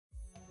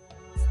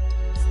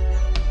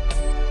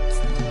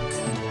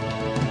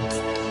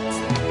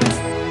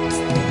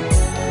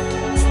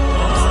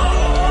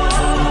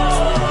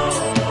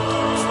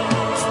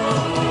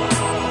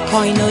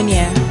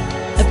Koinonia,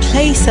 a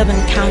place of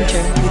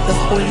encounter with the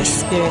Holy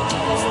Spirit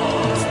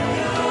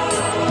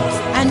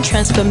and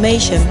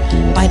transformation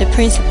by the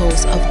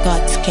principles of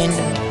God's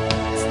kingdom.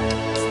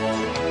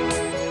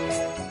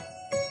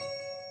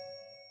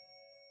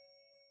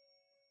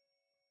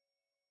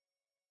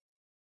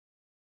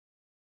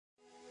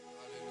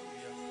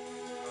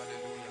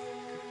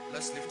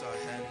 Let's lift our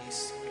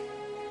hands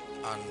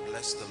and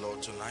bless the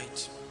Lord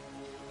tonight.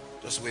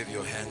 Just wave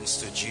your hands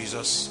to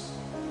Jesus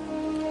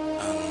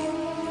and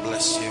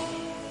bless him.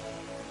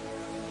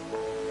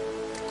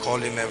 Call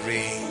him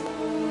every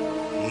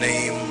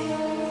name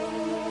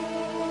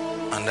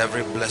and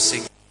every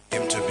blessing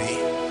him to be.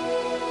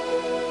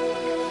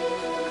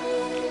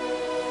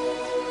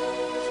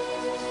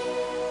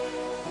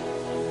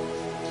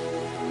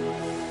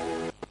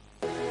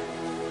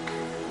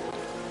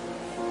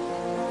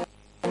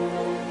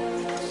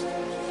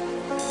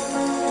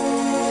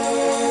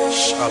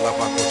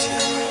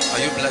 Are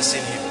you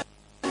blessing him?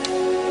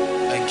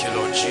 Thank you,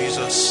 Lord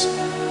Jesus,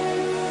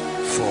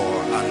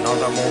 for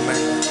another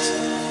moment.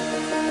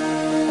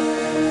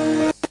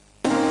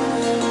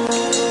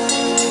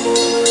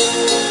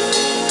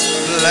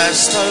 Bless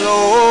the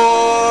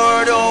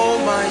Lord, oh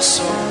my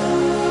soul.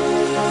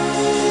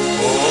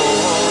 Oh,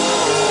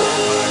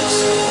 my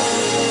soul.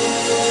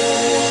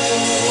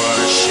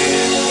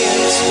 Worship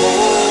his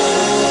holy.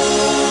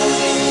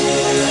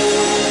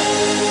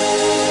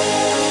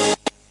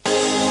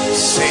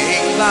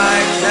 Sing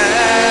like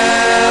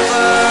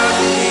never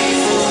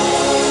before.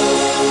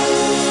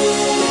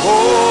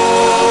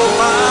 Oh,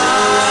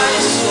 my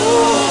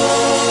soul.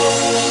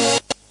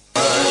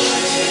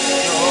 Worship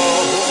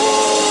your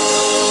holy.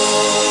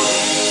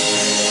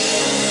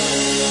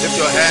 Lift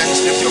your hands,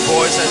 lift your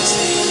voice and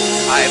sing.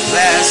 I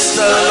bless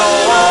the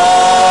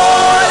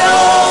Lord,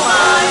 oh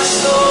my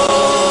soul.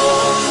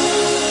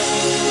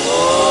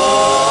 Oh,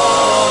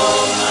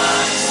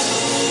 my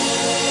soul.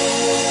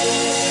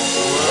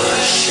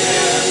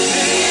 Worship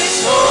his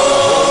holy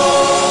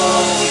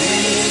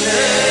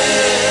name.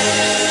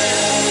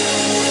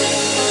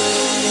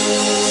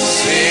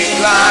 Sing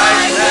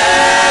like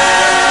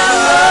never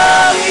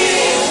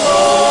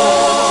before.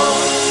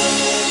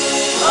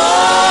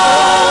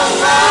 Oh,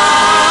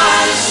 my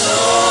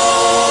soul.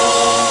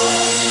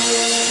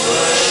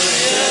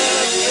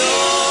 Worship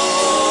your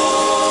holy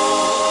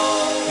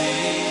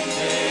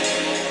name.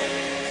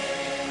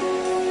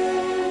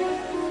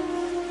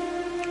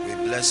 We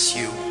bless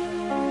you.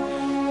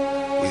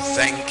 We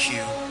thank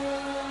you.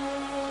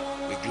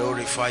 We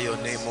glorify your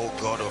name, O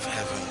God of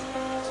heaven,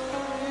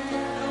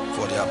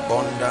 for the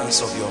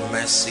abundance of your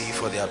mercy,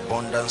 for the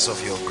abundance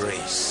of your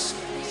grace.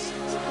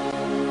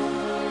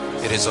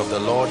 It is of the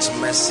Lord's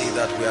mercy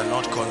that we are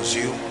not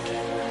consumed,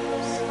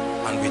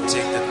 and we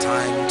take the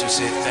time to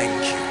say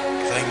thank you.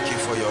 Thank you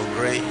for your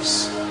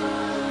grace.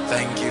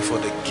 Thank you for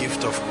the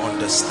gift of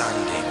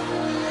understanding.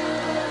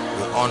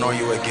 We honor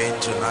you again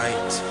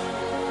tonight,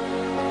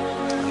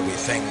 and we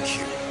thank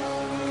you.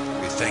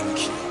 We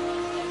thank you.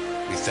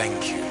 We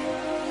thank you.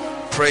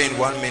 Pray in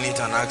 1 minute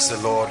and ask the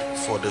Lord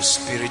for the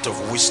spirit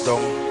of wisdom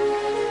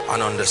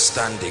and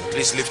understanding.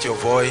 Please lift your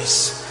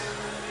voice.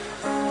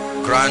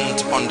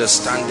 Grant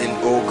understanding,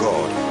 O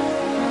God.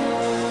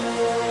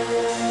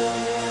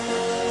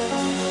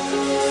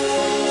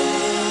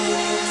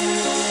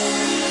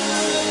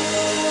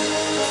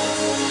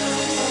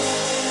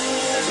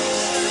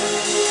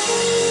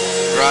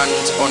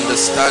 Grant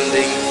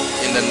understanding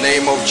in the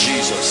name of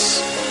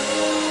Jesus.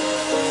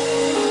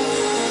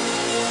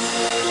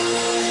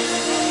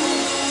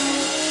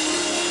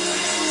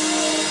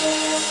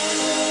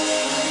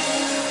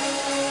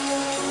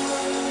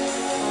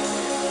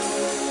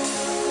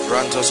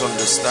 Grant us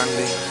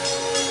understanding.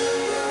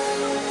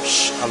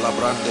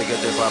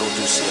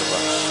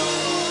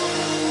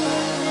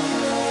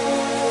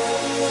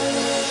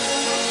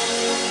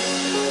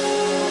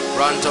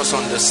 Grant us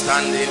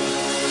understanding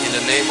in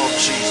the name of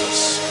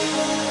Jesus.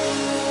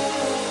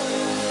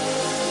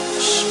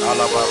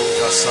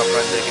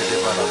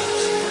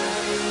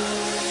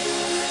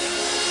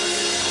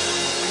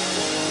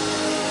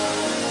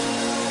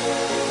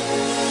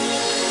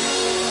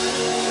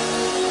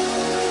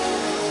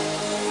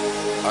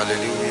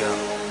 Hallelujah.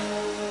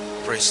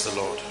 Praise the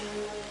Lord.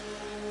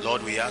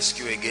 Lord, we ask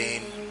you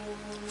again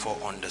for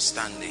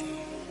understanding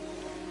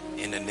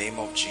in the name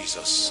of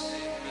Jesus.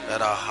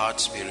 Let our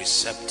hearts be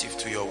receptive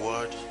to your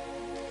word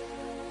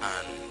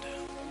and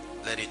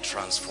let it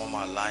transform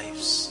our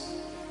lives,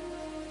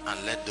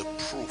 and let the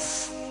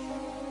proof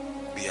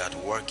be at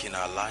work in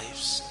our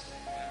lives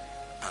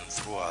and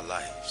through our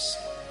lives.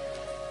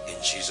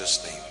 In Jesus'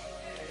 name,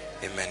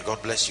 amen.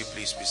 God bless you.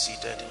 Please be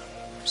seated.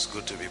 It's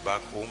good to be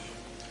back home.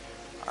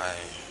 I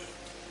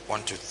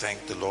want to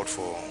thank the Lord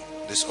for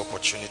this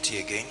opportunity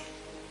again.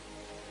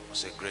 It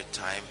was a great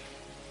time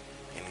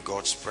in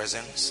God's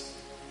presence.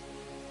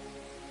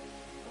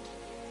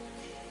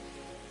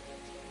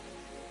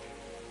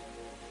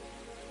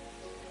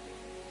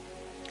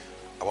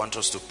 I want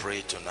us to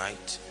pray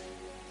tonight,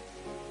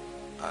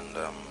 and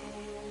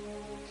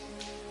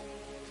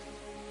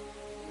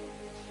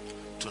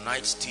to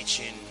tonight's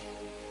teaching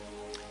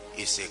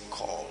is a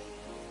call.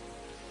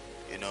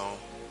 You know,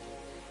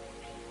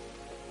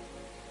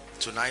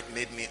 tonight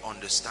made me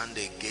understand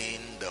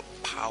again the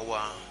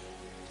power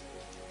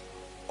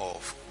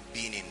of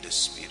being in the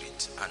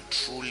spirit, and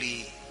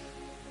truly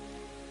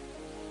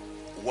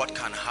what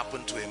can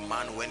happen to a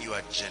man when you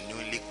are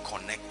genuinely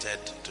connected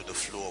to the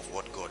flow of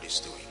what God is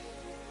doing.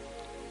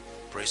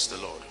 Praise the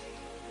Lord.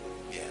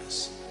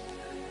 Yes.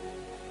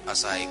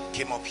 As I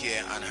came up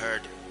here and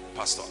heard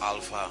Pastor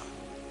Alpha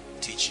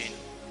teaching,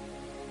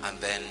 and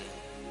then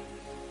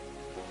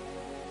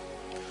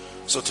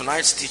so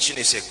tonight's teaching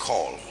is a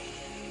call.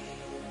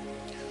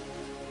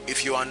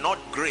 If you are not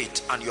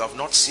great and you have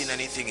not seen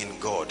anything in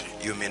God,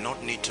 you may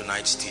not need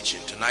tonight's teaching.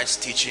 Tonight's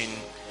teaching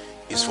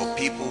is for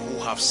people who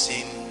have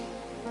seen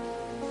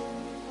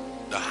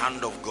the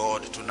hand of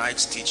God.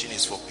 Tonight's teaching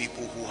is for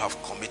people who have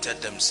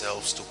committed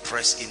themselves to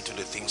press into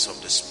the things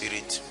of the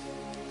spirit.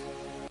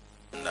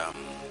 And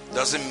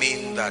doesn't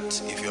mean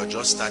that if you're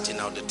just starting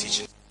out, the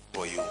teaching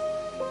for you,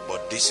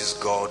 but this is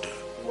God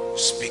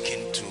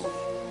speaking to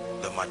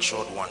the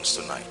matured ones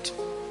tonight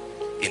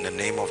in the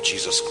name of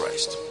Jesus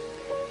Christ.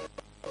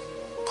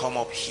 Come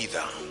up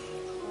hither,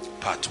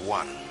 part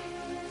 1.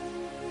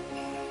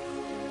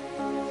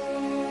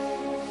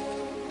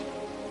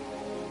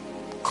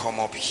 Come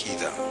up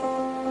hither,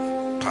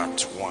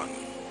 part 1.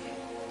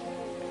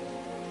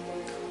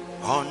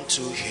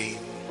 Unto him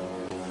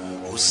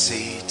who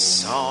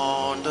sits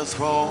on the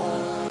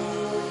throne,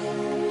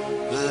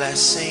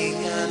 blessing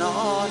and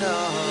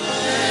honor,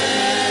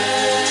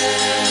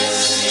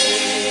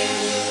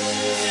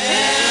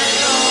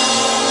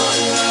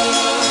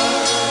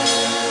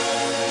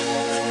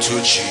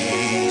 to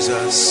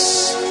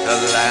Jesus, the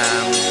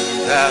Lamb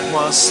that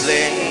was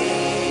slain,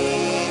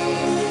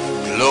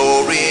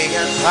 glory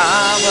and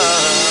power,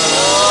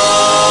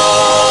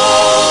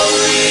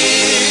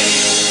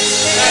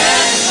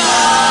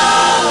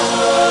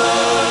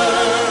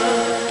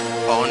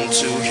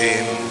 unto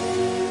him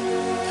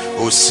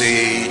who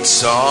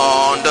sits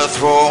on the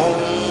throne,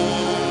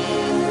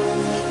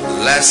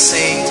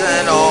 blessings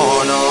and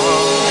honor,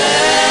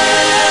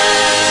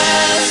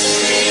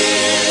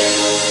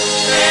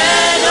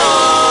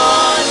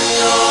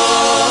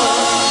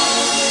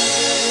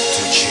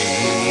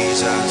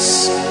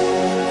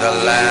 the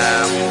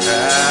Lamb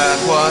that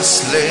was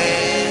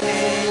slain,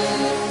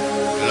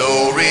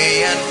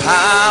 glory and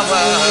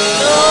power,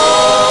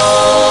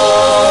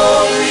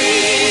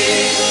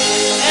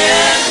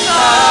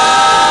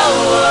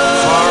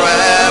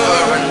 forever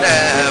and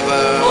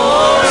ever,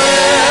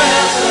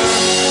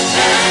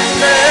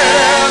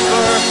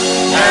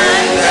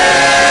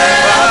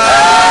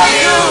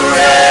 you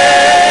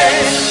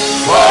reign,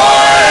 forever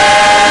and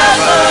ever.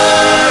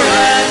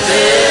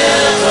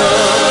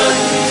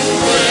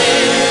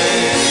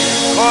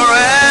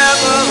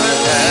 Forever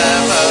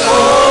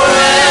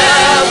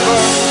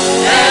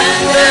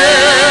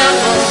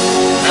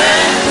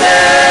and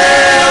ever,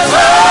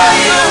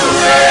 you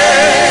reign, forever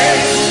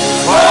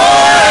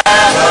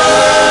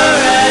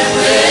and ever,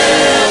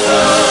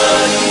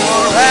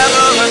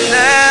 forever and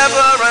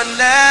ever and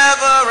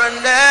ever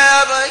and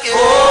ever, yeah.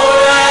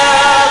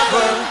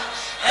 Forever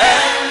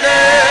and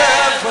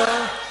ever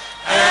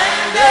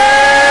and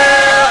ever,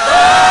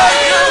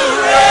 you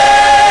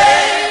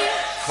reign,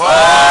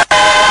 forever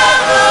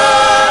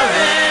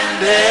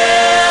and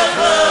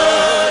ever,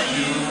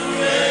 you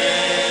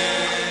reign,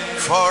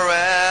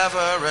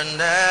 forever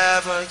and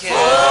ever, yeah.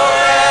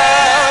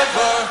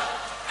 Forever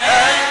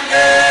and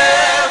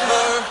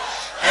ever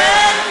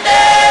and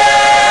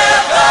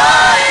ever,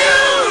 you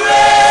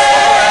reign,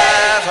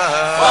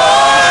 forever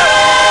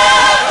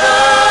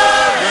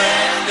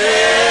and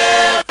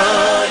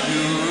ever,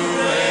 you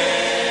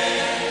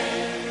reign.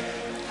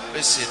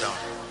 Please sit down.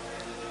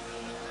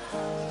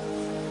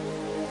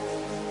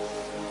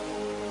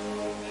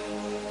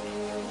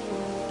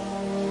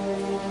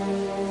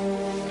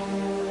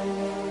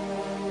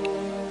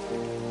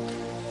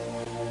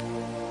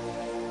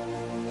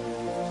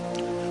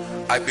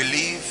 I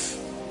believe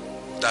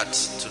that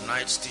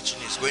tonight's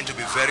teaching is going to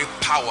be very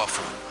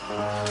powerful.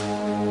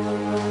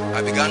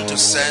 I began to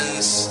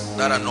sense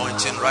that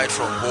anointing right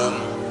from home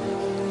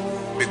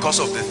because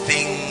of the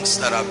things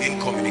that have been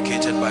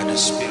communicated by the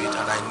Spirit,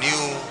 and I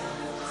knew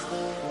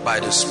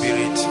by the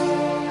Spirit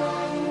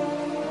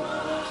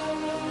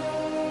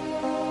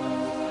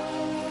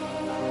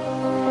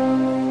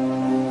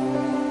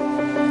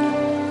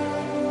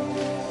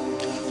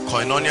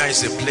Koinonia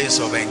is a place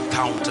of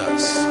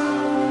encounters.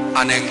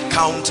 An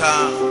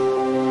encounter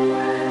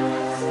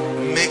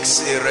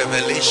makes a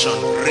revelation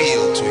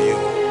real to you.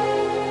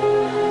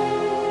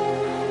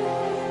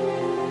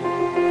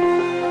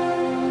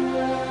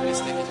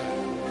 Please take it.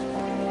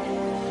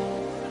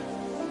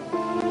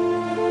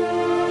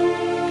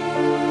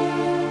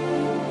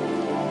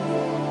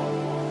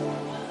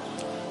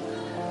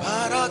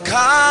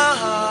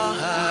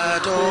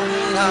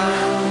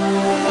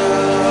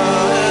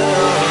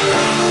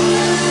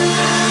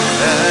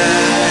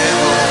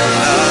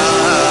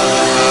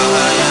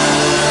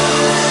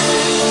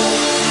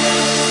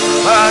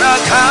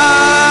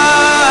 Barakah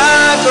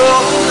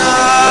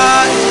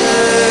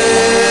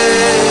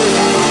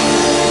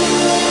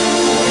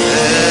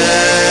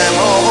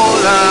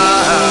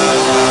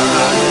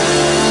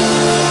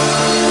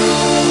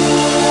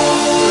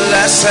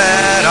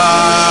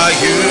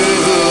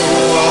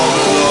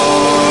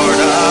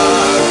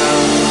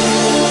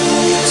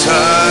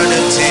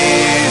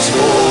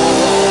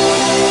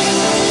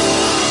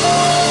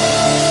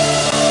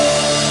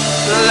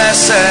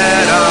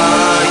Blessed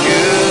are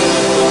you,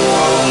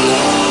 O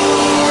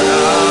Lord.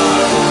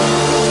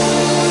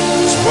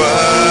 His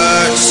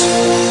words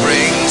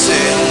brings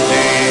in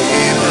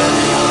heaven.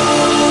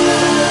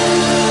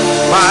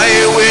 My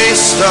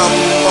wisdom,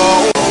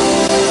 oh,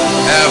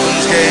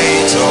 heaven's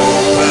gates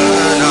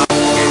open up.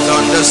 With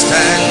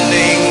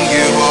understanding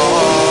you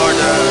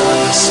order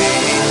the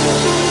sea,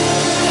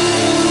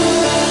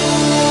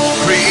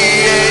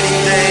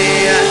 creating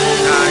day and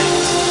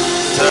night,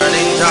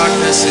 turning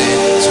darkness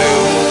into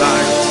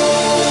light,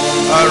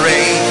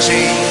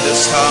 arranging the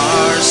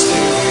stars to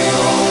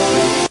your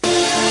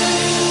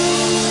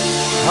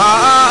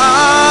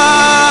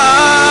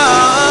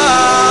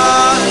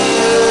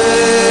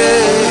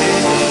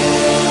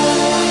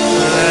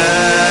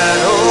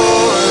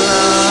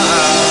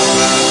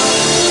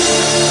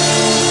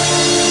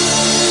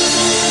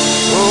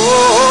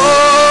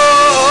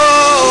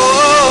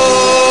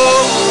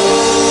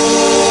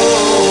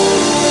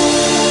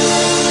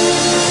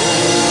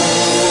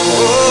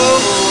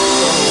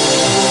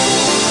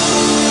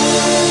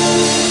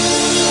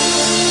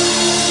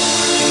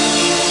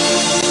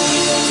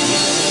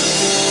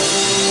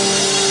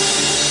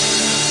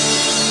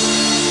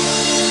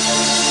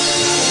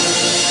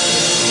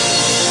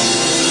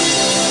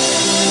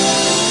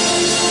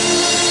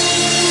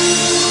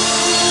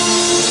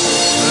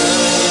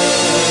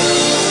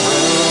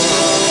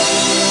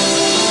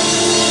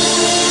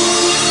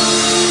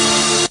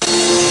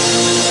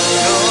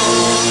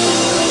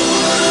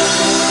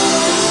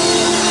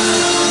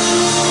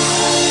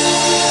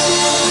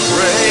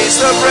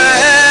the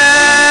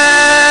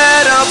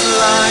bread of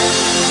life,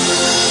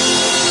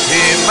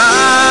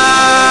 Emmanuel,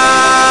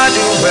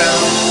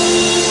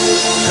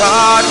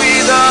 God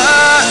with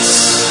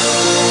us,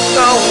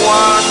 the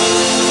one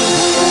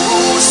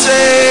who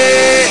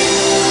saves.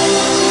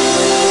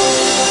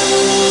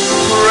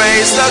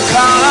 Praise the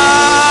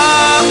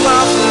cup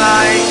of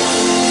life,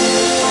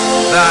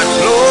 that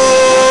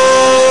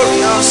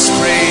glorious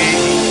spring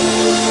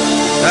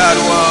that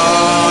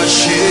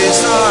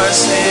washes our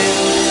sins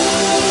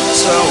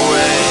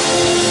away.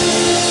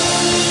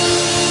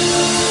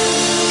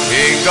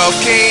 King of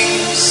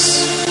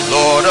kings,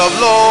 Lord of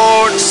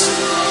lords,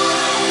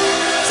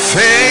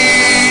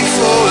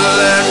 faithful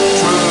and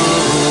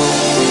true,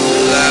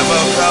 Lamb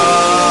of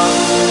God,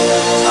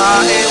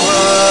 I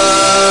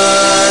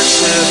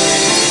worship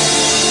you.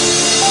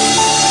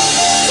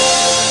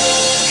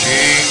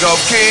 King of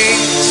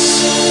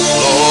kings,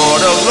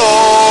 Lord of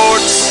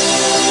lords,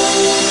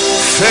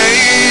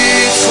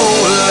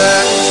 faithful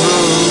and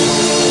true,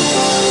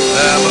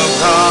 Lamb of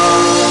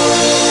God,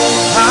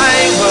 I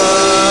worship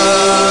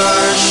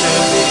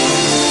you.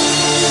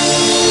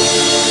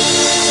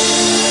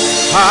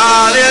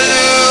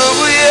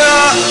 Hallelujah,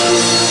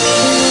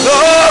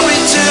 glory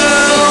to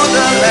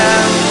the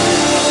Lamb,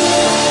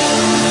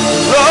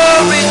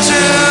 glory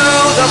to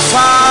the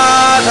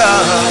Father.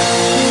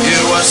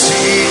 You are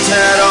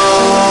seated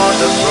on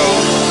the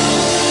throne.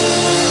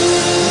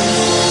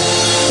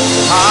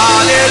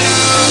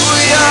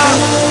 Hallelujah,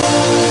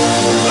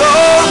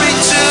 glory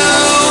to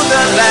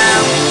the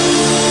Lamb,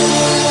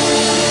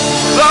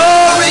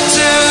 glory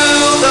to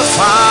the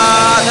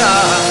Father.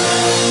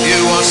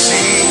 You are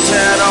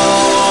seated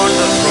on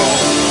the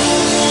throne.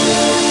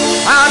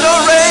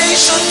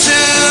 Adoration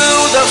to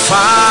the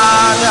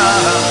Father.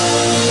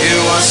 You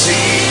are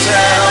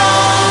seated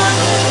on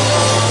the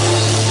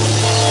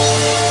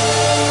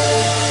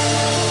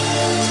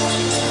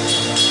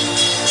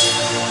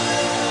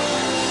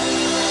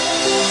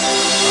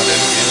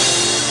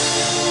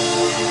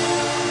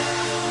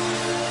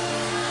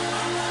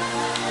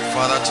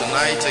Father,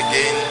 tonight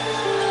again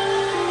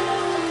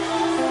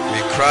we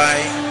cry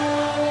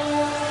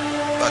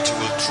that you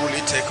will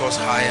truly take us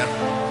higher,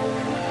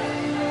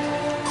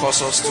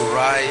 cause us to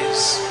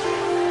rise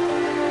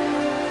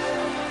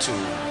to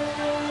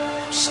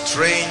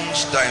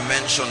strange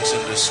dimensions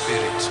in the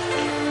spirit,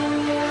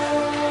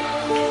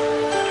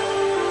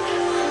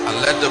 and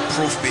let the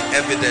proof be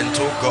evident,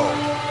 oh God,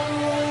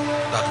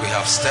 that we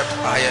have stepped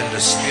higher in the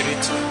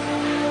spirit.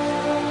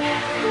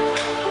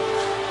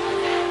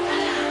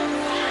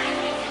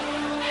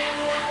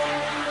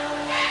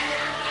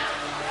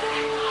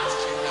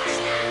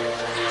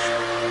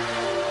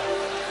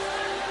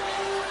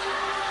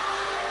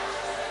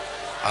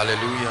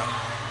 Hallelujah.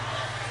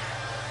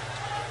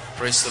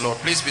 Praise the Lord.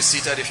 Please be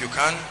seated if you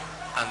can,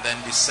 and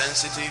then be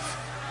sensitive.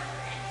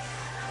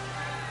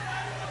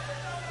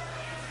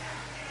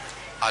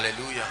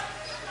 Hallelujah.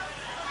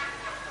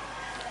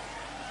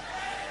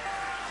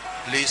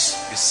 Please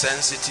be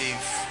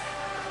sensitive,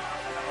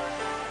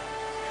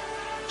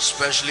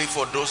 especially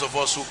for those of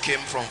us who came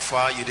from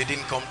far. You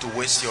didn't come to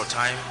waste your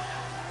time.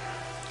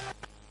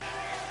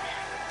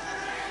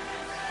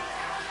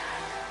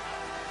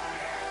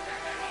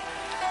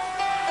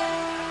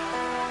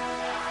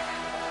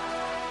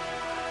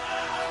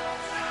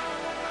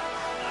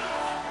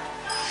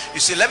 You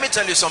see, let me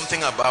tell you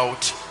something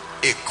about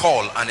a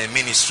call and a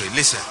ministry.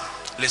 Listen.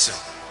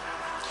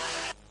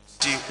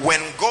 See, when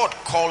God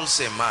calls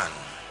a man,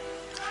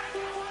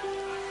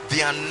 the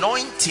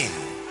anointing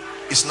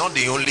is not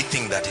the only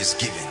thing that is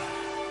given.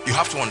 You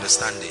have to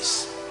understand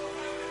this.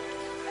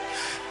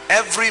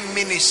 Every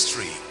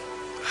ministry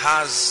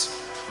has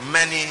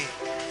many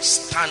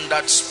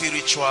standard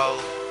spiritual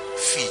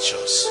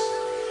features.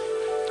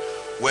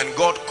 When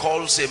God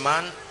calls a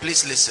man,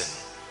 please listen,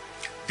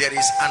 there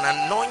is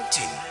an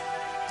anointing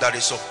that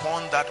is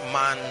upon that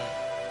man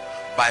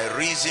by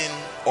reason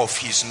of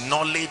his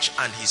knowledge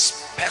and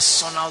his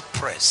personal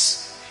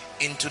press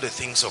into the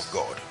things of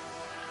God.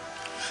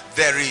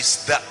 There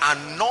is the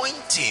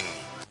anointing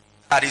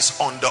that is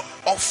on the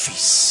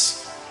office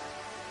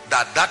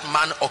that that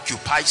man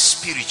occupies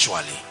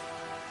spiritually.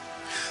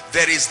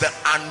 There is the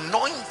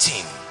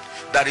anointing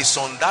that is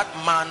on that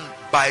man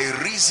by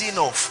reason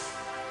of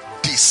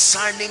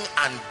discerning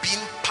and being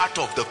part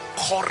of the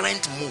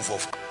current move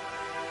of God.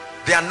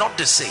 They are not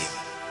the same.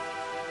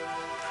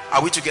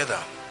 Are we together?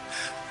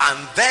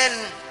 And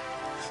then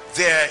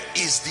there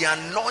is the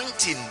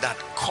anointing that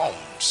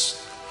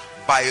comes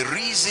by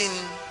reason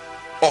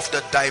of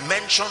the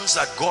dimensions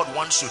that God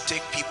wants to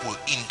take people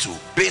into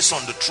based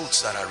on the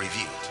truths that are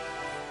revealed.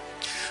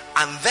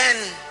 And then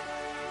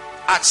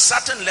at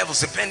certain levels,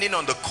 depending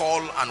on the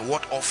call and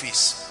what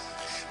office,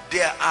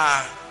 there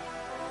are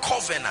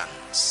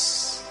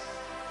covenants.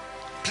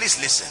 Please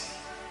listen.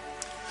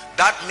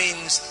 That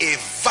means a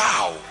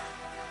vow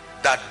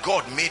that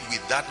God made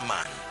with that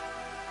man,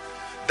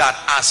 that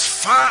as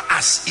far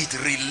as it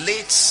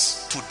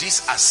relates to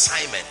this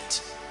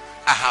assignment,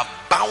 I have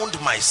bound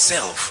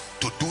myself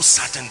to do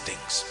certain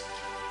things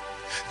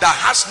that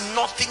has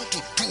nothing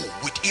to do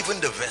with even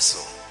the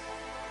vessel.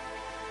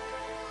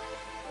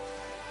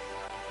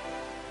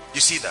 You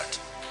see that?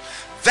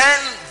 Then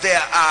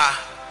there are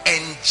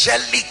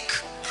angelic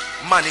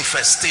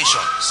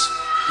manifestations.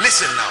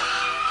 Listen now.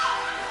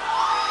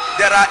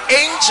 There are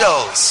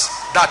angels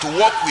that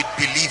walk with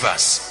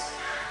believers.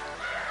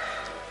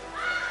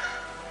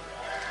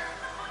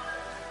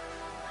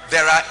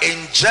 There are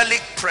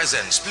angelic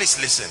presence. Please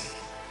listen.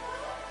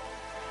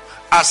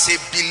 As a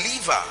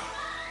believer,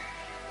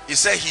 he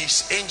said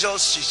his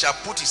angels, he shall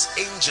put his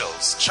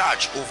angels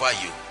charge over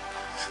you.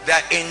 There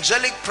are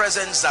angelic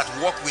presence that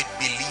work with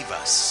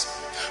believers,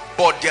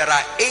 but there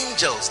are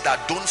angels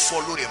that don't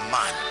follow a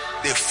man.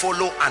 They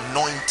follow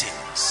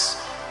anointings.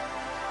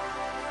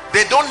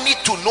 They don't need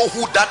to know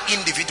who that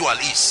individual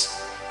is.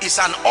 It's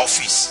an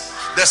office.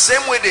 The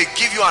same way they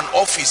give you an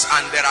office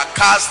and there are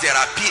cars, there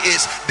are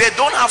PAs, they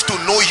don't have to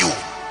know you.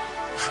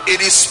 It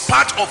is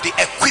part of the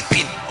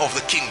equipping of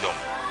the kingdom.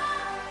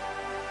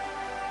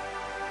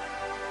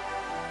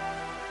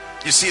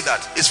 You see that?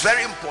 It's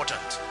very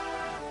important.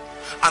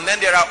 And then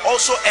there are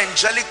also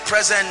angelic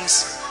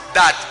presence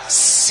that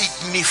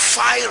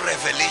signify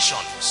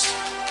revelations.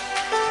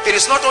 It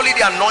is not only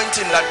the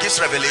anointing that gives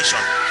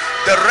revelation,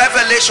 the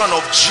revelation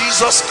of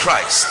Jesus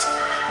Christ,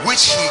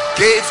 which he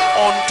gave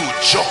unto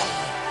John,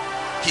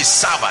 his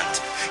servant.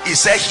 He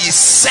said he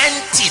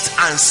sent it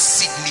and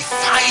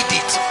signified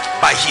it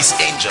by his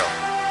angel.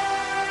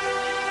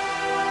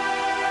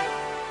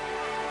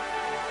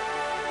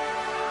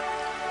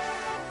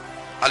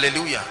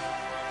 Hallelujah.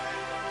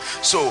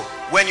 So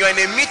when you're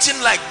in a meeting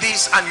like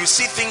this and you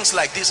see things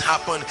like this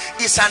happen,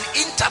 it's an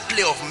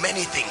interplay of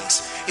many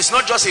things. It's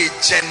not just a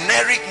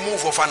generic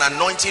move of an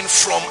anointing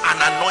from an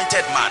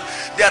anointed man.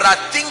 There are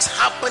things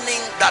happening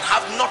that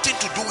have nothing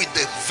to do with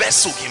the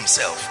vessel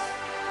himself.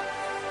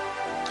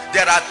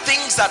 There are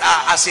things that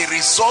are as a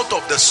result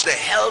of the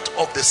health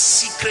of the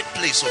secret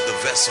place of the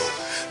vessel.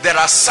 There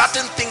are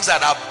certain things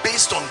that are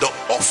based on the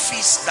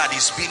office that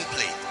is being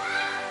played.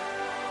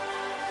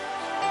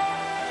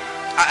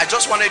 I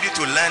just wanted you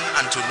to learn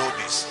and to know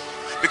this,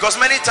 because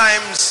many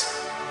times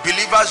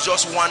believers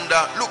just wonder.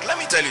 Look, let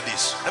me tell you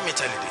this.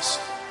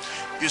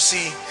 You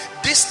see,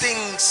 these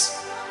things,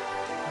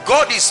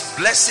 God is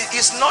blessing.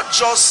 It's not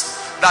just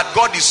that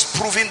God is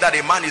proving that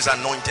a man is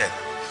anointed.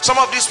 Some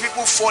of these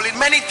people fall in.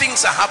 Many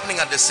things are happening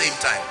at the same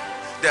time.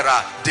 There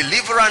are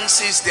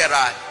deliverances, there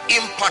are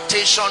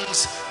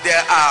impartations,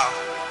 there are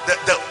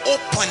the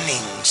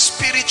opening,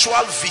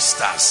 spiritual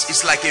vistas.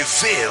 It's like a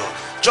veil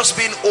just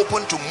being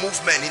open to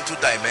movement into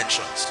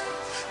dimensions.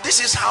 This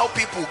is how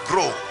people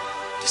grow.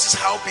 This is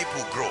how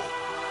people grow.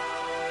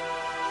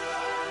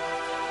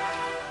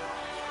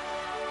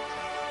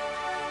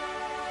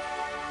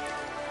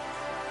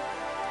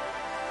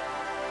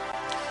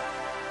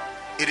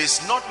 It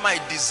is not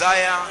my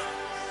desire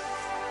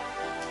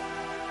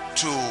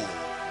to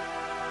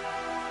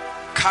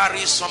carry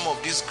some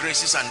of these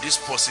graces and these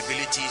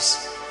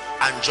possibilities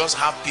and just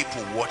have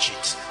people watch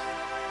it.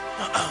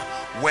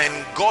 When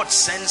God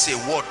sends a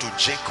word to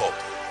Jacob,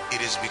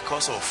 it is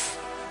because of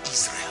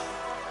Israel,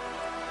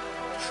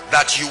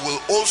 that you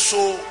will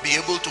also be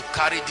able to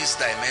carry these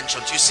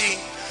dimensions. You see,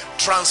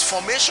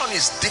 transformation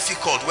is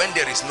difficult when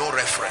there is no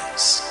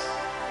reference.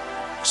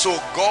 So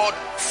God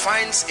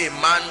finds a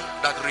man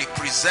that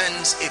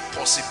represents a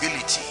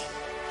possibility,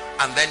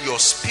 and then your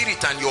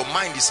spirit and your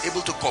mind is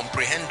able to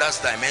comprehend that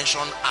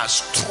dimension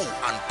as true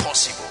and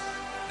possible.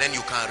 Then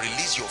you can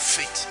release your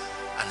faith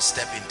and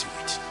step into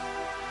it.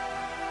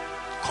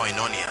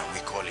 Koinonia, we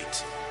call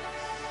it.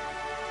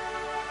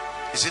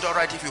 Is it all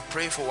right if you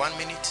pray for 1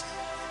 minute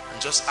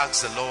and just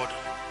ask the Lord?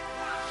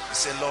 You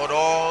say, Lord,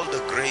 all the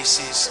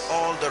graces,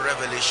 all the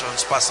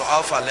revelations. Pastor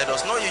Alpha led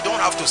us. No, you don't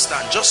have to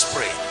stand. Just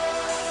pray.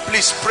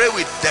 Please pray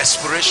with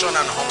desperation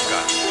and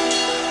hunger.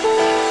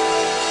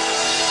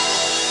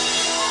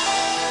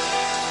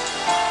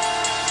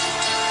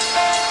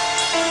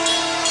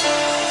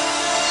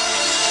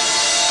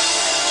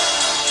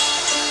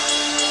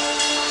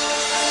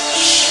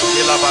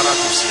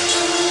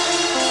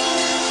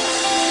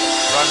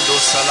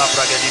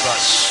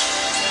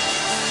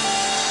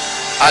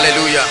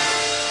 Hallelujah.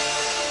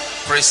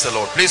 Praise the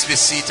Lord. Please be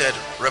seated.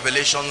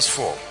 Revelations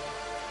 4.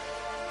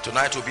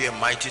 Tonight will be a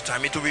mighty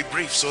time. It will be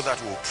brief so that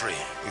we'll pray.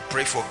 We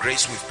pray for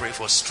grace, we pray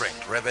for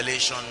strength.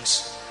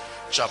 Revelations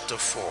chapter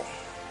 4.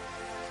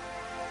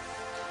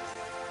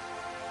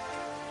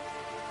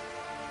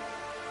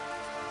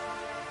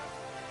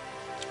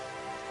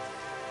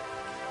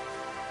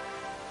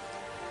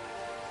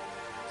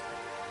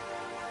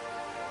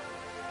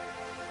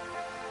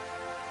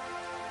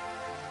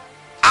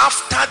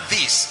 After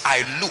this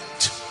I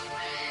looked,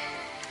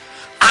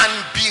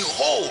 and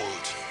behold,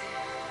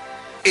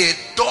 a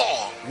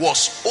door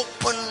was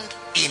opened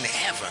in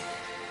heaven,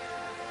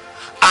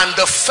 and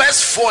the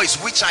first voice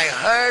which I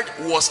heard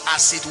was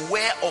as it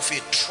were of a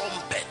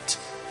trumpet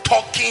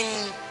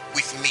talking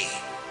with me,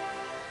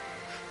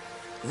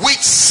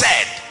 which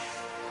said,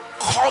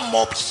 come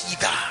up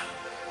hither,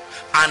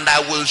 and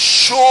I will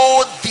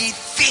show thee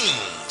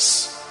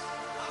things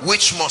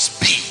which must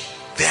be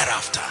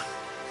thereafter.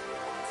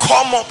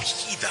 Come up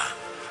hither,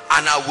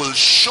 and I will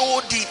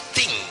show thee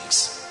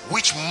things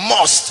which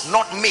must,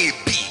 not may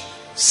be,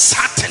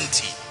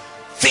 certainty,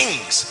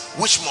 things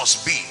which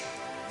must be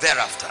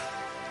thereafter.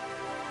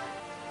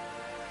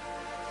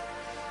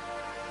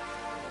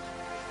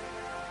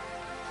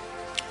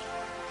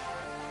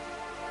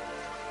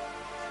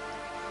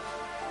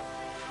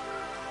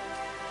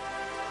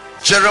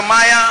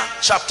 Jeremiah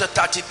chapter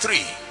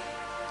 33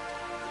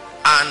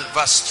 and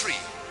verse 3.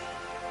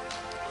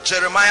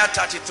 Jeremiah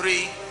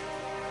 33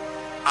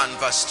 and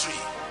verse 3.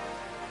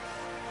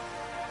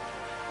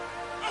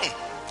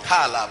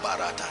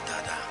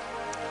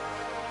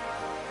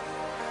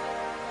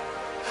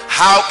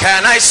 How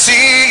can I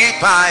see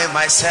by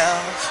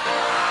myself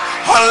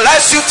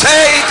unless you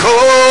take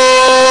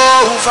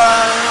over?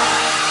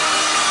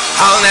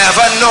 I'll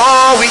never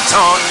know it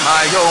on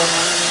my own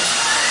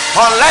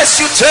unless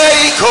you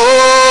take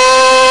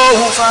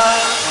over.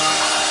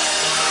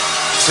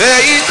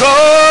 Take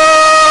over.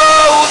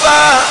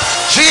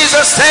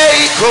 Jesus,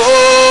 take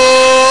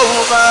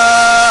over.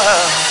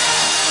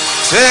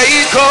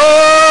 Take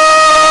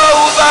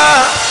over.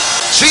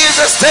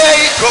 Jesus,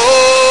 take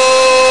over.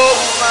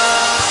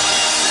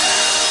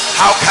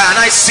 How can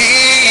I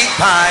see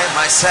by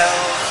myself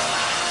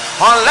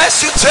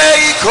unless you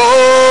take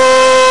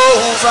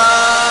over?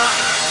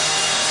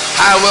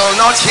 I will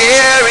not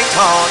hear it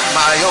on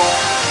my own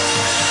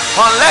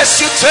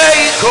unless you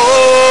take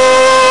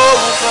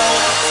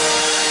over.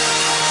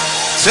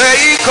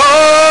 Take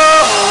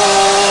over,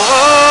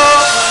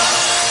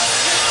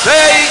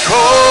 take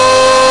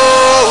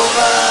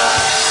over,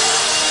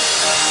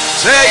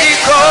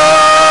 take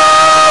over,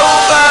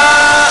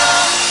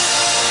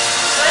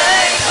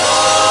 take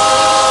over.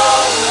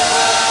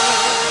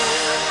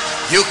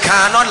 You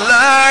cannot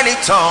learn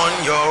it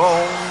on your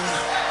own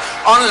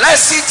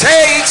unless He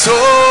takes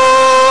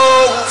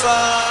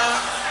over.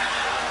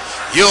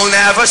 You'll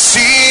never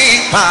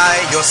see by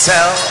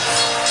yourself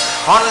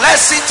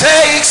unless He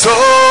takes over.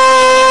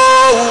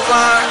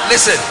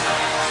 Listen,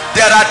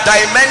 there are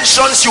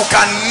dimensions you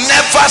can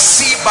never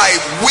see by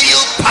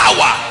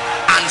willpower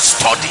and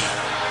study.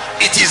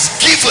 It is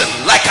given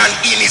like an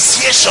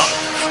initiation.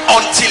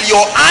 Until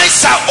your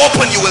eyes are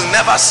open, you will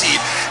never see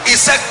it. He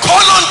said,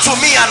 call unto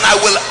me and I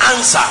will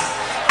answer.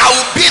 I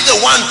will be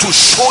the one to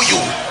show you.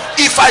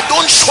 If I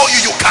don't show you,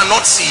 you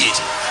cannot see it.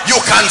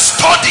 You can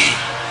study,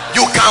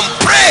 you can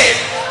pray,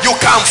 you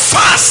can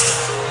fast,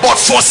 but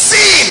for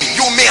seeing,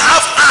 you may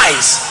have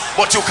eyes,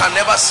 but you can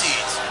never see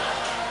it.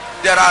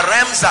 There are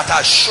realms that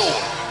are shown.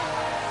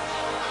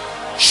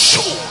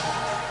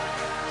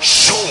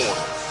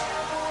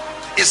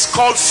 It's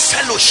called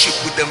fellowship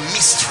with the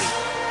mystery.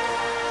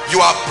 You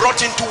are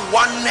brought into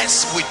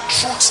oneness with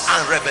truths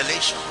and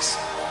revelations.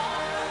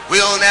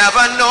 We'll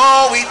never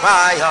know it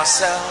by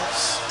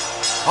ourselves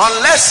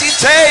unless He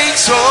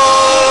takes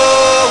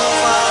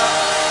over.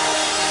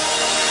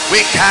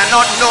 We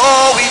cannot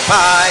know it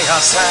by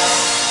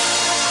ourselves.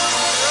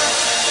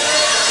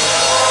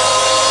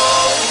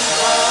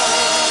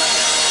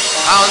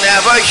 I'll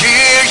never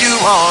hear you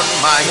on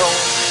my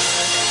own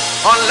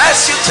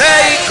unless you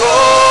take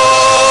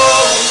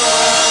over.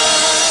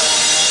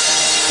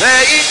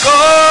 Take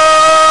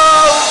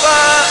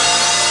over.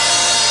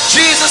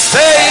 Jesus,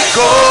 take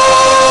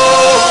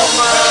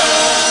over.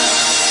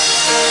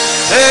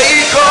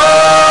 Take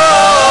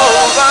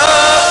over.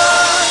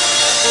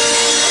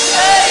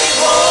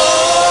 Take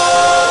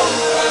over.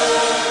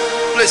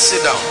 Please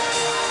sit down.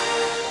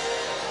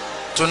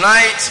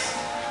 Tonight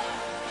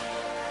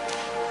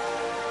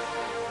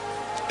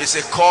It's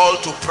a call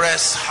to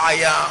press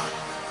higher.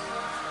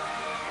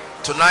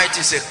 Tonight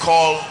is a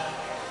call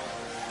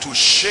to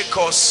shake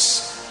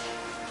us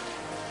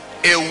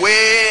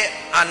away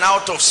and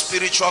out of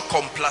spiritual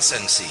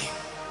complacency.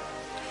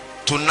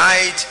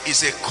 Tonight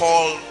is a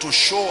call to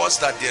show us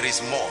that there is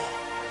more.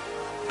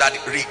 That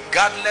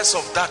regardless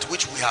of that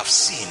which we have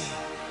seen,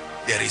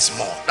 there is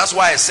more. That's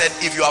why I said,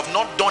 if you have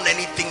not done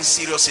anything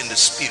serious in the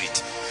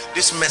spirit,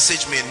 this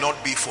message may not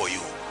be for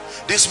you.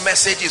 This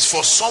message is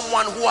for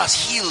someone who has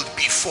healed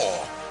before.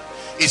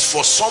 It's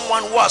for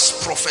someone who has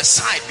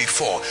prophesied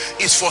before.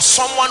 It's for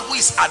someone who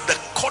is at the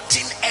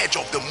cutting edge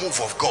of the move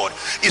of God.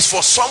 It's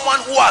for someone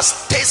who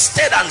has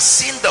tasted and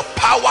seen the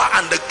power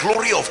and the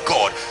glory of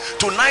God.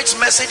 Tonight's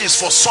message is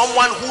for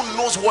someone who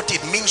knows what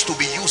it means to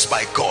be used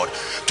by God.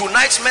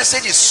 Tonight's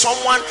message is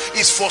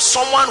for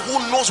someone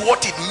who knows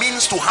what it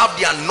means to have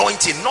the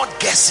anointing, not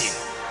guessing.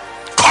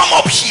 Come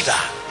up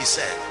hither, he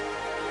said.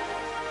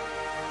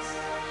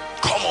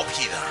 Come up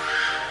hither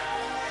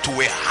to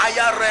a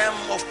higher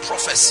realm of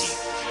prophecy,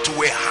 to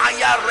a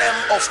higher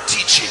realm of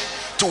teaching,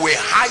 to a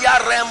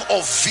higher realm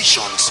of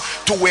visions,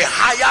 to a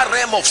higher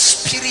realm of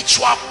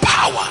spiritual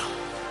power.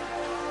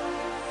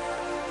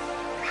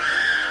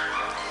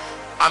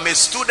 I'm a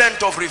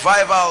student of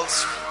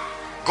revivals.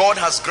 God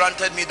has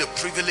granted me the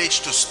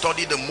privilege to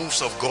study the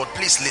moves of God.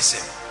 Please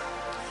listen.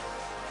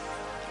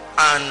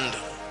 And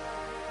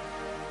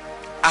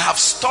I have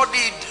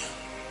studied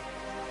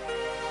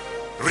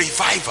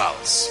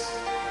revivals.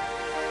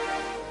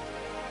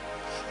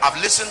 I've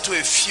listened to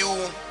a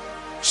few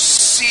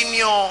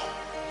senior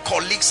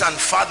colleagues and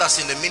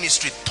fathers in the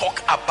ministry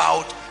talk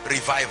about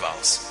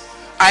revivals,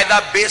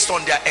 either based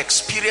on their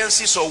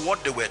experiences or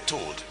what they were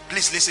told.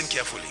 Please listen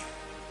carefully.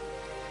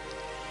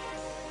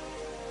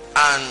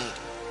 And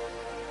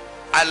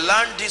I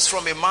learned this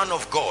from a man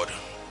of God,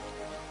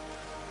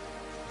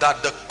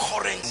 that the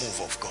current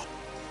move of God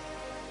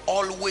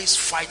always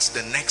fights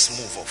the next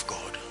move of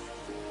God.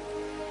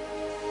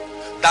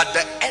 That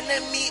the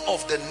enemy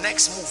of the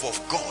next move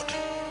of God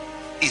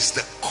is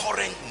the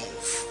current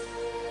move.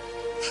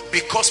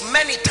 Because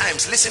many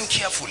times, listen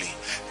carefully,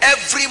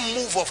 every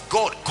move of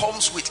God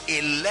comes with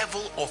a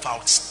level of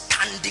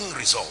outstanding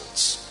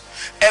results.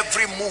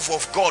 Every move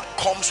of God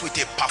comes with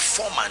a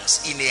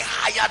performance in a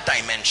higher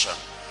dimension.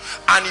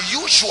 And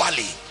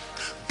usually,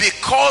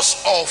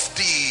 because of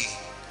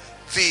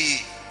the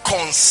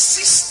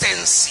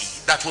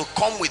consistency that will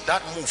come with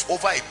that move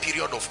over a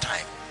period of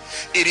time,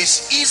 it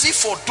is easy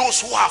for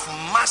those who have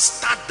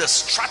mastered the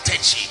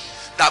strategy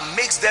that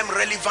makes them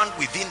relevant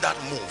within that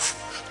move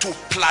to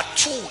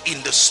plateau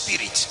in the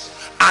spirit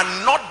and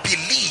not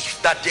believe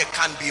that there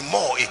can be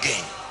more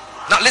again.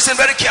 Now listen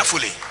very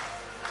carefully.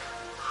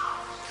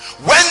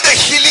 When the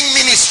healing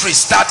ministry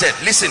started,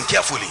 listen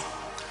carefully,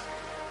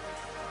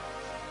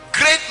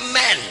 great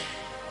men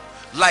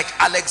like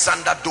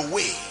Alexander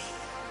Dowie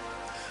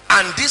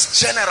and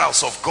these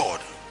generals of God,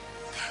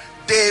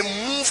 they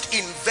moved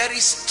in very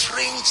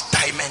strange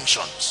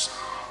dimensions.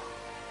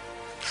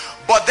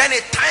 But then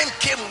a time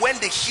came when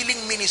the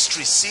healing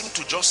ministry seemed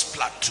to just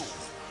plateau,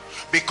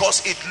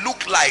 because it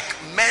looked like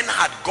men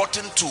had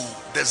gotten to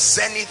the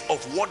zenith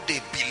of what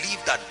they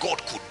believed that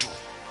God could do.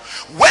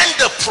 When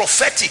the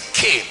prophetic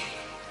came,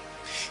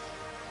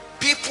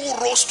 people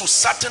rose to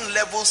certain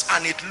levels,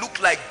 and it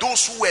looked like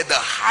those who were the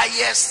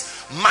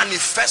highest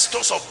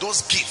manifestors of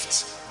those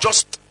gifts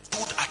just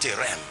stood at a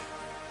realm.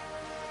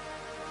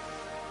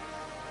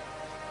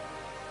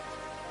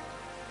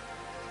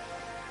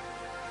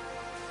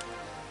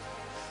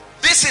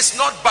 This is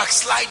not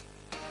backsliding.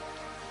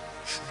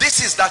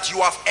 This is that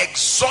you have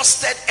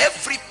exhausted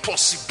every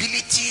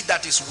possibility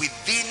that is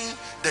within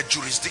the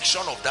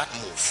jurisdiction of that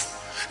move.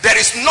 There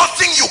is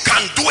nothing you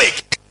can do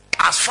again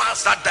as far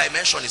as that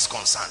dimension is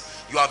concerned.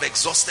 You have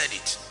exhausted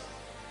it.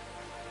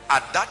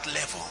 At that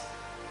level,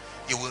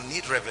 you will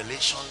need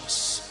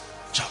Revelations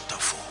chapter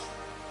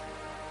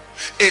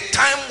 4. A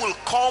time will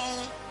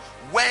come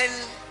when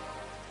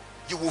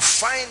you will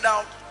find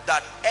out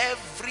that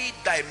every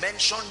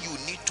dimension you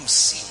need to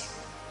see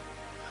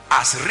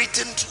as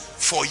written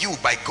for you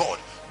by God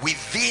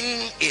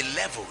within a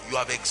level, you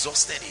have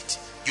exhausted it.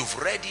 You've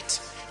read it,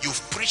 you've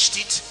preached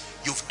it,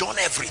 you've done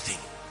everything.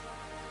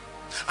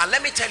 And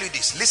let me tell you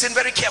this, listen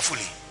very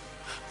carefully.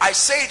 I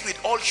say it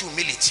with all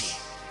humility,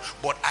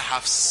 but I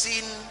have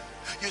seen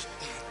you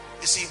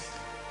see,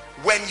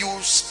 when you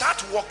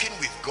start walking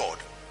with God,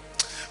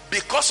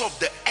 because of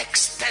the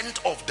extent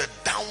of the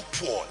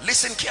downpour,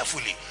 listen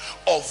carefully,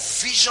 of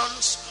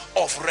visions,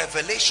 of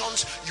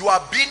revelations, you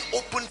are being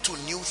open to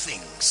new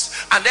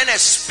things. And then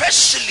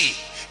especially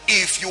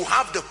if you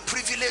have the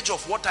privilege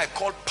of what I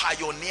call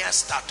pioneer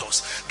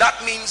status,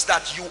 that means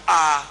that you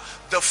are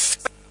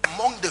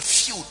among the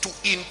few to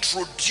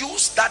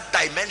introduce that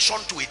dimension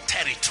to a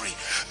territory.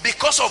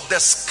 Because of the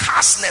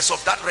scarceness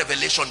of that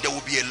revelation, there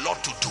will be a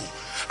lot to do.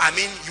 I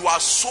mean, you are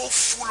so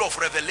full of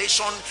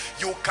revelation,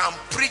 you can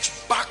preach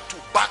back to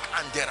back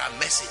and there are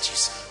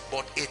messages.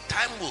 But a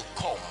time will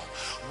come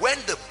when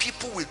the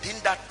people within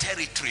that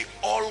territory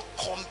all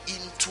come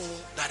into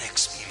that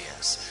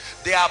experience.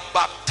 they are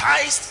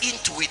baptized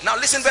into it. Now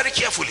listen very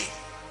carefully.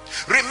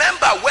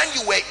 Remember when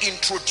you were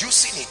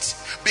introducing it,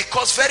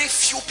 because very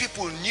few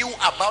people knew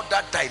about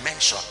that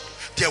dimension,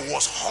 there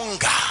was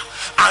hunger,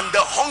 and the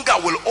hunger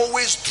will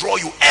always draw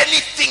you.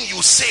 Anything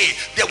you say,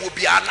 there will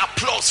be an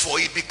applause for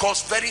it,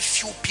 because very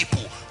few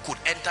people could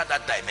enter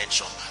that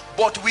dimension.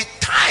 But with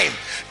time,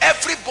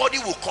 everybody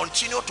will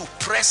continue to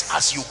press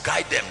as you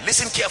guide them.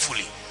 Listen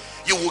carefully.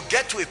 You will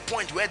get to a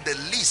point where the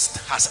least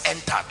has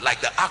entered,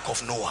 like the Ark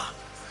of Noah.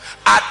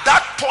 At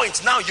that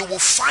point now, you will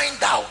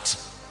find out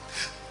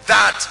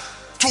that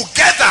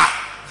together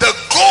the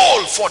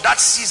goal for that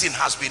season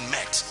has been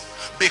met,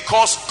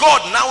 because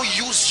God now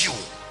used you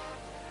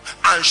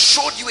and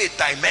showed you a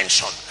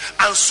dimension.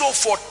 And so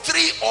for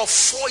 3 or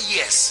 4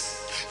 years,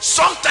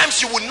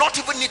 sometimes you will not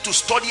even need to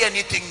study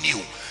anything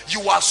new.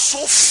 You are so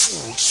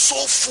full, so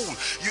full.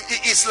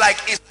 It's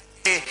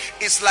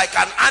like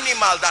an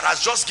animal that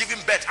has just given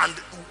birth and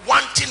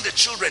wanting the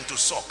children to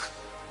suck.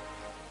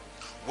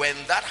 When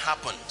that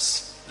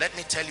happens, let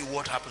me tell you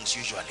what happens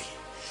usually.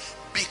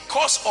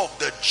 Because of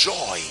the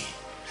joy,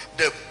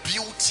 the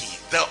beauty,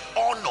 the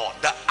honor,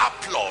 the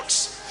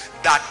applause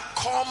that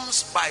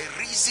comes by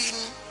reason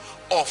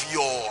of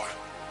your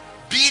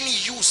being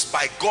used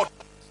by God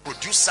to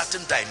produce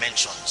certain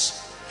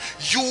dimensions,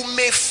 you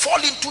may fall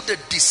into the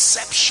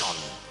deception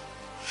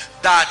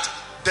that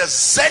the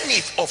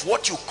zenith of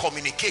what you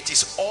communicate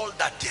is all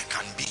that there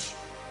can be.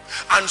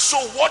 And so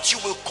what you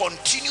will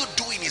continue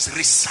doing is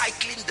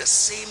recycling the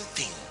same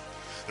thing,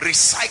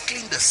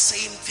 recycling the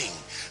same thing,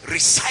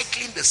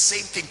 recycling the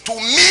same thing, to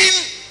mean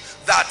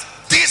that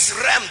this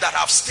realm that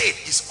I've stayed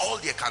is all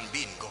there can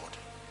be in God.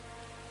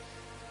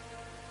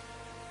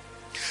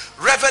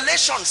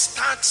 Revelation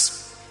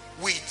starts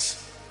with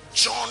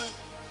John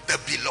the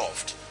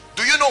beloved.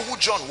 Do you know who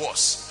John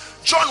was?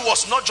 John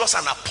was not just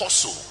an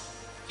apostle.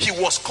 He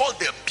was called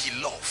the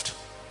beloved.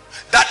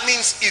 That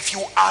means if you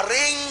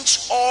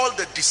arrange all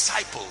the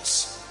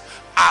disciples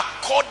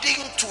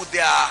according to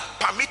their,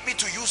 permit me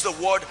to use the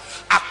word,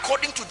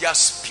 according to their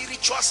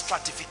spiritual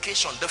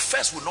stratification, the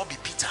first will not be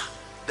Peter.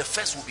 The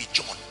first will be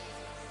John,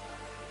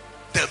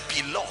 the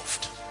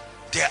beloved.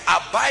 There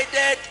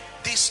abided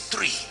these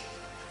 3: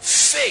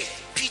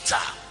 faith, Peter;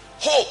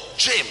 hope,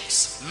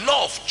 James;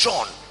 love,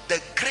 John,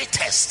 the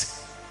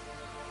greatest.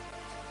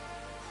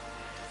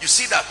 You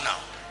see that now?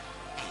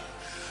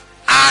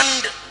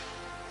 And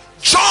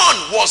John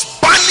was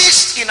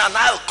banished in an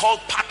isle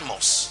called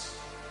Patmos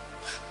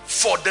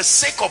for the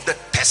sake of the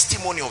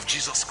testimony of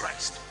Jesus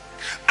Christ.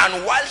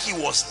 And while he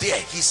was there,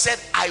 he said,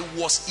 I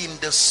was in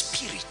the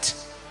spirit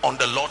on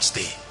the Lord's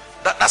day.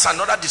 That's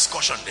another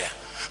discussion there,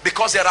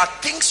 because there are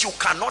things you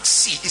cannot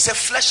see. He said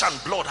flesh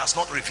and blood has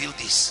not revealed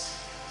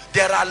this.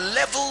 There are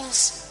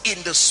levels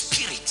in the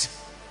spirit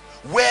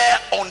where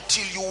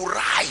until you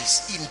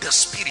rise in the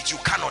spirit, you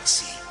cannot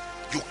see,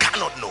 you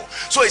cannot know.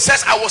 So he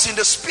says, I was in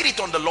the spirit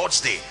on the Lord's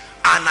day,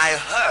 and I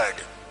heard.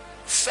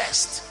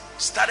 First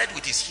started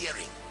with his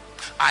hearing.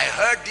 I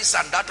heard this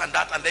and that and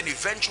that, and then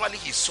eventually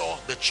he saw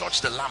the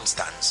church, the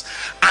lampstands,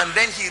 and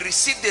then he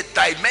received the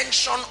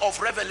dimension of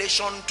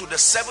revelation to the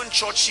 7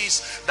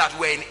 churches that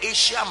were in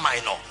Asia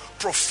Minor.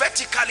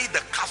 Prophetically,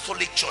 the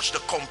Catholic Church, the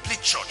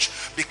complete church,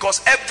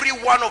 because every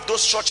one of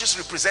those churches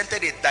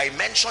represented a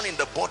dimension in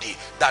the body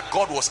that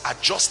God was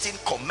adjusting,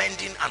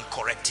 commending, and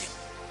correcting.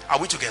 Are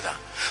we together?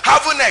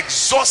 Having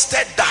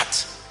exhausted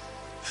that,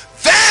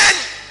 then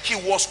he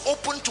was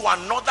open to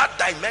another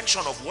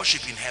dimension of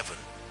worship in heaven.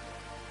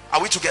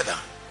 Are we together?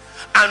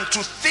 And to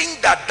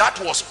think that that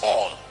was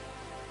all,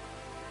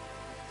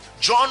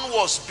 John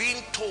was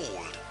being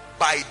told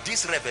by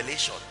this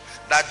revelation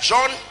that,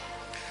 John,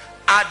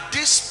 at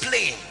this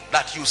plane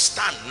that you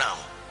stand now,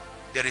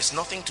 there is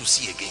nothing to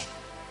see again.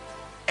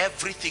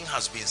 Everything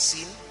has been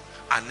seen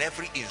and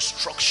every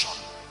instruction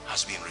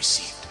has been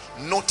received.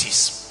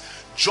 Notice,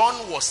 John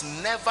was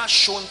never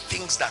shown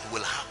things that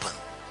will happen.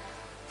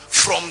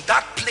 From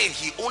that plane,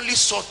 he only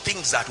saw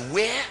things that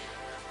were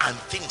and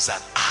things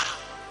that are.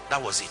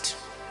 That was it.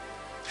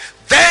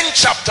 Then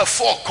chapter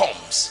 4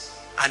 comes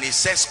and it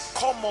says,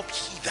 come up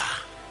hither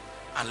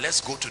and let's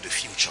go to the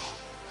future.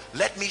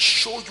 Let me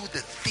show you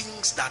the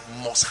things that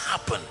must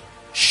happen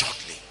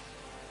shortly.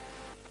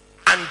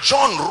 And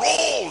John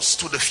rolls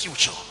to the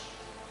future.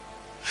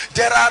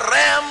 There are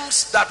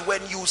realms that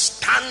when you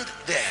stand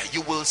there,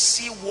 you will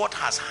see what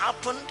has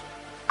happened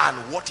and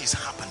what is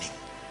happening,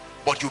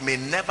 but you may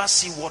never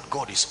see what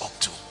God is up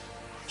to.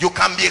 You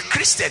can be a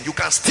Christian, you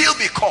can still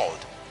be called.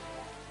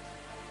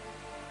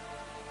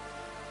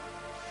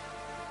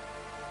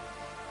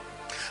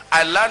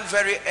 I learned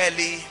very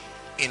early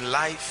in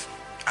life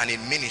and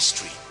in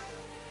ministry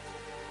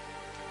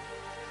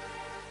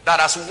that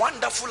as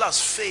wonderful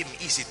as fame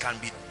is, it can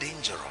be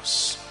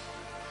dangerous.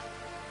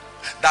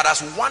 That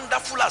as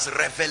wonderful as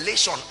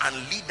revelation and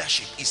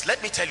leadership is,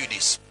 let me tell you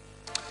this: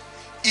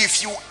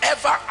 if you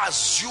ever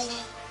assume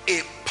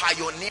a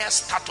pioneer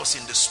status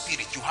in the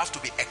spirit, you have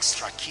to be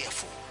extra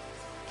careful.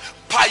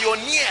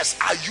 Pioneers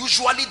are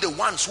usually the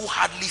ones who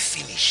hardly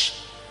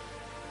finish.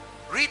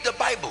 Read the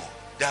Bible.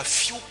 There are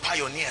few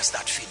pioneers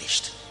that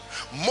finished.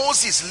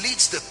 Moses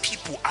leads the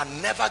people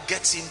and never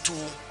gets into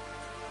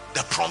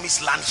the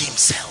promised land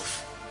himself.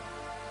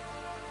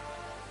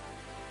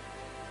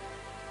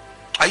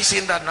 Are you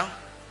seeing that now?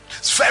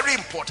 It's very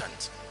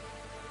important.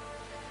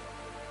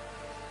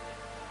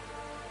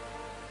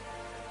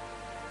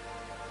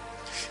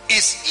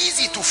 It's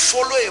easy to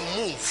follow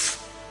a move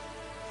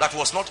that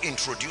was not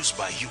introduced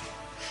by you.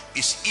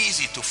 It's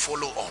easy to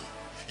follow on.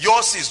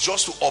 Yours is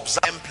just to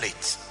observe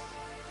template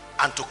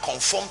and to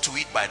conform to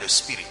it by the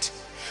Spirit.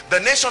 The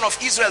nation of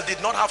Israel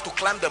did not have to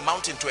climb the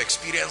mountain to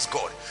experience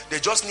God. They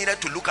just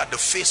needed to look at the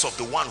face of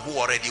the one who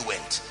already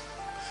went.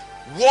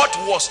 What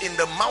was in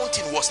the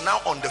mountain was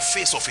now on the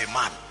face of a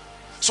man.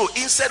 So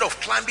instead of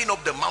climbing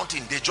up the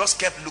mountain, they just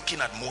kept looking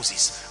at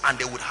Moses and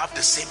they would have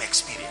the same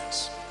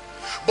experience.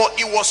 But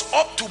it was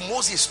up to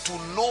Moses to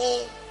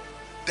know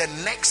the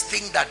next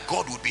thing that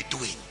God would be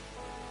doing.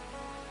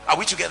 Are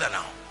we together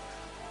now?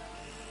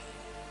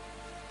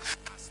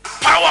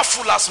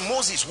 Powerful as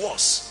Moses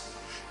was,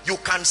 you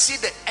can see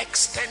the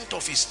extent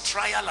of his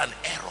trial and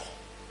error.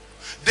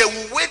 They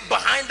will wait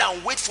behind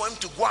and wait for him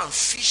to go and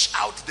fish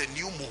out the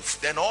new move.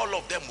 Then all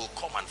of them will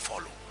come and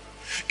follow.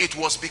 It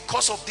was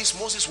because of this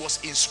Moses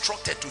was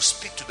instructed to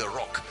speak to the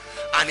rock,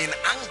 and in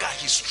anger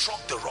he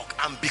struck the rock,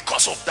 and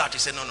because of that he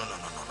said, no,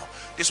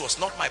 this was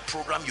not my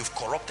program, you've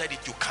corrupted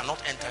it, you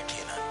cannot enter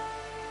Canaan.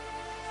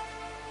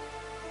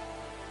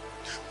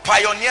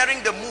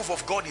 Pioneering the move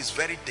of God is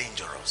very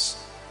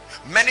dangerous.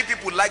 Many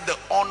people like the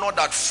honor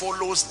that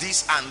follows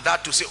this and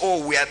that, to say,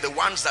 oh, we are the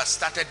ones that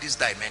started this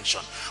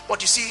dimension.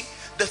 But you see,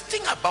 the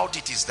thing about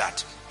it is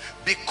that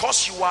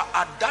because you are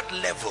at that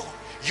level,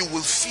 you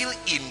will feel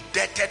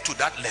indebted to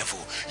that level.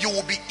 You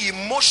will be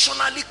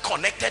emotionally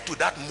connected to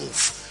that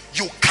move.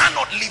 You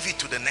cannot leave it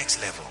to the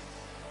next level.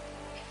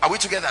 Are we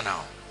together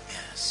now?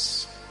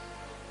 Yes.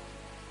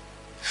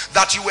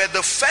 That you were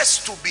the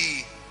first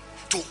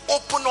to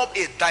open up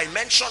a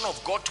dimension of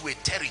God to a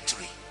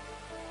territory.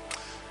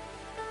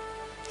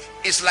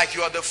 It's like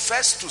you are the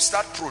first to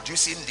start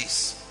producing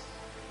this.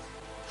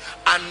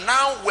 And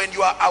now when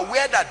you are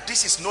aware that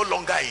this is no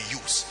longer in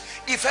use,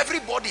 if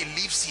everybody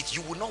leaves it,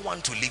 you will not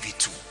want to leave it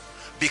too,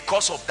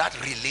 because of that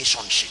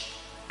relationship.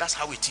 That's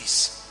how it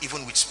is,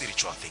 even with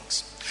spiritual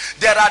things.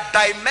 There are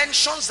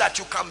dimensions that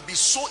you can be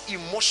so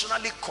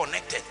emotionally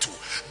connected to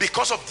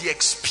because of the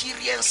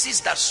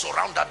experiences that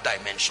surround that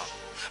dimension.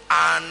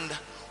 And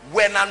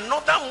when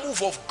another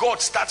move of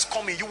God starts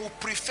coming, you will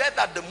prefer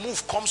that the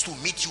move comes to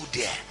meet you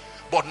there,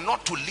 but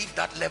not to leave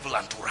that level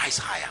and to rise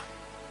higher.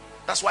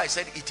 That's why I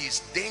said it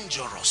is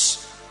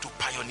dangerous to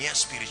pioneer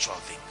spiritual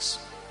things.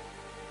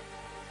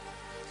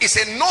 It's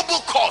a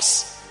noble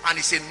cause and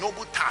it's a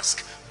noble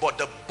task, but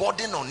the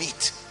burden on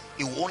it,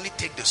 it will only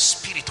take the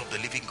Spirit of the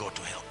living God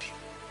to help you.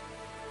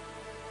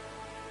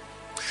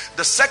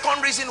 The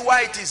second reason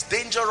why it is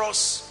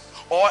dangerous,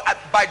 or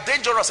by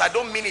dangerous I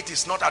don't mean it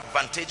is not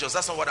advantageous,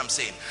 that's not what I'm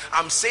saying.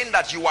 I'm saying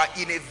that you are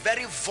in a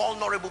very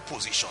vulnerable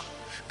position.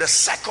 The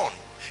second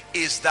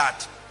is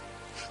that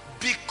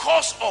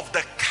because of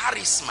the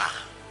charisma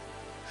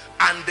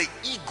and the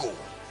ego,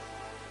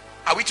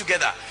 are we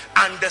together,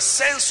 and the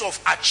sense of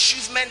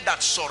achievement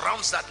that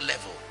surrounds that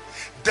level,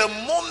 the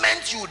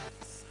moment you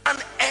do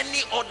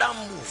any other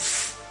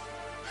move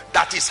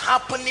that is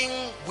happening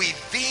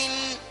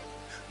within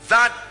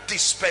that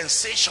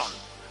dispensation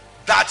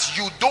that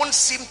you don't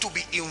seem to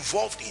be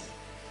involved in,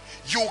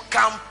 you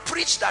can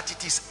preach that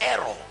it is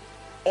error,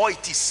 or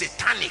it is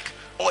satanic,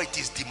 or it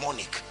is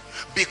demonic,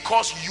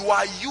 because you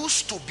are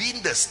used to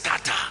being the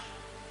starter.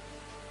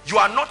 You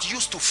are not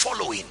used to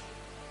following.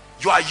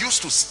 You are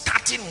used to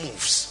starting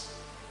moves.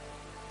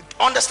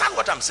 Understand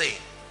what I'm saying?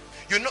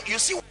 You know, you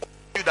see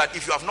that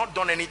if you have not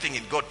done anything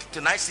in God,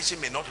 tonight's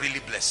teaching may not really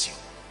bless you.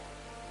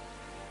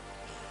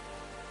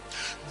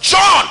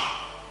 John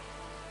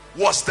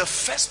was the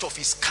first of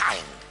his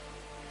kind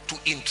to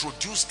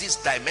introduce this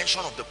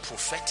dimension of the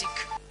prophetic.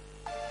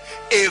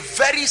 A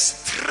very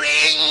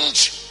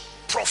strange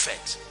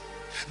prophet.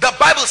 The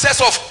Bible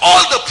says of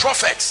all the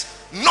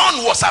prophets,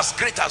 none was as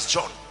great as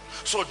John.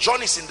 So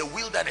John is in the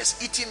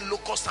wilderness eating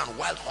locusts and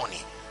wild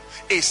honey.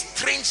 A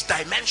strange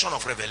dimension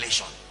of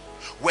revelation.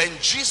 When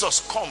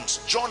Jesus comes,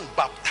 John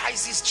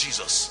baptizes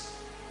Jesus,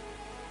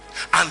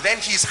 and then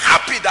he's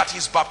happy that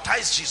he's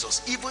baptized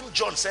Jesus. Even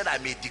John said, I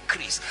may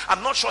decrease.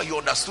 I'm not sure he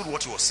understood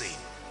what he was saying.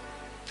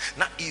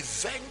 Now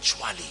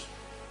eventually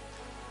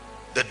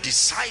the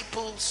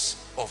disciples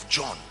of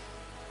John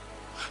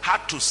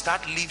had to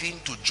start leaving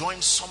to join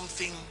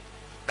something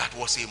that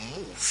was a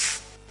move.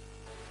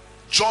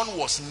 John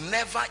was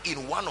never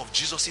in one of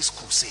Jesus's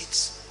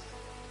crusades.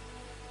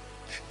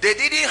 They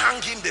didn't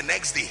hang him the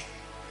next day.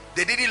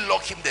 They didn't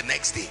lock him the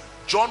next day.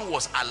 John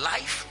was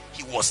alive.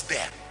 He was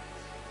there.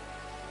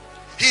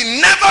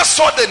 He never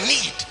saw the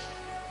need,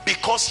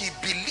 because he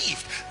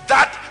believed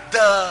that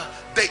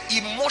the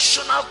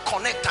emotional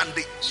connect and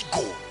the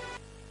ego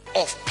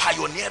of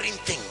pioneering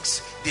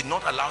things did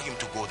not allow him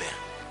to go there.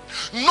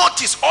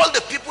 Notice all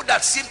the people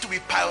that seem to be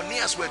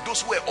pioneers were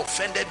those who were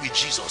offended with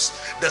Jesus.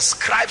 The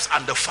scribes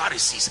and the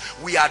Pharisees.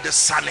 We are the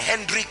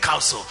Sanhedrin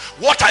council.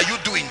 What are you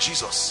doing,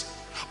 Jesus?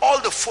 All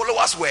the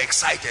followers were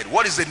excited.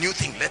 What is the new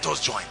thing? Let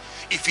us join.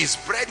 If it's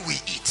bread, we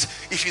eat.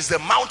 If it's the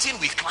mountain,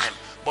 we climb.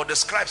 But the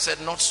scribe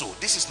said, not so.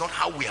 This is not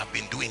how we have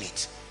been doing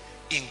it.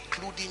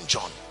 Including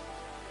John.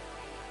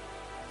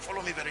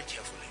 Follow me very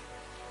carefully.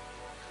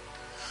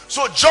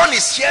 So John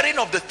is hearing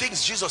of the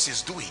things Jesus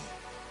is doing.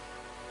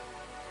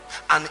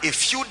 And a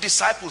few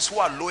disciples who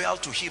are loyal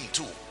to him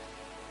too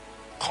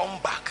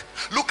come back.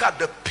 Look at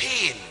the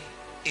pain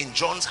in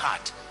John's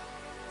heart.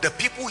 The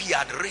people he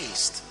had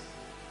raised.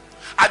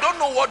 I don't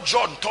know what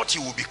John thought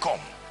he would become.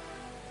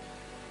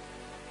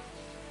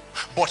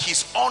 But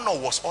his honor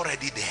was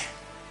already there.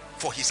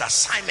 For his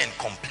assignment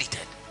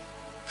completed.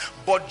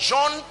 But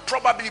John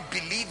probably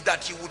believed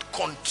that he would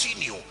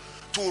continue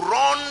to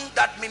run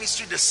that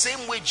ministry the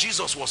same way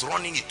Jesus was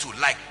running it too,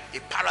 like a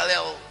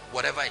parallel,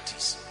 whatever it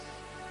is.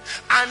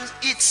 And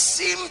it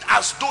seemed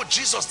as though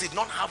Jesus did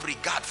not have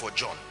regard for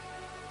John,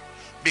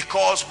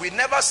 because we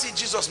never see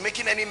Jesus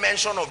making any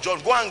mention of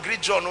John. Go and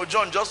greet John. Oh,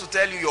 John, just to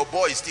tell you, your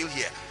boy is still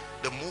here.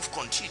 The move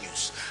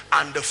continues,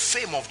 and the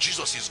fame of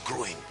Jesus is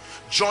growing.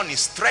 John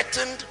is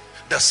threatened.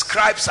 The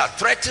scribes are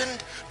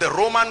threatened. The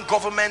Roman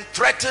government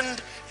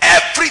threatened.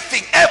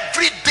 Everything,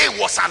 every day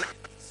was an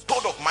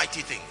episode of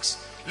mighty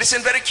things.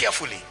 Listen very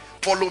carefully.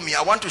 Follow me.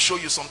 I want to show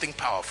you something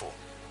powerful.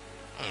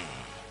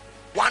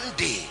 One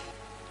day,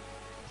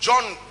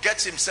 John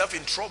gets himself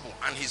in trouble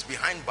and he's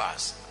behind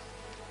bars,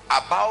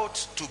 about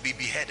to be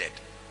beheaded,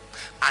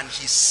 and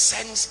he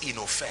sends in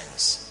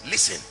offense.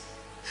 Listen,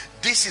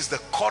 this is the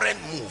current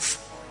move,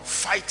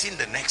 fighting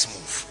the next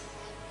move.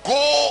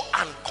 Go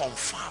and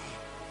confirm.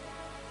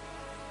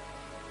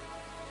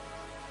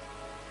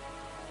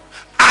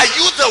 Are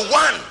you the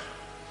one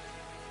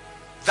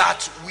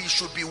that we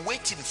should be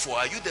waiting for?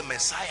 Are you the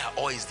Messiah,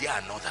 or is there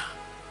another?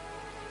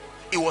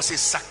 It was a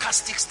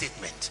sarcastic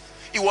statement.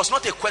 It was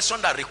not a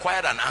question that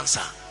required an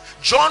answer.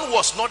 John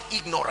was not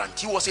ignorant.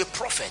 He was a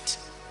prophet.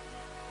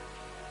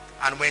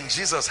 And when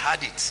Jesus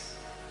had it,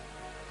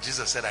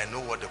 Jesus said, I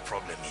know what the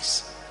problem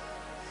is.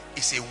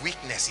 It's a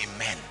weakness in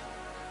men.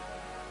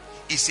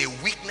 It's a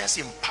weakness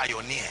in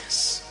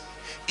pioneers.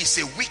 It's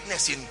a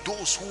weakness in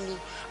those who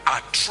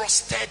are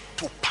trusted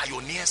to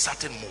pioneer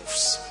certain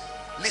moves.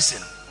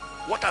 Listen,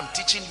 what I'm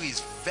teaching you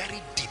is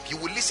very deep. You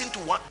will listen to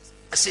one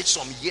message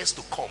some years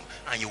to come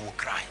and you will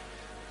cry.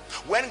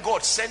 When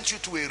God sent you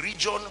to a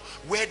region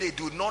where they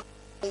do not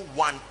know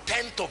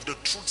 1/10 of the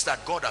truths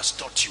that God has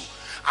taught you,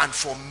 and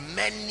for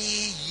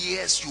many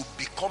years you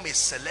become a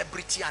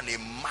celebrity and a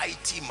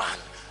mighty man,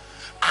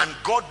 and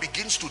God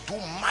begins to do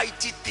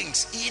mighty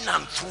things in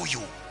and through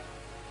you,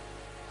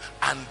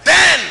 and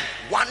then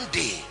one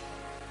day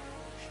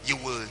you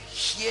will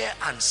hear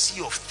and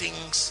see of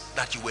things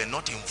that you were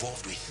not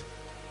involved with,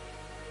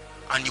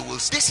 and you will,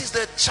 this is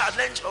the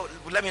challenge. Oh,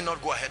 let me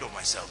not go ahead of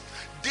myself.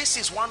 This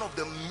is one of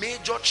the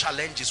major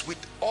challenges, with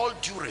all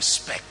due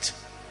respect,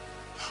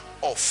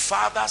 of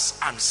fathers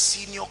and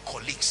senior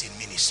colleagues in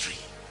ministry,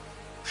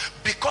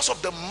 because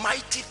of the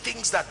mighty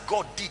things that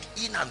God did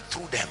in and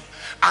through them,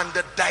 and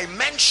the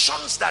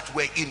dimensions that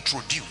were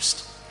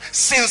introduced.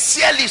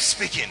 Sincerely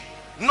speaking,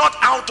 not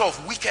out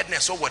of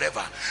wickedness or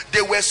whatever,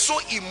 they were so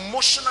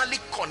emotionally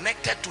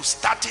connected to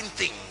starting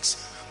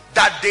things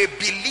that they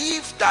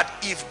believe that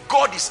if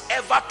God is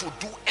ever to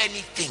do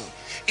anything,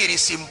 it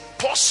is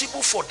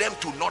impossible for them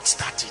to not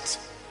start it.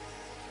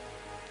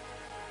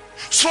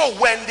 So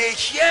when they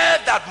hear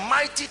that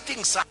mighty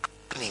things are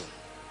happening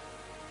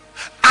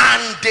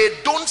and they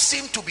don't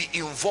seem to be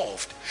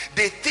involved,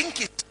 they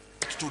think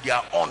it's to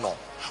their honor.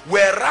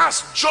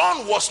 Whereas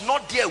John was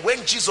not there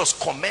when Jesus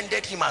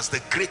commended him as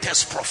the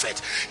greatest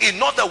prophet.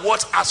 In other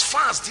words, as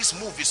far as this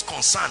move is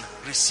concerned,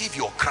 receive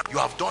your crown. You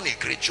have done a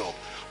great job,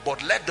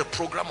 but let the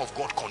program of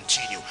God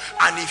continue.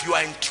 And if you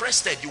are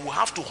interested, you will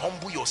have to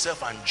humble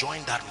yourself and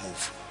join that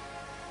move,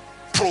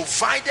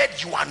 provided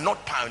you are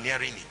not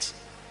pioneering it.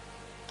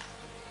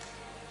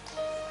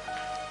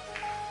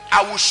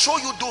 I will show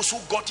you those who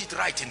got it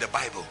right in the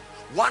Bible.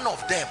 One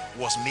of them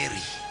was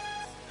Mary.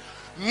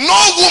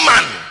 No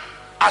woman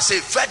as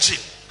a virgin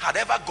had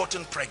ever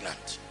gotten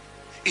pregnant.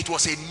 It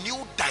was a new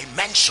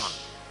dimension.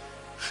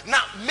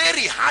 Now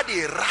Mary had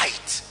a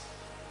right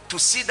to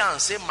sit down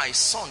and say, my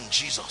son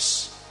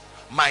Jesus,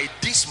 my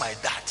this, my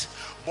that.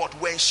 But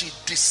when she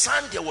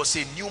discerned there was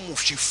a new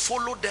move, she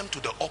followed them to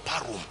the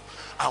upper room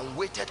and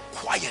waited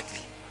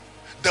quietly.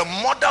 The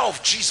mother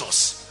of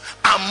Jesus,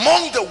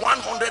 among the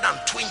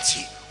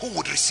 120 who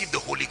would receive the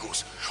Holy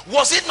Ghost,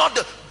 was it not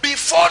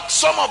before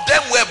some of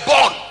them were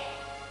born,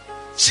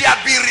 she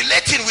had been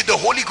relating with the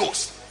Holy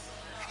Ghost?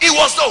 It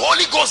was the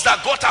Holy Ghost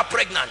that got her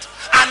pregnant,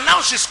 and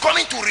now she's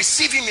coming to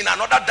receive him in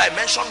another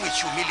dimension with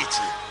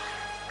humility.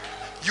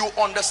 You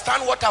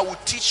understand what I will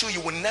teach you?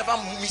 You will never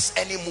miss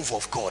any move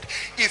of God.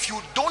 If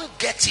you don't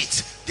get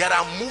it, there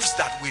are moves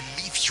that will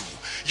leave you.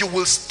 You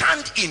will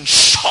stand in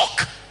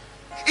shock.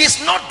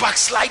 It's not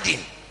backsliding.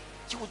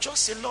 You will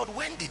just say, Lord,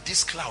 when did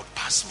this cloud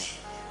pass me?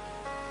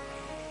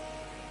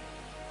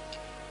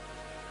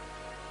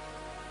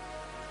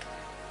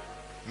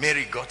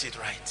 Mary got it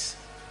right.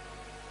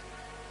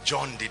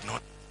 John did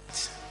not.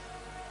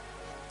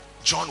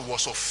 John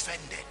was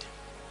offended.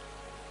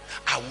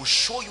 I will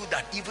show you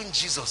that even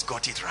Jesus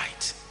got it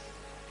right.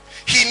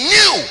 He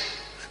knew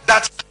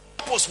that his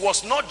purpose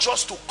was not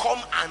just to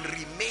come and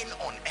remain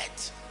on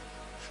earth.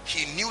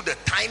 He knew the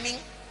timing,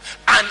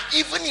 and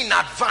even in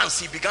advance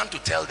he began to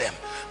tell them,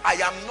 I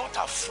am not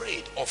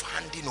afraid of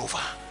handing over,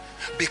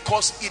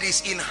 because it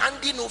is in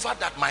handing over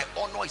that my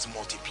honor is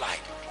multiplied.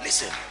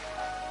 Listen.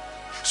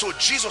 So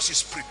Jesus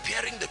is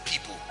preparing the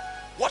people.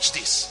 Watch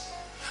this.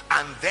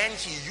 And then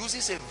he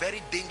uses a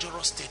very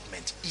dangerous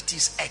statement. It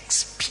is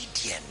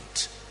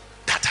expedient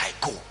that I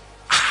go.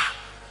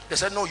 They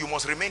said, no, you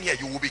must remain here.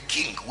 You will be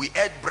king. We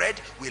ate bread.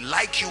 We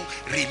like you.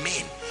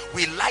 Remain.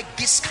 We like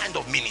this kind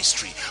of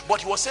ministry.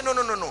 But he was saying,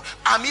 no.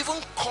 I'm even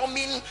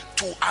coming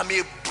to, I'm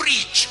a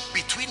bridge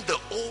between the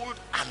old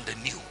and the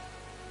new.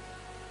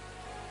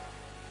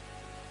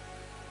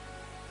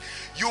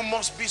 You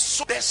must be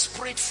so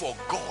desperate for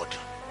God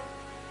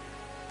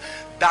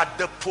that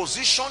the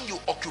position you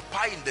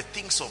occupy in the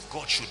things of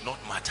God should not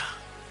matter.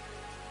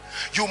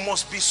 You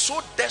must be so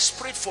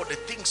desperate for the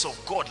things of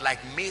God, like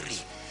Mary.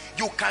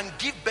 You can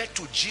give birth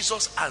to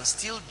Jesus and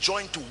still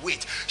join to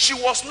wait. She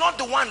was not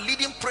the one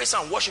leading praise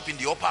and worship in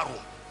the upper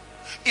room.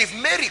 If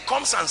Mary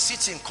comes and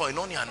sits in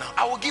Koinonia now,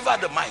 I will give her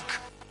the mic.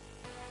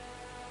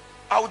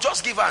 I will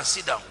just give her and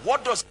sit down.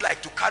 What does it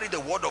like to carry the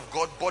word of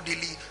God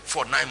bodily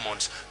for 9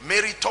 months?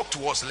 Mary, talk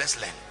to us,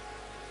 let's learn.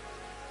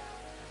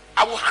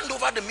 I will hand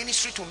over the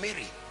ministry to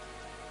Mary.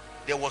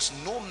 There was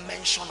no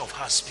mention of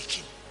her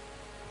speaking.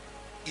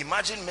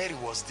 Imagine Mary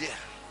was there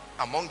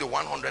among the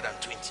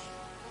 120.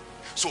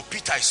 So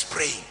Peter is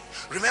praying.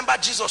 Remember,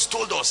 Jesus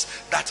told us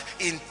that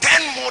in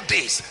 10 more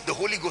days the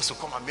Holy Ghost will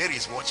come, and Mary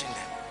is watching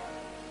them.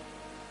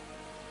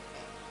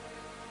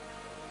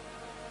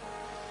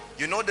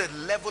 You know the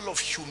level of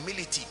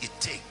humility it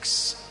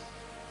takes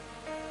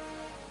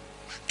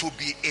to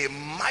be a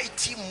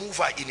mighty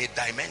mover in a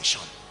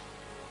dimension.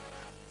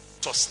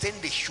 Sustain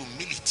the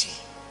humility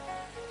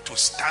to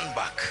stand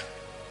back.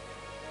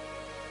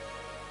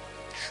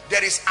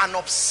 There is an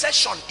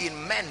obsession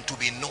in men to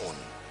be known.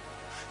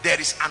 There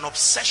is an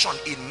obsession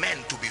in men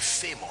to be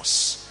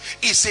famous.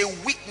 It's a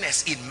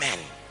weakness in men.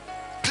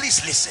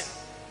 Please listen.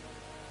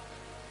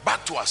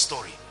 Back to our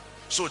story.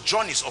 So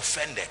John is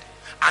offended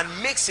and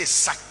makes a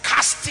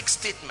sarcastic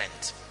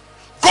statement.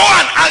 Go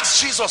and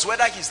ask Jesus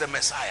whether he's the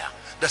Messiah.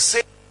 The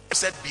same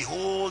said,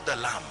 behold the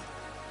Lamb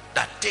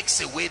that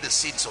takes away the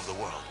sins of the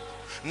world.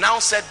 Now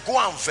said, go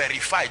and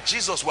verify.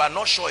 Jesus, we are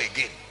not sure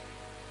again.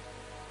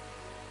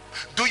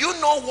 Do you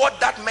know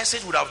what that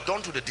message would have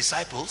done to the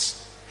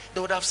disciples?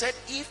 They would have said,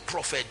 if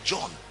Prophet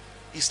John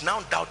is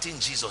now doubting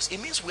Jesus,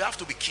 it means we have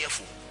to be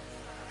careful.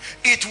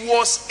 It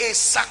was a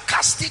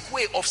sarcastic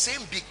way of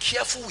saying, be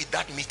careful with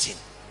that meeting.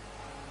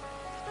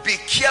 Be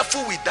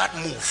careful with that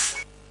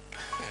move.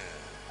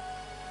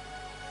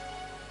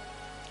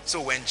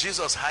 So when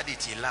Jesus had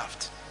it, he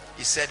laughed.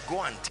 He said,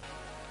 go and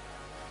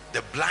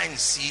the blind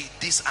see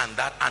this and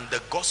that, and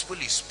the gospel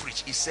is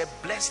preached. He said,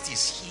 blessed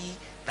is he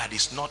that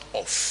is not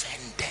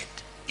offended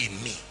in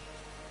me.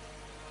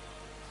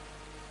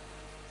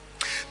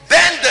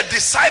 Then the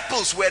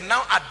disciples were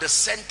now at the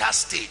center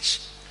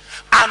stage,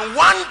 and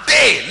one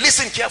day,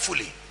 listen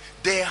carefully,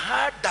 they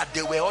heard that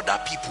there were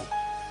other people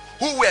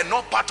who were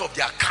not part of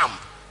their camp.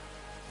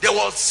 There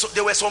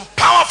were some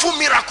powerful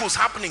miracles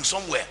happening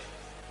somewhere,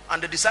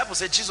 and the disciples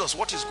said, Jesus,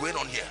 what is going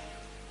on here?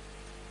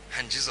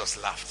 And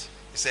Jesus laughed.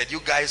 He said, you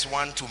guys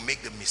want to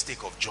make the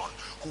mistake of John.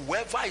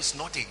 Whoever is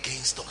not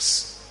against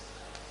us,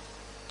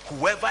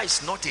 whoever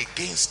is not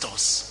against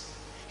us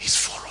is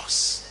for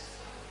us.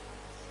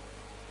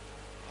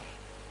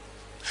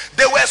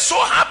 They were so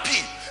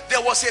happy.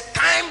 There was a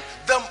time,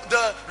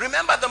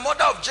 remember the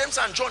mother of James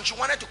and John, she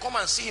wanted to come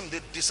and see him.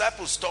 The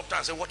disciples stopped her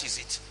and said, what is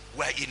it?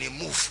 We're in a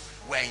move.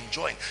 We're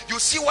enjoying. You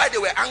see why they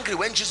were angry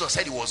when Jesus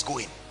said he was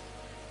going.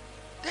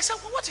 They said,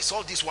 well, what is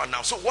all this one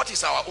now? So what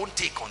is our own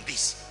take on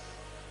this?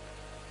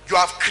 You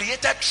have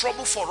created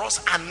trouble for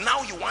us, and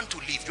now you want to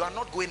leave. You are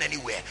not going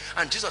anywhere.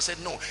 And Jesus said,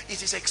 no,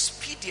 it is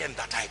expedient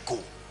that I go.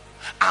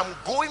 I'm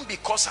going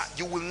because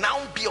you will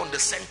now be on the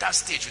center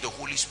stage with the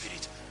Holy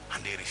Spirit.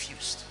 And they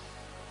refused.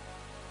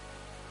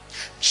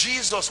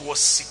 Jesus was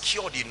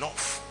secured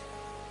enough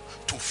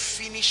to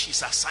finish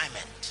his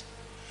assignment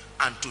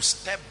and to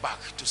step back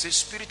to say,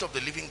 Spirit of the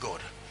living God,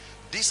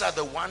 these are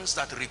the ones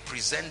that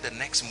represent the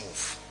next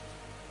move.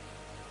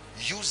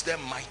 Use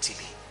them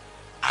mightily.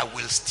 I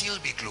will still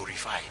be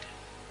glorified.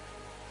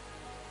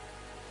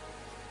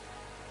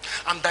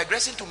 I'm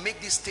digressing to make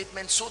this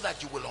statement so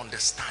that you will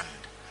understand.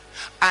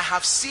 I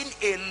have seen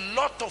a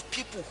lot of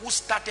people who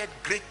started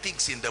great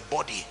things in the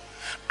body,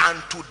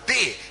 and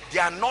today they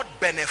are not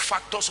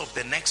benefactors of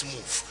the next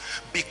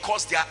move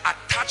because their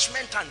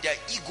attachment and their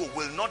ego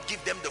will not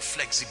give them the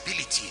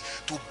flexibility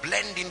to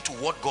blend into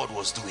what God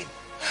was doing.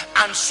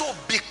 And so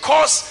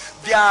because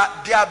they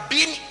are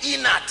being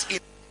inert in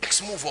the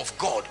next move of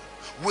God,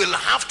 will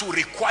have to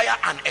require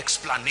an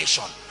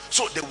explanation.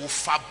 So they will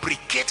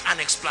fabricate an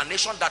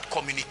explanation that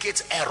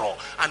communicates error,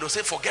 and they'll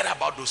say, forget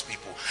about those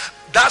people.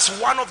 That's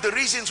one of the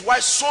reasons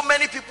why so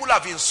many people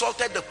have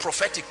insulted the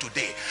prophetic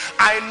today.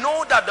 I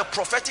know that the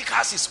prophetic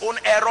has its own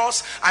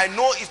errors. I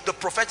know if the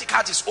prophetic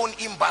has its own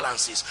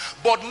imbalances.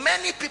 But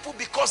many people,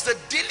 because the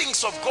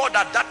dealings of God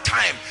at that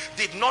time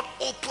did not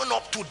open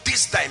up to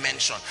this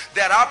dimension.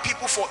 There are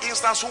people, for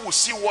instance, who will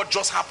see what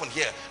just happened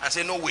here and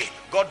say, no way,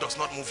 God does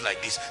not move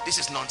like this. This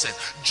is nonsense.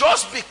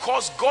 Just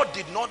because God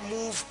did not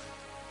move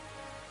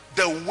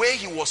the way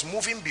he was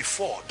moving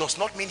before does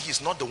not mean he's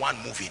not the one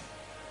moving.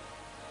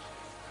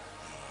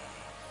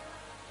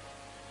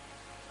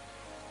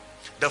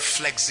 The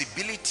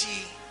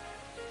flexibility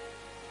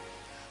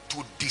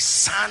to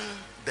discern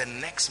the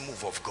next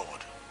move of God,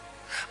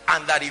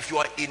 and that if you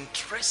are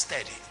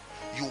interested,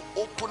 you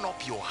open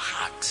up your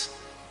heart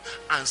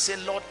and say,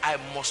 Lord, I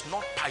must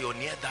not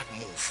pioneer that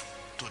move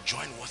to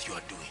join what you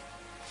are doing.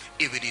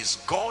 If it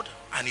is God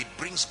and it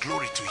brings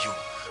glory to you,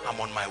 I'm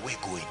on my way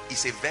going.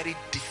 It's a very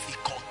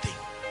difficult thing.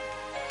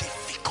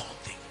 Difficult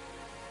thing.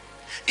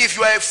 If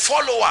you are a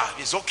follower,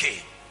 it's okay.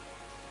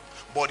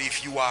 But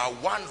if you are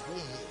one who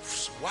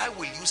moves, why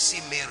will you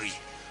see Mary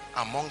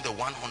among the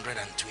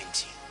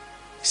 120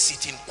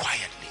 sitting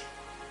quietly?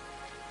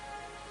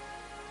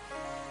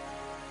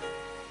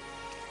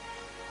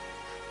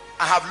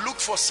 I have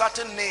looked for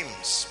certain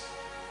names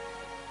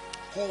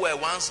who were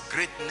once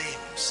great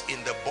names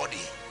in the body,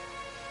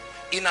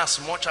 in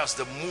as much as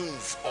the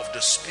move of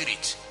the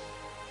Spirit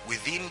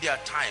within their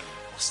time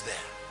was there,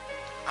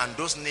 and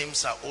those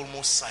names are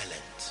almost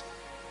silent,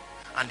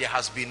 and there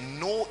has been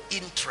no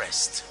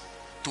interest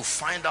to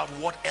find out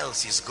what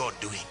else is God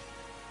doing.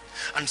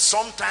 And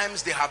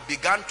sometimes they have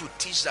begun to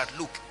teach that,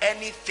 look,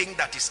 anything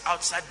that is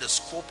outside the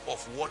scope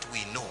of what we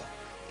know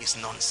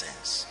is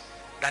nonsense.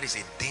 That is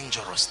a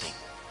dangerous thing.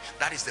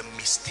 That is the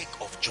mistake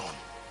of John.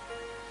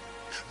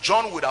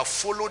 John would have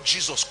followed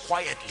Jesus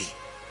quietly,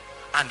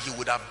 and he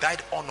would have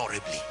died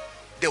honorably.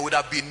 There would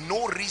have been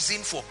no reason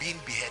for being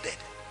beheaded.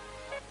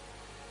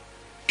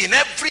 In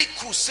every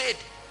crusade,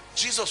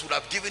 Jesus would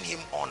have given him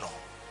honor.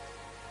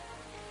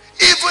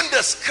 Even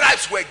the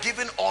scribes were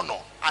given honor.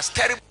 As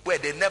terrible were,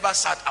 they never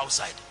sat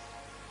outside.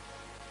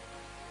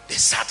 They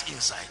sat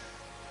inside.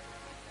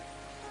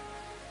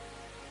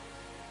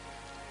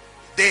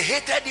 They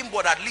hated him,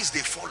 but at least they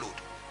followed.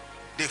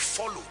 They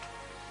followed.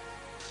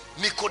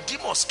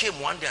 Nicodemus came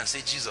one day and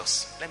said,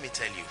 Jesus, let me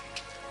tell you,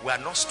 we are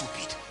not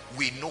stupid.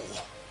 We know.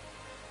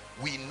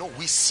 We know.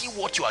 We see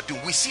what you are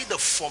doing. We see the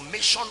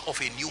formation of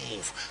a new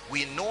move.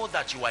 We know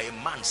that you are a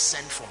man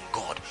sent from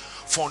God.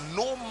 For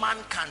no man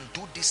can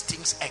do these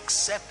things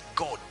except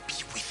God be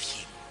with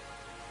him.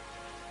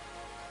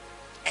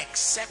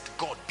 Except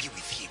God be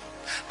with him.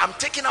 I'm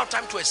taking our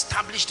time to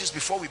establish this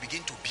before we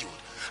begin to build.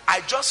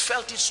 I just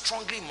felt it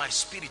strongly in my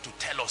spirit to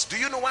tell us. Do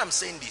you know why I'm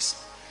saying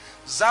this?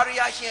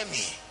 Zaria, hear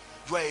me.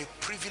 You are a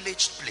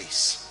privileged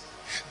place.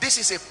 This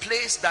is a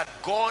place that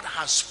God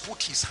has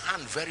put his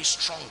hand very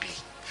strongly.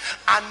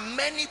 And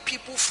many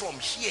people from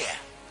here,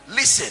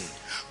 listen,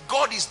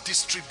 God is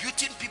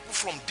distributing people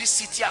from this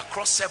city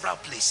across several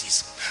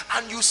places.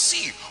 And you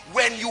see,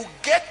 when you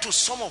get to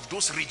some of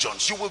those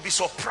regions, you will be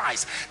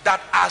surprised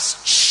that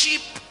as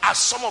cheap as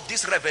some of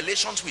these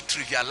revelations we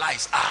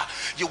trivialize are,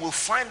 you will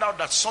find out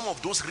that some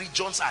of those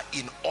regions are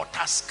in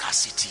utter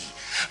scarcity.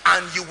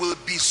 And you will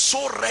be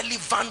so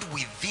relevant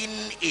within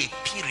a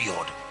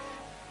period.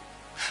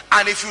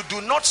 And if you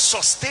do not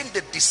sustain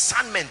the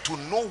discernment to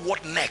know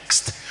what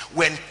next,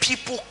 when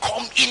people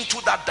come into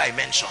that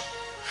dimension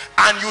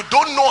and you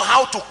don't know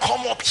how to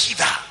come up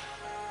hither,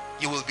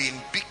 you will be in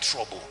big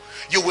trouble.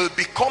 You will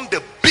become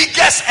the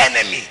biggest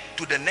enemy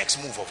to the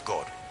next move of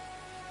God.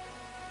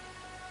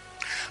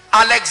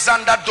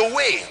 Alexander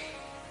Dowie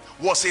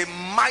was a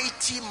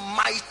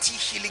mighty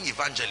healing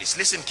evangelist.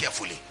 Listen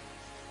carefully.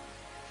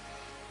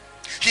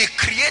 He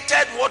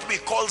created what we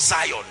call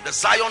Zion, the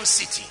Zion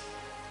city.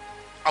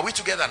 Are we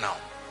together now?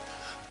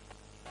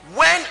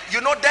 When,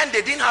 then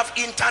they didn't have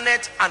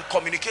internet and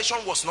communication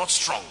was not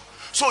strong.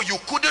 So you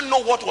couldn't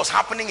know what was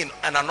happening in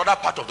another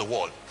part of the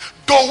world.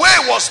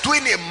 Dowie was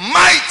doing a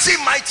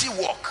mighty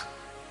work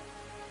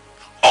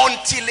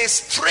until a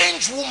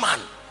strange woman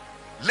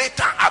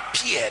later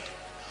appeared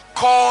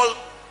called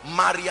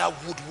Maria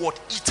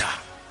Woodworth-Etter.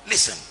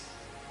 Listen.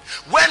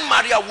 When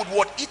Maria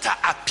Woodworth-Etter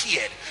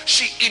appeared,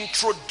 she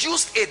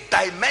introduced a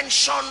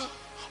dimension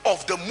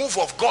of the move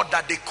of God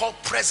that they call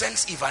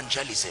presence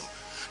evangelism.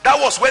 That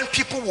was when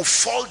people will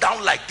fall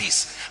down like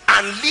this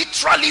and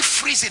literally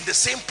freeze in the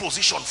same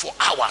position for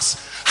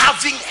hours,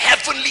 having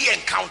heavenly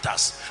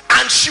encounters.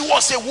 And she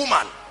was a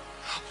woman.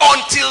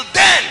 Until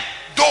then,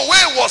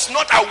 Dowie was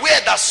not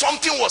aware that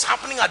something was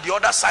happening at the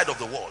other side of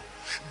the world.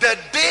 The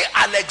day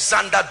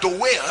Alexander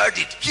Dowie heard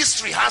it,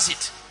 history has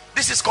it,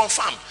 this is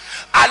confirmed,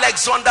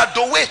 Alexander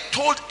Dowie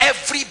told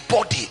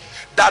everybody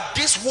that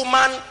this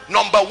woman,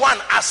 number one,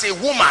 as a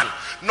woman,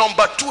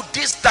 number two,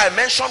 this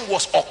dimension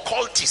was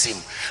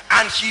occultism,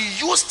 and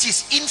he used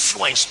his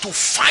influence to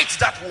fight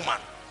that woman.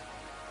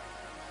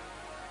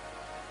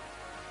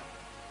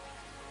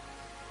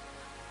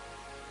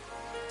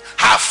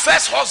 Her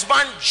first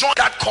husband joined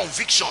that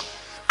conviction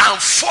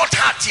and fought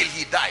her till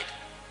he died.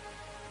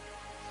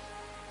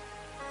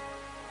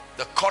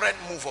 The current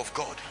move of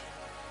God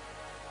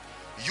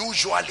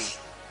usually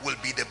will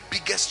be the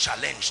biggest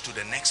challenge to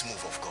the next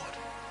move of God.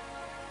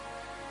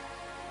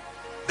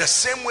 The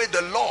same way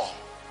the law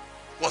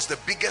was the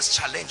biggest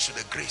challenge to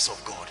the grace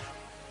of God.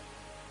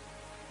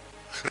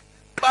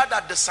 Remember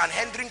that the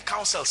Sanhedrin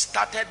Council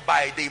started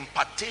by the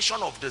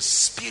impartation of the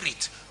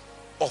spirit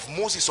of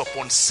Moses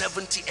upon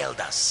 70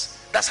 elders.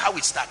 That's how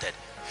it started.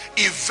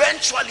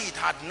 Eventually it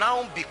had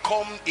now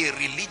become a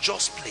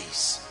religious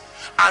place,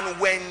 and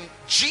when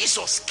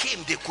Jesus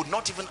came, they could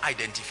not even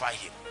identify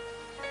him.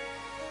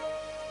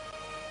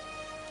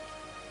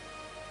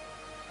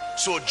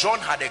 So John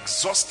had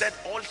exhausted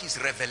all his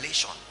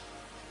revelation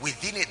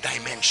within a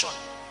dimension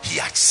he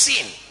had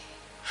seen.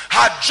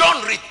 Had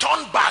John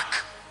returned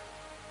back,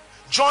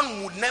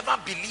 John would never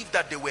believe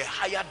that there were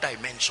higher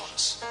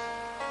dimensions.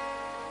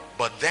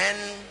 But then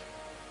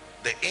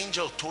the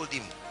angel told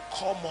him,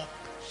 come up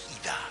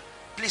hither.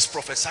 Please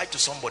prophesy to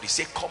somebody,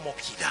 say, come up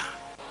hither.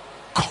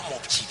 Come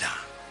up hither.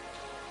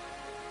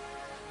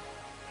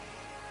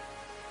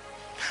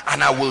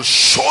 And I will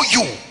show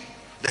you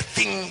the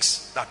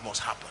things that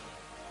must happen.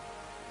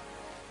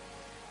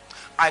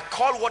 I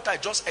call what I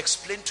just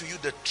explained to you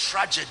the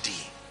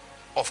tragedy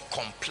of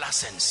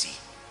complacency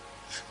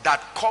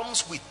that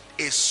comes with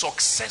a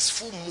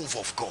successful move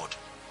of God.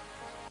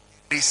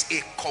 There is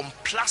a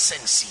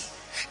complacency.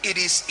 It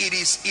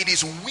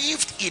is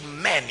weaved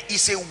in men.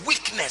 It's a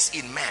weakness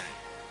in men.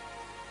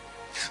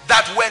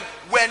 That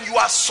when you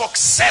are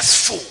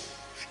successful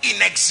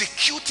in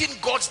executing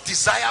God's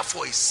desire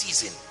for a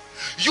season,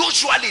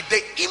 usually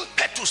the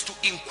impetus to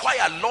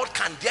inquire, Lord,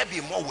 can there be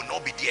more, will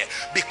not be there,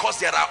 because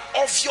there are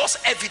obvious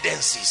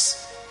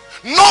evidences.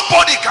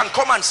 Nobody can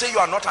come and say you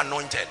are not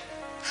anointed.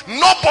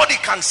 Nobody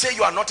can say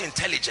you are not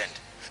intelligent.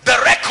 The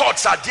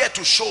records are there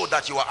to show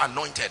that you are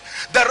anointed.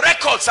 The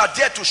records are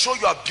there to show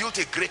you have built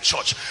a great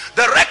church.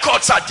 The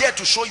records are there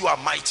to show you are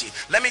mighty.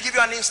 Let me give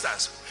you an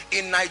instance.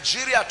 In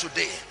Nigeria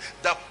today,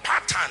 the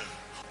pattern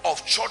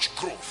of church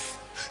growth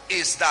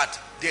is that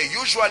there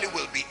usually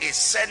will be a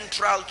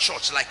central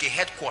church, like a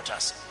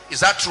headquarters.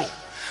 Is that true?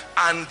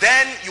 And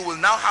then you will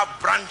now have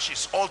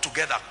branches all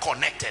together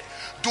connected.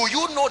 Do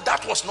you know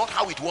that was not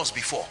how it was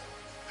before?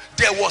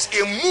 There was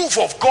a move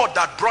of God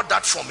that brought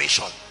that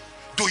formation.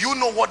 Do you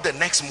know what the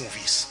next move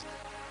is?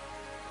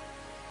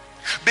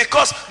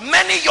 Because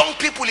many young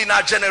people in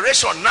our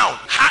generation now,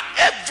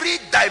 every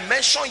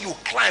dimension you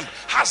climb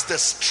has the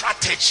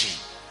strategy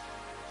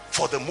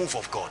for the move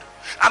of God.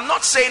 I'm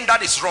not saying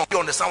that is wrong. You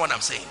understand what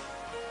I'm saying?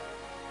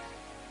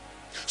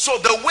 So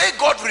the way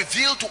God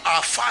revealed to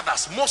our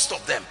fathers, most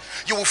of them,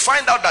 you will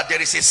find out that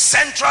there is a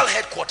central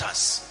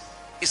headquarters.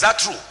 Is that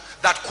true?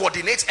 That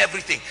coordinates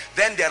everything.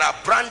 Then there are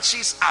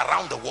branches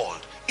around the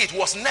world. It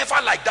was never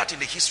like that in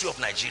the history of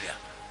Nigeria.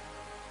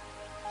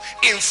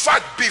 In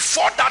fact,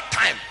 before that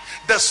time,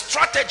 the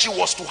strategy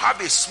was to have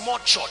a small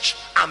church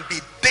and be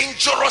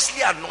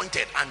dangerously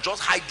anointed and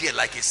just hide there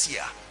like a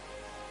seer.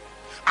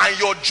 And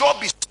your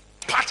job is to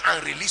part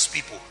and release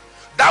people.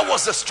 That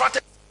was the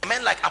strategy of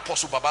men like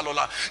Apostle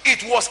Babalola.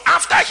 It was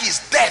after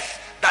his death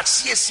that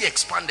CAC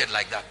expanded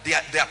like that.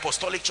 The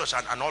apostolic church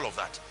and all of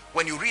that.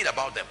 When you read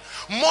about them,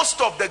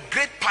 most of the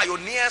great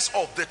pioneers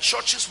of the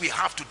churches we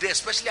have today,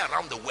 especially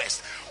around the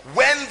West,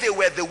 when they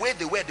were the way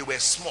they were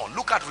small.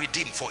 Look at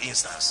Redeem, for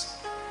instance.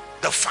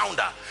 The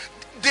founder,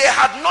 they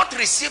had not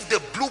received the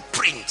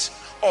blueprint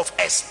of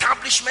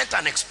establishment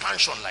and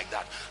expansion like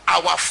that.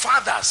 Our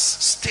fathers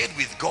stayed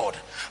with God,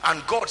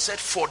 and God said,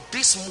 for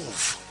this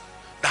move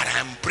that I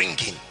am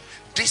bringing,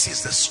 this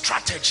is the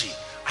strategy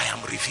I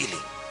am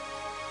revealing.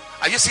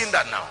 Are you seeing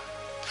that now?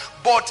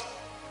 But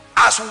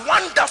as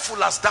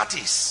wonderful as that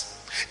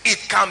is, it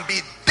can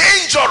be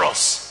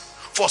dangerous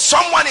for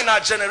someone in our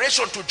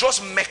generation to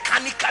just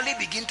mechanically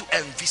begin to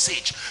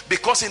envisage,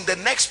 because in the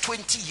next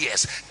 20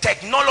 years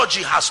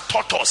technology has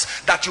taught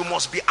us that you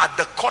must be at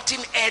the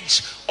cutting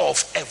edge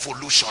of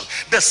evolution.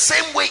 The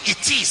same way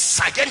it is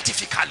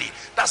scientifically,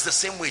 that's the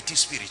same way it is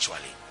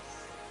spiritually.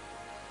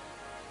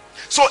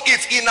 So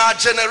if in our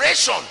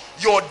generation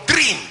your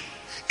dream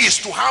is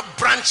to have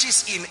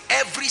branches in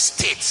every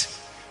state,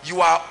 you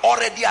are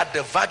already at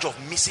the verge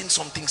of missing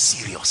something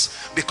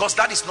serious, because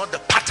that is not the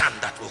pattern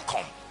that will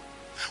come.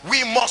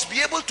 We must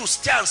be able to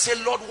stay and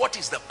say, Lord, what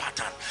is the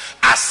pattern?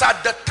 As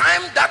at the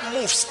time that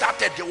move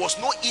started, there was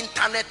no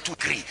internet to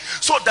agree,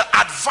 so the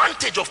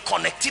advantage of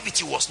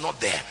connectivity was not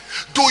there.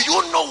 Do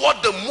you know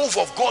what the move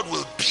of God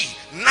will be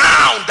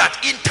now that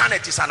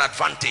internet is an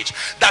advantage?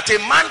 That a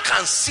man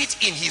can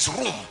sit in his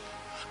room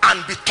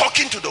and be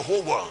talking to the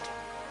whole world.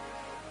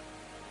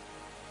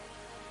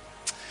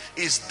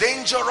 It's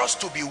dangerous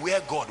to be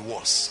where God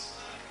was.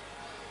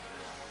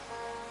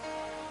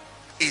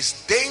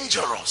 It's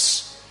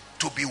dangerous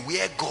to be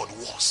where God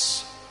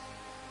was.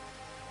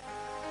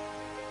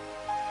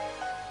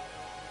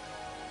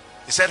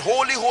 He said,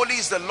 holy, holy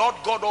is the Lord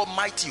God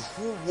Almighty,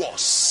 who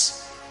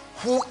was,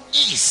 who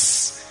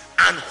is,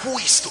 and who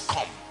is to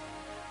come.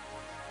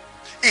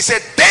 It's a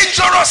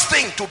dangerous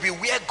thing to be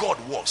where God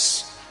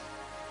was.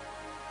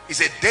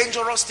 It's a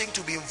dangerous thing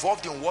to be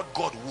involved in what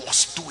God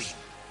was doing.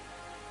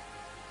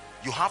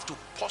 You have to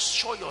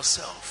posture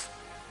yourself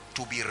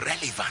to be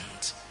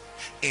relevant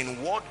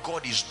in what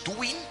God is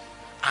doing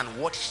and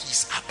what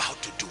he's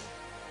about to do.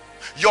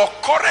 Your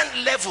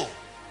current level,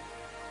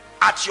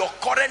 at your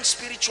current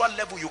spiritual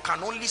level, you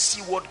can only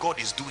see what God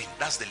is doing.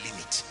 That's the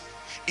limit.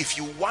 If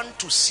you want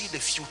to see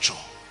the future,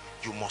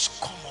 you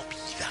must come up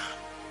hither.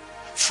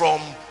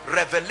 From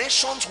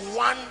Revelations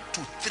 1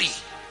 to 3,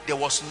 there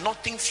was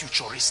nothing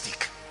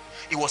futuristic.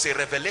 It was a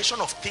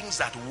revelation of things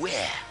that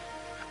were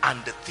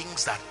and the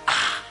things that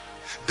are.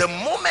 The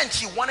moment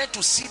he wanted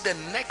to see the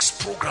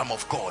next program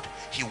of God,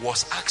 he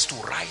was asked to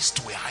rise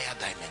to a higher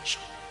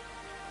dimension.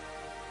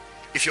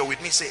 If you're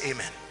with me, say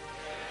amen.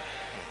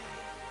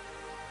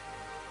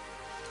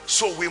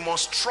 So we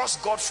must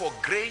trust God for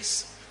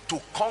grace to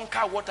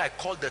conquer what I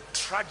call the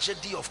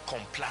tragedy of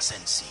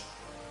complacency.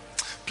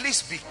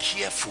 Please be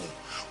careful.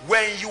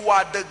 When you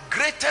are the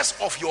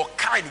greatest of your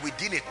kind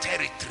within a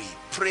territory,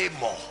 pray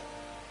more,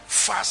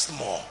 fast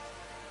more,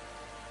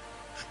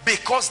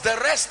 because the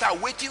rest are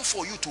waiting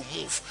for you to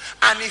move.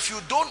 And if you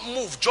don't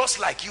move just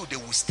like you, they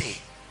will stay.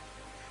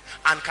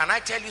 And can I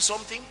tell you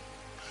something?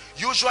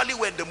 Usually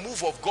when the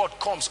move of God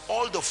comes,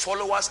 all the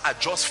followers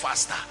adjust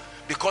faster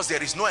because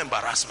there is no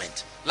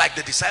embarrassment, like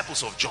the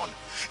disciples of John.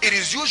 It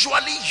is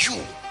usually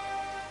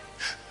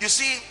you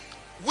see,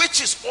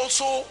 which is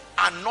also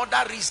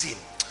another reason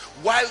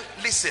why,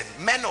 listen,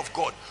 men of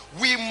God,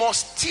 we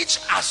must teach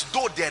as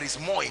though there is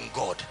more in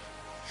God.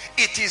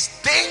 It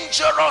is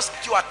dangerous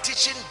you are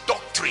teaching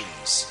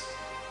doctrines.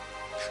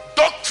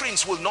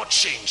 Doctrines will not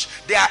change.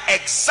 They are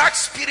exact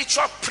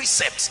spiritual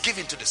precepts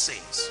given to the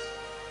saints.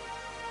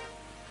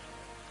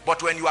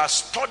 But when you are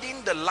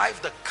studying the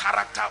life, the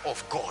character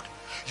of God,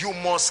 you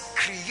must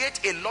create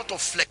a lot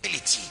of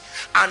flexibility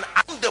and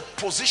the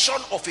position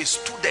of a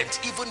student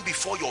even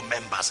before your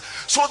members,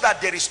 so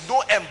that there is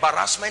no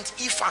embarrassment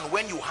if and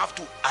when you have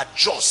to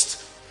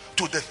adjust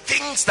to the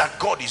things that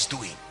God is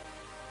doing.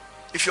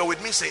 If you're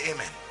with me, say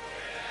amen.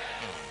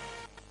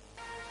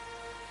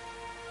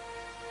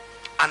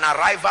 An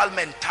arrival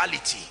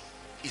mentality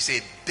is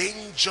a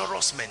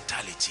dangerous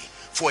mentality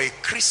for a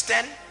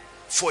Christian,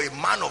 for a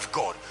man of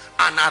God.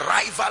 An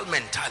arrival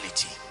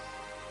mentality.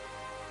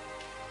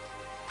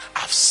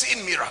 I've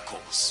seen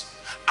miracles,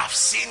 I've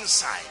seen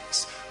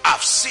signs,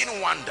 I've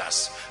seen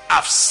wonders,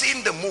 I've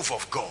seen the move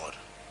of God.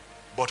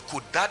 But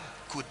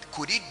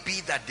could it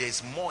be that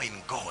there's more in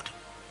God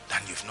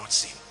than you've not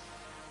seen?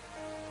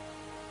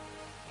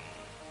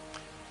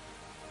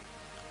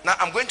 Now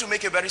I'm going to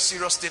make a very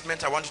serious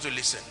statement. I want you to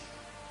listen.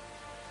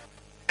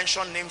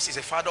 Mention names is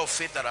a father of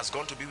faith that has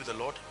gone to be with the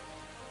Lord.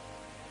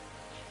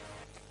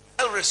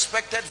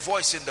 Well-respected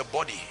voice in the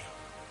body,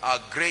 our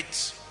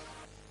great,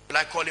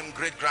 I call him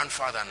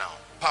great-grandfather now,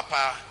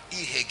 Papa E.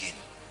 Hagin.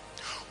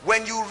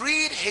 When you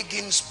read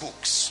Hagin's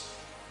books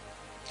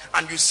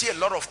and you see a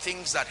lot of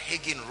things that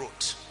Hagin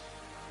wrote,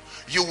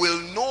 you will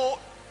know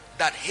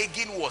that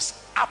Hagin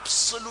was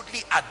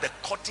absolutely at the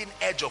cutting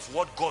edge of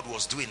what God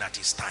was doing at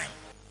his time.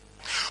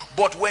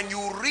 But when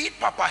you read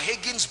Papa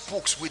Hagin's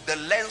books with the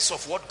lens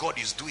of what God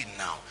is doing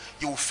now,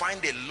 you will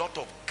find a lot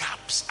of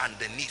gaps and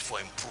the need for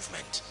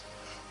improvement,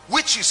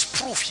 which is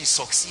proof he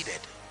succeeded.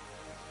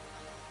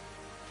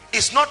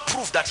 It's not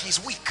proof that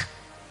he's weak.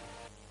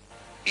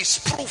 It's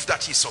proof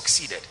that he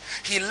succeeded.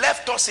 He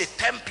left us a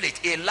template,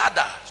 a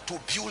ladder to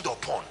build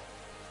upon.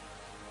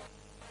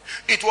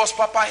 It was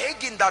Papa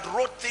Hagin that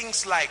wrote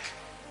things like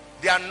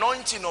the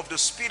anointing of the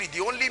Spirit. The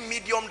only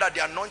medium that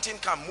the anointing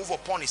can move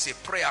upon is a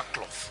prayer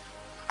cloth.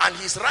 And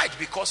he's right,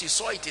 because he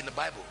saw it in the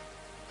Bible.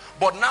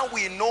 But now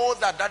we know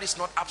that that is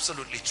not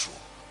absolutely true.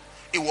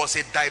 It was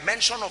a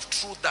dimension of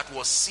truth that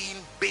was seen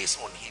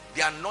based on him.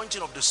 The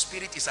anointing of the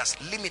Spirit is as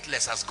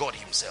limitless as God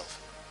himself.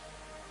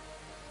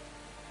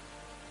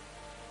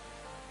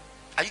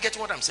 Are you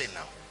getting what I'm saying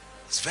now?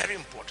 It's very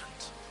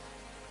important.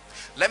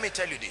 Let me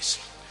tell you this.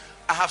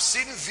 I have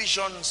seen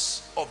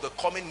visions of the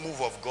coming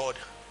move of God,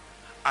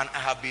 and I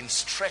have been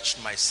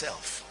stretched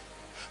myself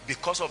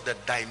because of the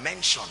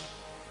dimension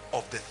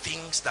of the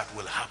things that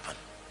will happen.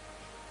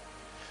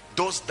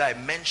 Those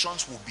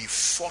dimensions will be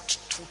fought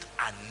tooth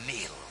and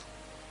nail.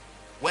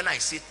 When I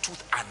say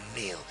tooth and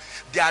nail,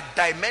 there are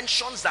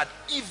dimensions that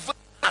even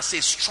as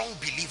a strong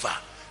believer,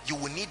 you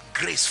will need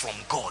grace from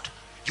God.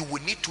 You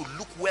will need to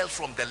look well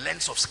from the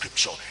lens of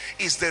scripture.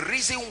 Is the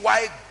reason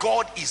why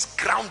God is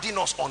grounding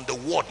us on the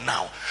word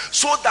now,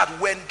 so that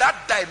when that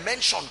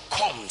dimension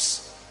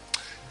comes,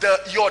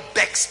 your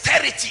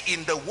dexterity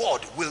in the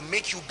word will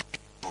make you be.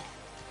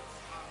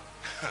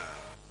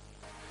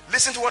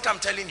 Listen to what I'm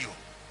telling you.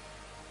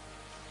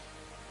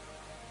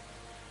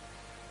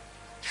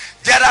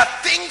 There are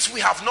things we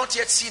have not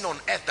yet seen on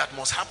earth that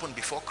must happen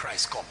before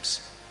Christ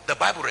comes. The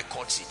Bible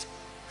records it.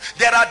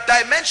 There are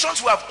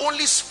dimensions we have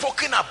only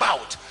spoken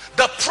about.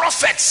 The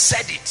prophet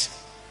said it.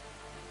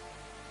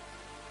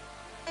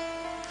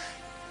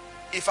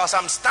 If as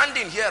I'm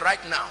standing here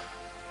right now,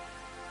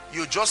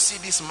 you just see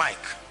this mic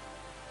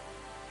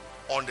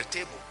on the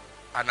table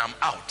and I'm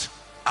out.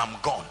 I'm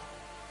gone.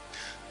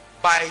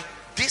 By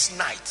this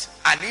night,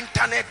 an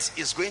internet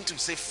is going to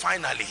say,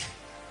 finally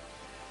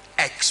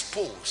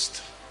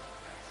exposed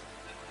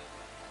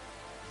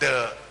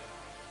the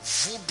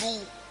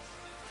voodoo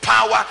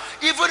power.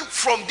 Even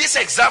from this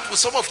example,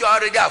 some of you are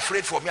already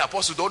afraid for me.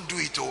 Apostle, don't do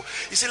it. Oh,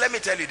 you see, let me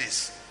tell you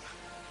this.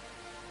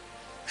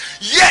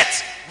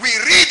 Yet we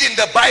read in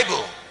the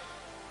Bible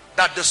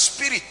that the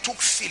Spirit took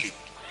Philip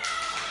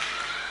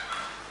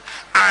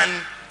and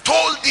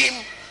told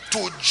him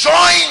to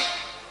join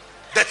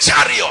the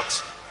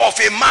chariot of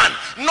a man,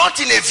 not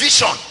in a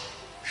vision,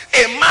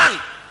 a man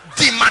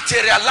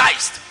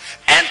dematerialized,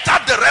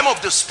 entered the realm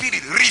of the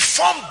Spirit,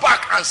 reformed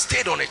back and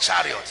stayed on a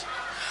chariot.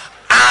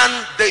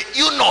 And the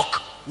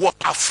eunuch was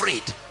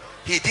afraid.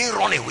 He didn't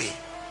run away.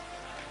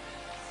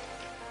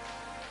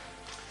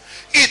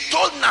 He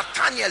told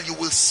Nathanael, you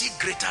will see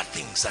greater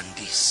things than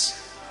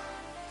this.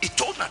 He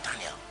told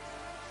Nathanael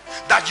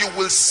that you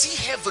will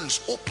see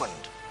heavens opened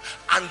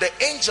and the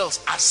angels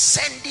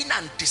ascending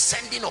and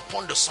descending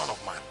upon the Son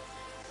of Man.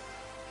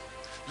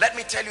 Let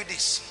me tell you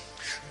this.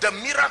 The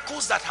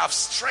miracles that have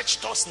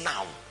stretched us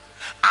now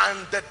and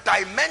the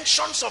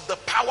dimensions of the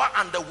power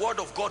and the word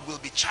of God will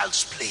be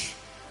child's play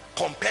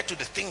compared to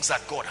the things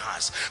that God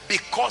has,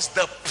 because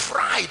the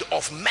pride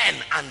of men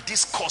and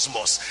this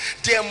cosmos,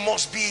 there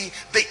must be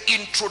the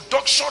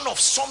introduction of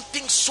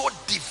something so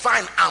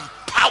divine and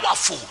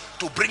powerful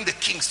to bring the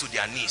kings to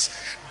their knees.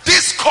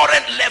 This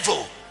current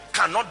level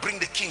cannot bring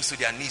the kings to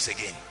their knees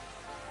again.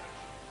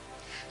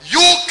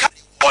 You can,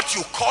 what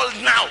you call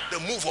now the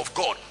move of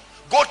God,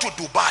 go to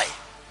Dubai,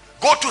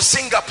 go to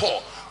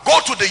Singapore, go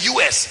to the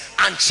US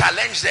and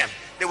challenge them.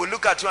 They will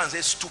look at you and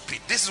say, stupid,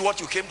 this is what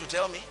you came to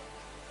tell me?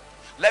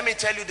 Let me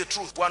tell you the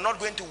truth. We are not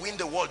going to win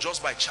the world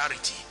just by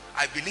charity.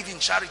 I believe in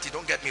charity,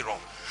 don't get me wrong.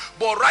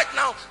 But right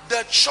now,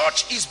 the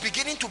church is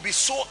beginning to be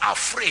so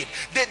afraid.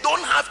 They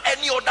don't have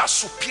any other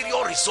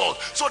superior result.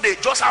 So they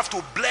just have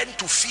to blend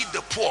to feed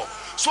the poor.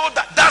 So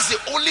that's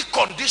the only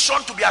condition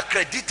to be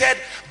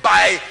accredited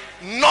by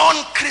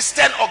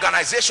non-Christian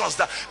organizations.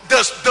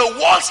 The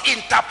world's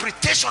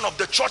interpretation of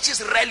the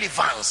church's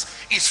relevance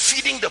is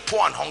feeding the poor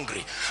and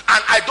hungry.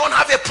 And I don't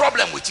have a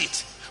problem with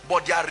it.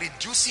 But they are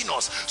reducing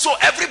us. So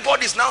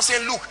everybody is now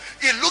saying, look,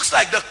 it looks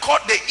like the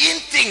in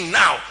thing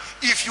now.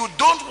 If you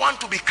don't want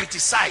to be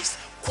criticized,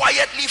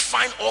 quietly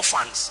find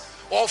orphans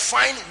or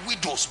find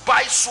widows,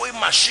 buy sewing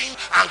machine,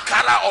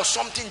 Ankara or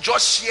something,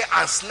 just share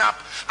and snap,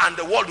 and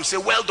the world will say,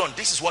 well done.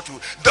 This is what you.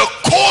 The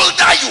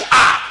colder you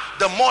are,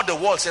 the more the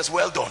world says,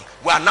 well done.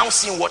 We are now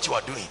seeing what you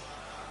are doing.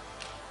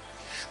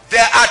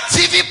 There are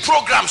TV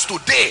programs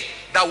today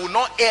that will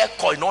not air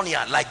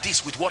koinonia like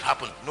this with what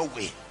happened. No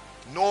way.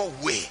 No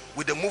way.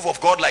 With the move of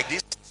God like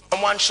this,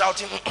 someone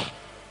shouting,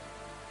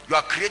 you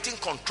are creating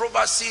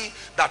controversy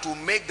that will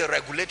make the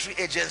regulatory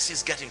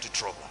agencies get into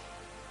trouble.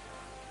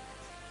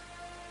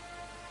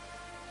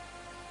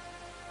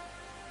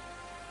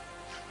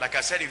 Like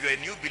I said, if you're a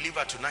new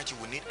believer tonight, you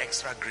will need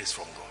extra grace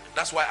from God.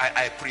 That's why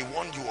I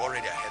pre-warned you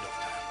already ahead of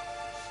time.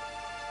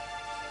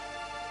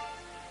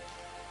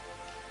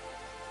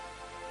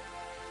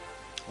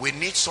 We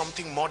need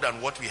something more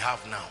than what we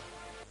have now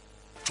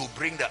to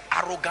bring the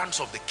arrogance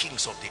of the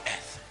kings of the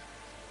earth.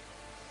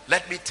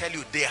 Let me tell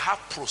you, they have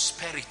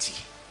prosperity,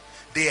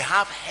 they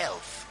have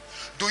health.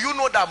 Do you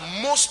know that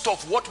most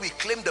of what we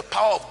claim the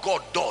power of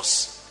God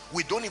does,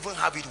 we don't even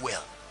have it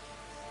well?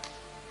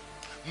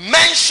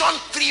 Mention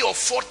 3 or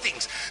 4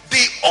 things.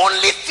 The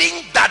only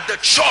thing that the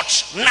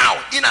church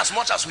now, in as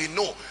much as we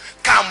know,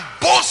 can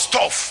boast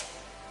of: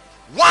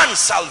 1,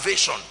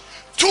 salvation;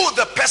 2,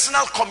 the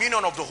personal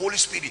communion of the Holy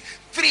Spirit;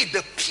 3,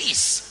 the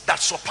peace that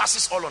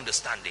surpasses all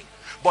understanding.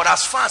 But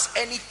as far as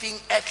anything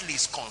earthly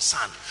is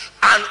concerned,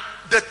 and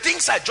the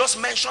things I just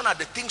mentioned are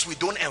the things we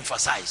don't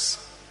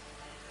emphasize.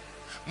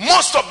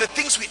 Most of the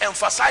things we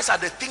emphasize are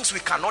the things we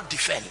cannot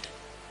defend.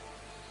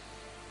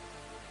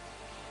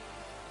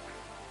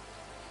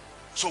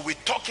 So we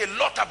talk a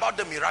lot about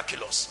the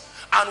miraculous,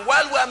 and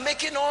while we are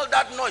making all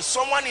that noise,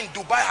 someone in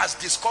Dubai has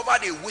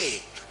discovered a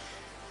way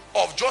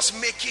of just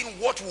making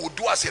what we would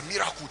do as a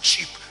miracle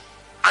cheap,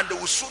 and they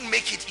will soon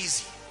make it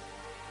easy.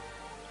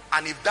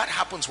 And if that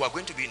happens, we are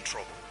going to be in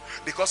trouble,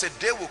 because a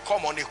day will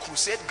come on a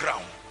crusade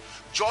ground,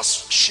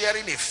 just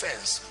sharing a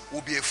fence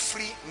will be a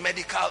free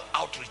medical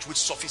outreach with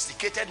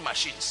sophisticated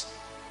machines,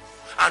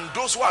 and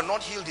those who are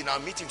not healed in our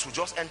meetings will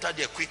just enter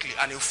there quickly,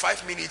 and in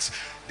 5 minutes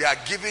they are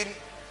given.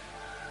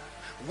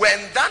 When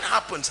that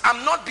happens,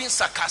 I'm not being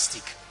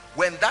sarcastic,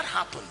 when that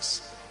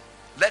happens,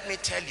 let me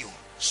tell you,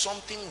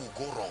 something will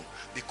go wrong,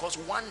 because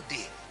one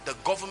day the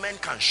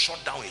government can shut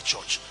down a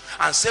church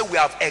and say, we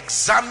have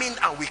examined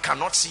and we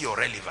cannot see your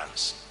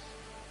relevance.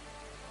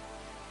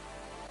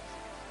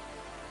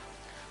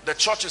 The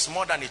church is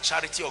more than a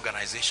charity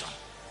organization.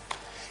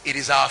 It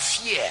is our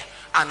fear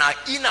and our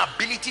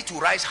inability to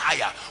rise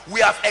higher.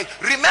 We have,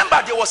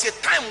 remember, there was a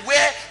time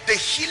where the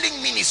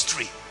healing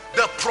ministry,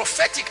 the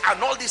prophetic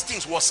and all these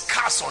things was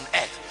scarce on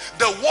earth.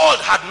 The world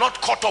had not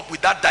caught up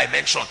with that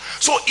dimension.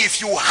 So if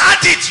you had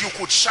it, you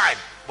could shine,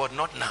 but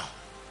not now.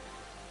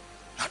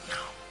 Not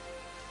now.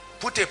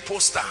 Put a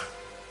poster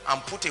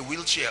and put a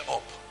wheelchair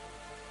up.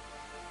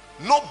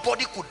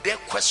 Nobody could dare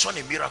question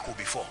a miracle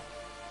before.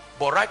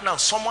 But right now,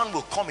 someone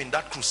will come in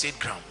that crusade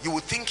ground. You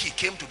would think he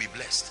came to be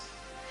blessed.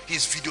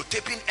 He's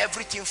videotaping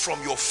everything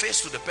from your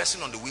face to the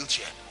person on the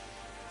wheelchair.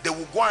 They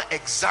will go and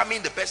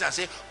examine the person and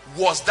say,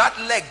 was that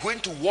leg going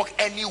to work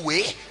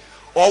anyway?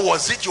 Or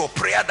was it your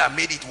prayer that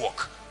made it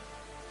work?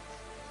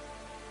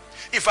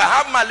 If I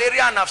have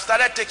malaria and I've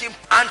started taking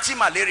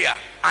anti-malaria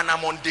and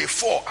I'm on day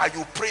 4 and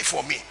you pray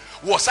for me,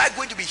 was I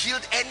going to be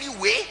healed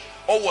anyway?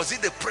 Or was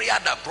it the prayer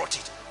that brought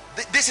it?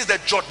 This is the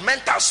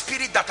judgmental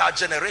spirit that our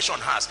generation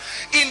has.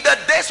 In the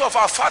days of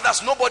our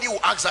fathers, nobody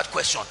will ask that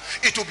question.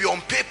 It will be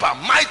on paper.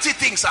 Mighty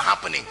things are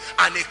happening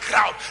and a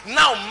crowd.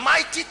 Now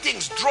mighty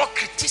things draw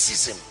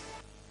criticism.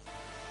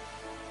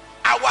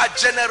 Our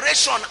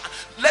generation,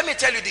 let me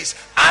tell you this,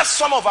 ask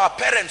some of our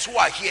parents who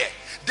are here.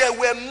 There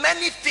were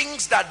many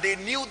things that they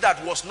knew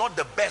that was not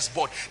the best,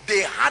 but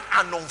they had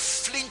an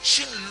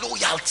unflinching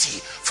loyalty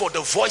for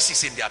the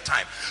voices in their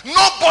time.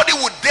 Nobody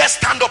would dare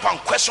stand up and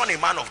question a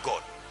man of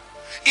God.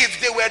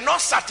 If they were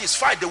not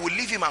satisfied, they would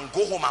leave him and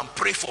go home and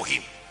pray for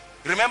him.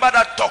 Remember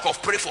that talk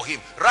of pray for him.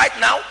 Right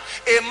now,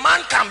 a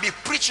man can be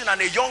preaching and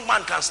a young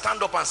man can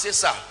stand up and say,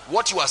 sir,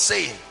 what you are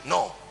saying,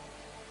 no.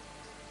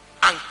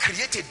 And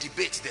create a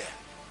debate there.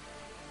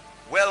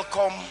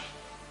 Welcome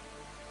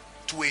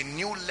to a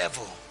new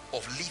level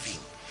of living,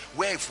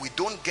 where if we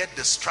don't get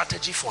the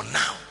strategy for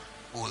now,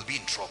 we will be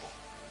in trouble.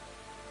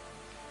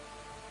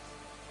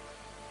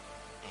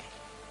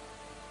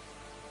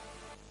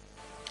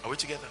 Are we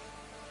together?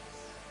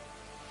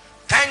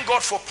 Thank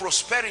God for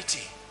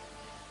prosperity.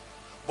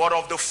 But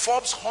of the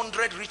Forbes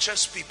 100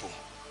 richest people,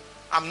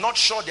 I'm not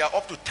sure there are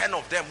up to 10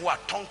 of them who are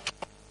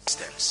tongue-to-tongue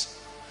Christians.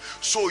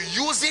 So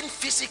using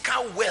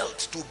physical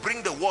wealth to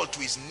bring the world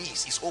to his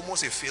knees is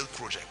almost a failed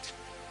project.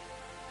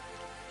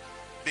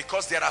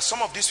 Because there are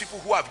some of these people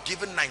who have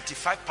given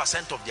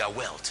 95% of their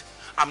wealth.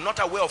 I'm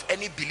not aware of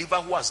any believer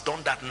who has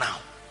done that now.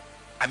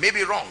 I may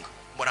be wrong,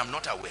 but I'm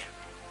not aware.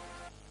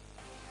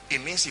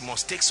 It means he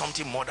must take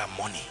something more than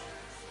money.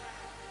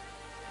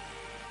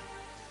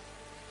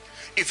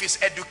 If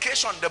it's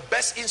education, the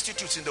best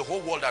institutes in the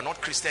whole world are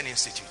not Christian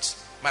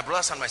institutes. My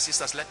brothers and my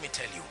sisters, let me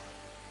tell you.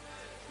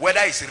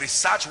 Whether it's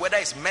research, whether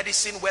it's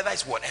medicine, whether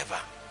it's whatever,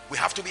 we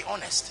have to be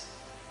honest.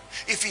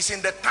 If it's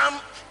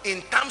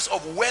in terms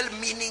of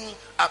well-meaning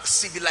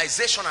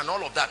civilization and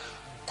all of that,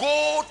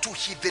 go to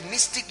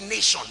heathenistic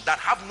nations that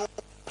have no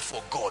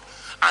for God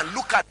and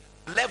look at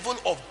the level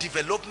of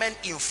development,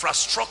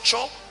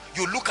 infrastructure.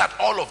 You look at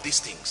all of these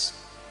things.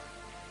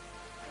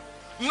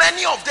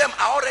 Many of them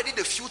are already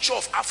the future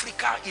of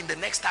Africa in the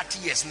next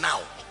 30 years now.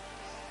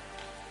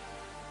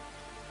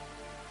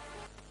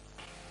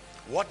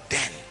 What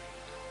then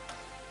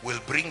will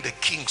bring the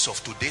kings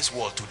of today's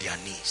world to their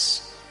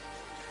knees?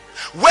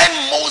 When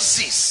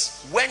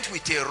Moses went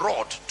with a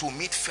rod to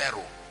meet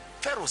Pharaoh,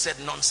 Pharaoh said,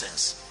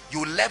 nonsense.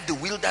 You left the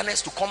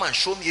wilderness to come and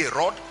show me a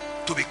rod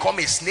to become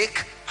a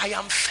snake? I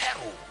am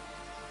Pharaoh.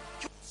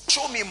 You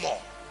show me more.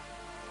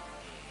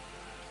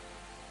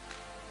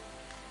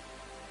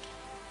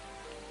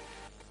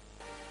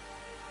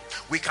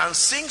 We can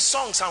sing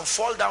songs and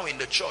fall down in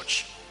the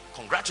church.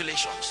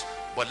 Congratulations.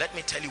 But let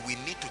me tell you, we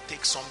need to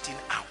take something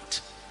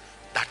out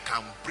that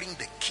can bring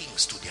the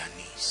kings to their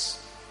knees.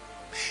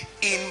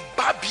 In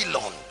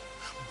Babylon,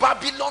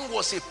 Babylon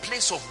was a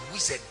place of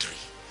wizardry.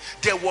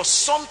 There was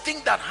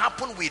something that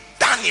happened with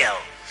Daniel.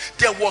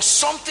 There was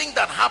something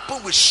that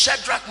happened with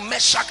Shadrach,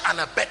 Meshach, and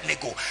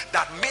Abednego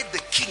that made the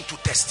king to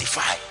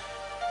testify.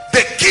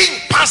 The king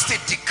passed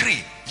a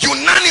decree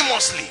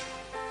unanimously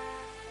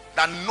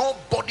that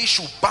nobody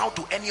should bow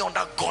to any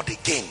other god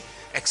again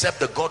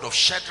except the God of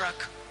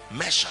Shadrach,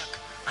 Meshach,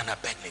 and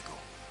Abednego.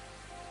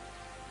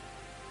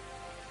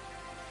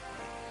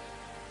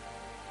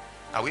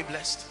 Are we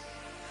blessed?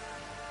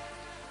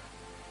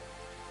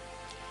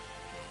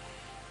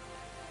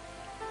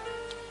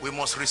 We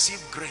must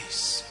receive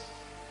grace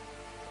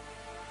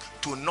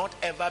to not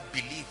ever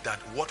believe that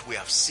what we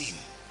have seen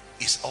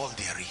is all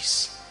there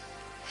is.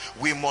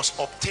 We must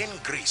obtain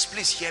grace.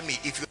 Please hear me.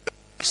 If you have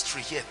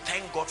history here,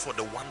 thank God for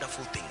the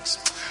wonderful things,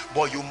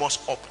 but you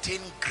must obtain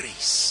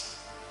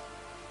grace.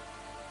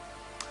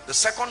 The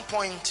second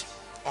point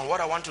on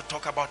what I want to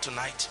talk about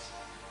tonight,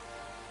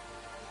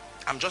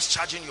 I'm just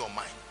charging your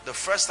mind. The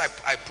first, I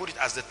put it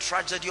as the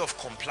tragedy of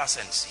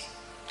complacency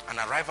and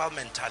arrival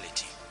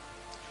mentality.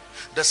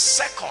 The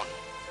second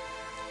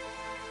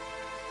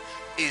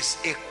is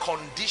a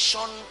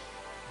condition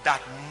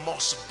that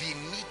must be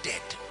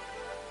needed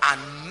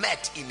and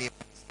met in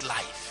a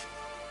life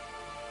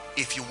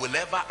if you will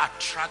ever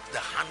attract the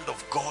hand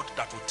of God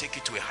that will take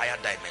you to a higher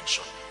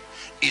dimension.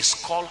 It's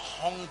called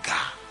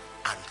hunger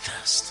and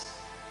thirst.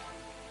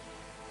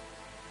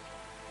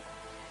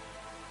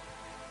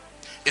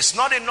 It's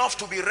not enough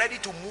to be ready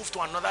to move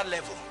to another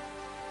level.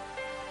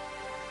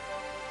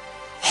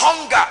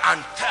 Hunger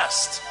and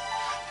thirst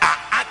are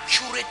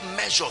accurate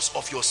measures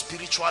of your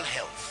spiritual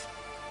health.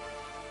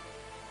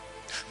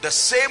 The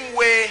same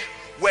way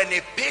when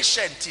a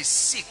patient is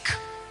sick,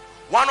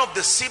 One of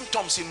the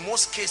symptoms in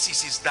most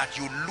cases is that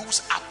you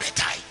lose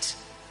appetite.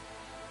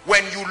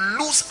 When you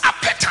lose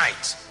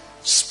appetite,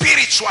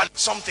 spiritually,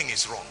 something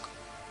is wrong.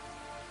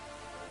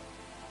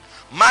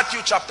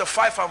 Matthew chapter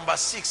 5 and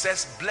verse 6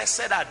 says,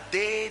 blessed are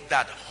they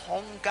that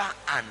hunger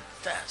and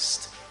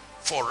thirst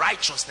for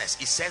righteousness.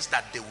 It says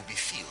that they will be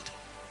filled.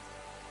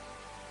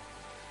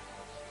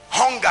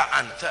 Hunger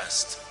and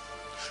thirst.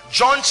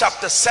 John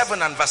chapter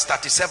 7 and verse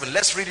 37.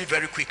 Let's read it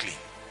very quickly.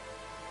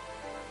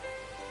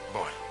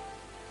 Boy,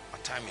 my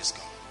time is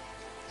gone.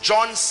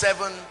 John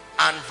 7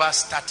 and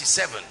verse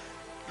 37.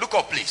 Look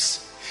up,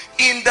 please.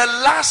 In the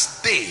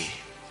last day,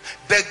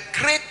 the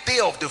great day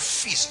of the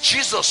feast,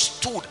 Jesus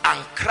stood and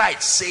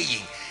cried,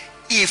 saying,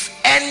 if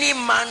any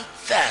man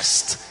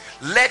thirst,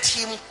 let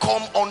him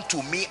come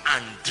unto me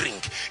and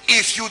drink.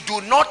 If you do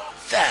not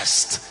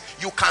thirst,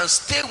 you can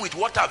stay with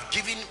what I've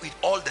given with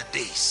all the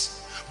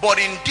days. But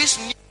in this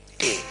new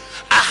day,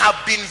 I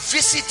have been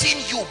visiting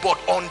you, but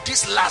on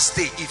this last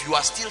day, if you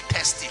are still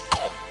thirsty,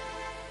 come.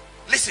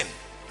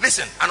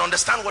 Listen and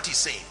understand what he's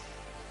saying.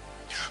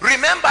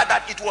 Remember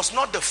that it was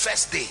not the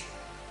first day,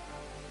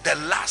 the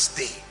last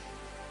day.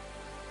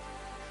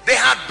 They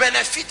had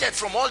benefited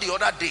from all the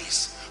other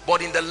days,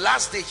 but in the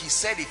last day he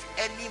said, if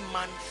any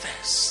man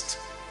thirst,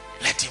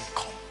 let him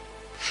come.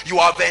 You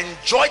have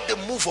enjoyed the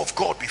move of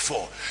God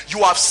before.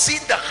 You have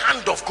seen the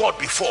hand of God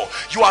before.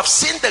 You have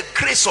seen the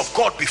grace of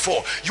God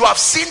before. You have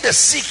seen the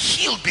sick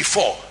healed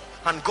before.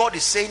 And God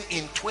is saying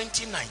in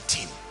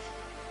 2019,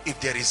 if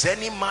there is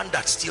any man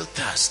that still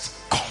thirsts,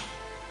 come.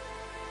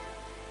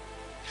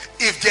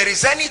 If there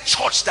is any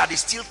church that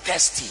is still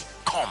thirsty,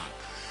 come.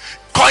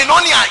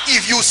 Koinonia,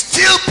 if you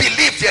still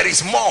believe there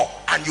is more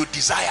and you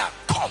desire,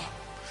 come.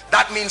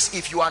 That means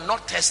if you are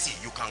not thirsty,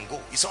 you can go.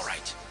 It's all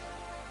right.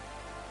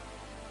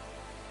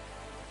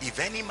 If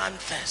any man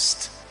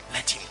thirst,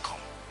 let him come.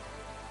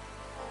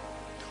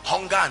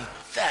 Hunger and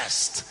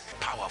thirst,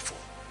 powerful.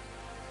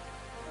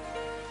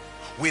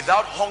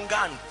 Without hunger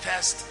and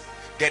thirst,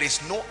 there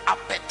is no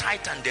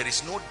appetite and there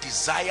is no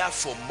desire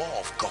for more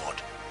of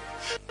God.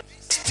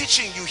 This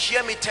teaching, you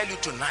hear me tell you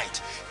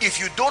tonight, if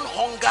you don't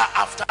hunger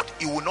after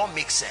it, it will not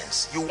make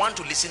sense. You want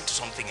to listen to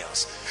something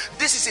else.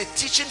 This is a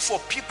teaching for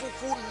people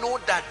who know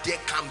that there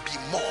can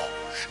be more.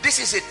 This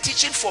is a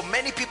teaching for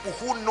many people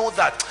who know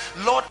that,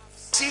 Lord,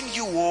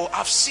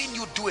 I've seen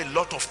you do a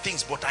lot of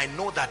things, but I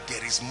know that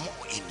there is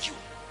more in you.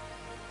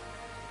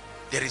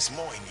 There is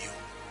more in you.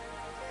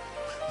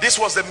 This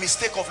was the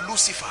mistake of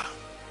Lucifer.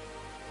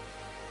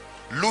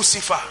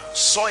 Lucifer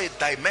saw a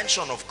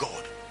dimension of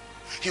God.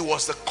 He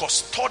was the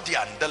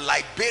custodian, the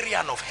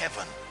librarian of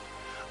heaven,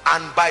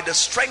 and by the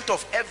strength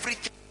of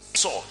everything he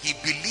saw, he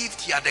believed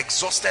he had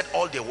exhausted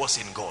all there was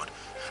in God.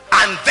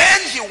 And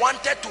then he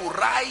wanted to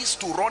rise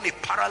to run a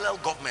parallel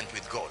government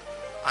with God,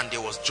 and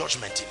there was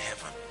judgment in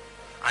heaven,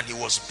 and he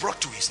was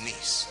brought to his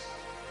knees.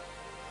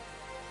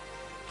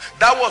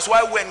 That was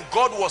why when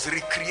God was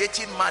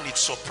recreating man, it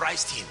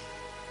surprised him,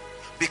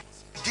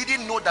 because he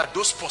didn't know that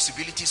those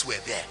possibilities were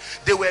there.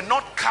 They were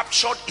not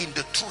captured in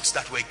the truths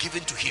that were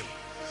given to him.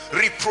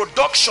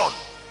 Reproduction,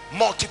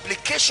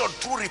 multiplication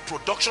through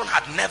reproduction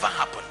had never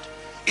happened.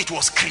 It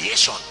was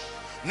creation.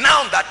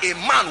 Now that a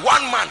man,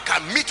 one man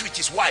can meet with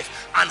his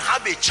wife and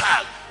have a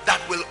child that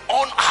will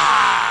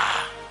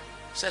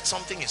said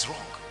something is wrong.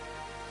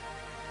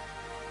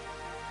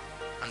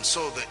 And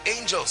so the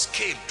angels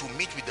came to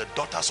meet with the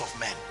daughters of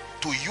men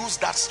to use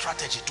that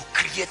strategy to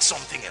create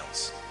something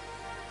else.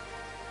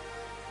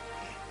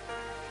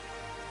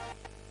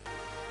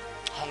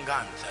 Hunger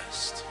and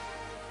thirst.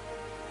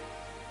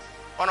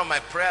 One of my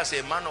prayers,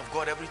 a man of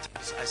God, every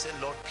time I say,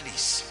 Lord,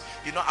 please,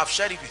 you know, I've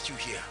shared it with you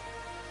here.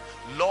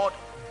 Lord,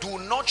 do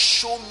not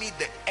show me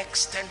the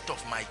extent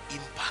of my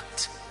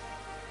impact.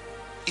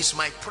 It's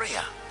my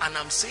prayer, and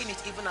I'm saying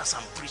it even as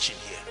I'm preaching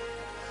here.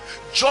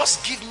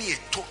 Just give me a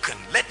token.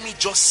 Let me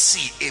just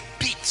see a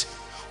bit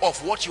of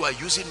what you are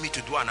using me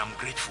to do, and I'm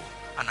grateful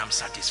and I'm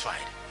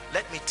satisfied.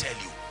 Let me tell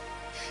you,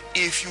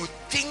 if you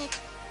think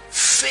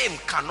fame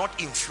cannot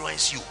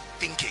influence you,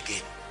 think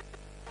again.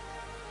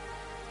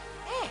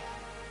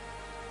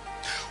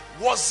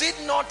 Was it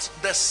not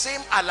the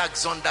same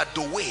Alexander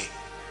Dowie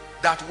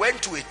that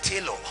went to a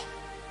tailor,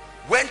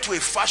 went to a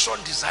fashion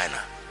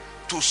designer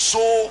to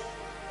sew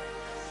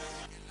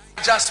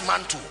just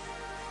mantle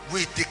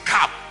with the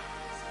cap,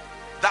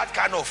 that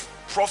kind of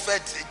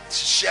prophet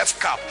chef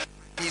cap?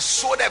 He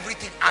sewed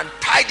everything and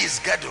tied his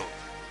girdle.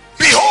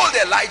 Behold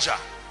Elijah.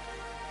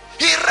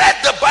 He read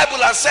the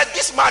Bible and said,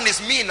 this man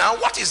is me now.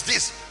 What is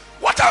this?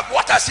 What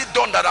has he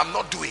done that I'm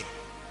not doing?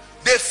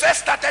 They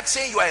first started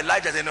saying you are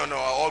Elijah. They no,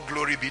 all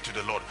glory be to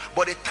the Lord.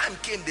 But the time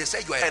came, they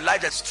said you are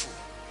Elijah. It's true.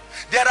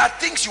 There are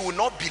things you will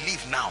not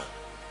believe now.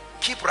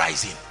 Keep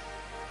rising.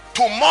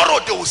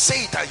 Tomorrow they will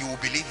say it and you will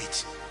believe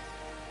it.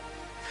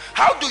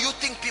 How do you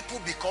think people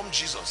become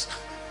Jesus?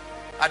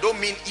 I don't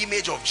mean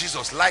image of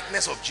Jesus,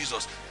 likeness of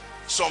Jesus.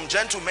 Some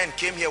gentlemen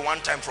came here one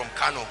time from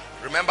Kano.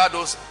 Remember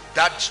those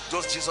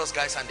Jesus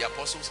guys and the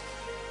apostles?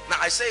 Now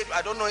I say,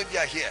 I don't know if they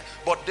are here,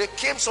 but they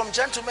came, some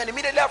gentlemen,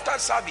 immediately after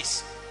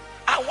service.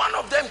 And one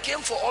of them came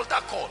for altar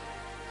call.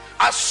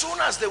 As soon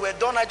as they were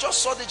done, I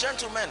just saw the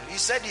gentleman. He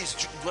said,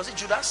 was it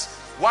Judas?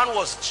 One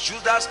was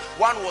Judas,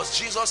 one was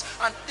Jesus,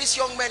 and this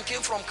young man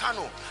came from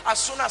Kano. As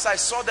soon as I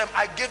saw them,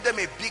 I gave them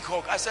a big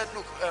hug. I said,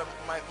 look,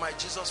 my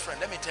Jesus friend,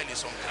 let me tell you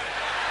something.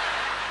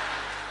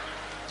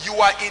 You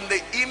are in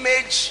the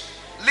image.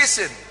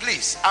 Listen,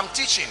 please, I'm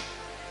teaching.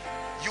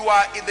 You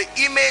are in the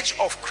image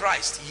of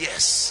Christ.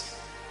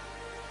 Yes.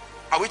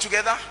 Are we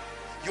together?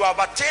 You have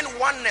attained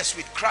oneness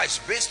with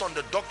Christ based on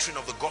the doctrine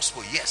of the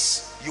gospel.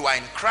 Yes. You are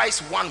in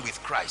Christ, one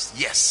with Christ.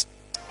 Yes.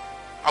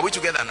 Are we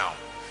together now?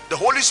 The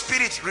Holy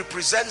Spirit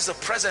represents the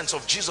presence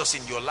of Jesus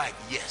in your life.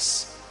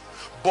 Yes.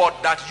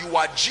 But that you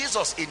are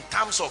Jesus in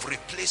terms of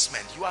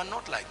replacement, you are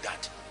not like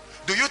that.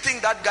 Do you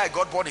think that guy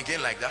got born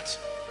again like that?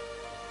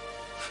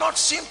 Not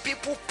seen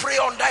people pray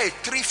under a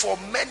tree for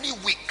many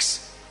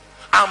weeks,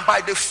 and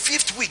by the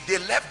 5th week they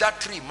left that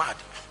tree mad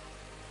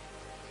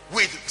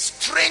with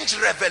strange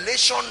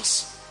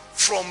revelations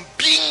from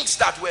beings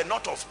that were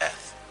not of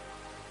earth.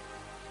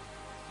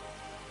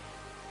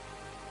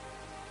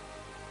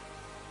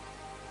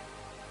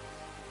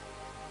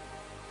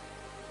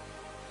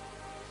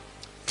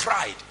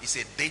 Pride is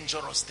a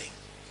dangerous thing.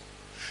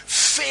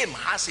 Fame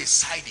has a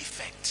side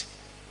effect.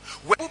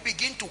 When people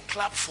begin to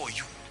clap for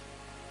you,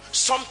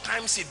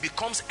 sometimes it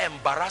becomes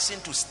embarrassing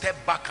to step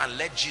back and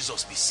let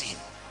Jesus be seen,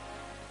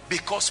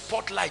 because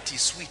spotlight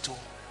is sweet.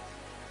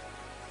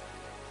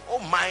 Oh,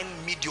 mine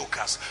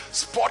mediocres.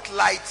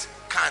 Spotlight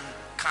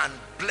can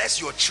bless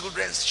your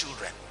children's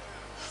children.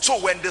 So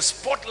when the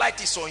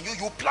spotlight is on you,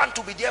 you plan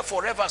to be there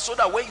forever, so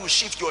that when you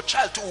shift, your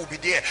child too will be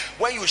there.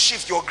 When you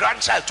shift, your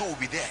grandchild too will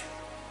be there.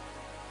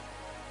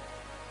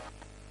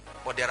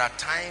 But there are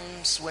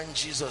times when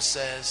Jesus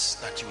says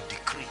that you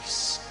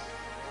decrease,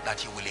 that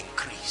he will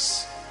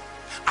increase.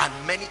 And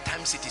many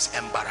times it is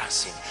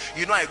embarrassing.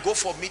 You know, I go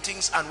for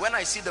meetings, and when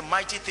I see the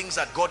mighty things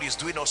that God is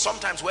doing, or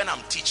sometimes when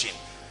I'm teaching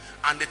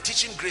and the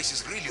teaching grace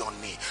is really on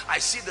me, I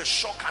see the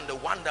shock and the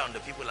wonder on the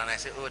people, and I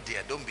say, oh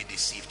dear, don't be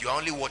deceived. You're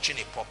only watching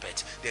a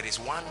puppet. There is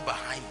one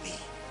behind me.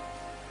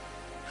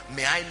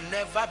 May I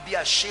never be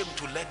ashamed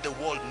to let the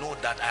world know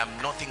that I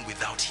am nothing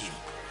without him.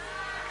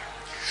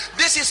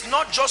 This is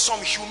not just some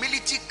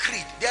humility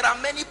creed. There are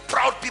many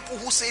proud people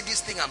who say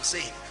this thing I'm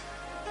saying.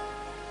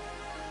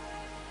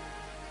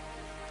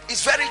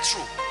 It's very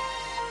true.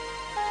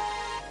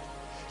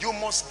 You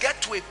must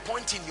get to a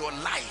point in your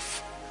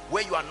life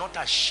where you are not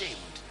ashamed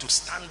to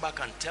stand back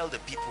and tell the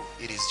people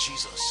it is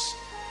Jesus.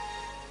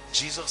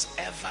 Jesus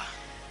ever,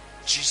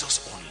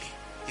 Jesus only.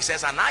 He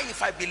says, and I,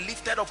 if I be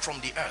lifted up from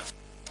the earth,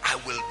 I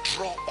will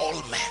draw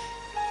all men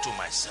to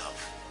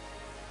myself.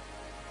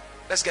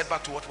 Let's get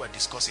back to what we're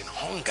discussing.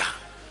 Hunger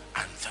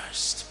and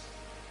thirst.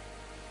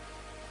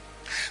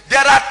 There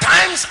are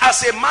times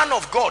as a man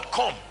of God,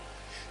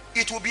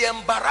 it will be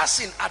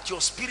embarrassing at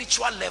your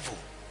spiritual level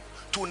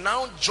to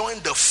now join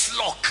the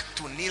flock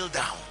to kneel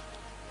down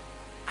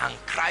and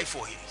cry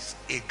for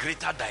a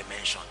greater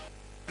dimension.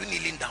 You're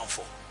kneeling down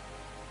for.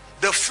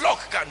 The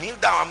flock can kneel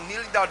down. I'm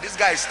kneeling down. This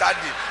guy is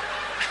standing.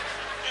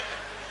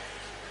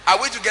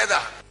 Are we together?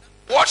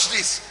 Watch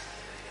this.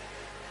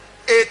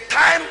 A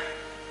time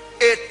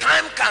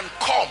can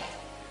come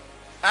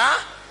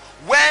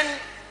when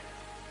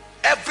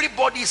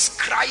everybody is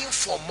crying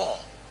for more.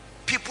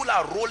 People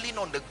are rolling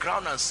on the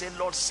ground and saying,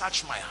 Lord,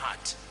 search my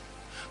heart.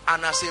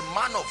 And as a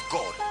man of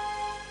God,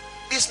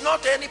 it's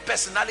not any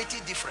personality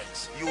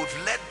difference. You would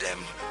led them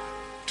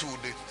to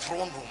the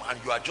throne room and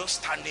you are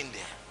just standing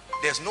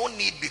there. There's no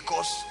need,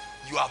 because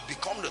you have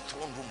become the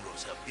throne room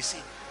yourself. You see,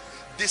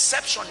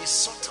 deception is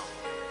subtle.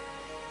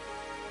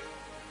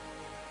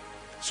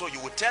 So you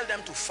will tell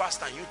them to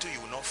fast, and you too, you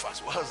will not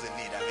fast. What's the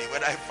need? I mean,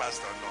 whether I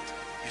fast or not.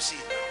 You see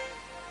it now.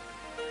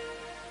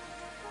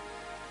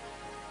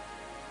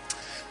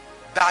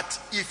 That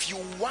if you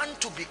want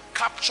to be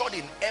captured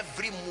in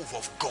every move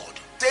of God,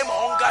 same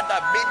hunger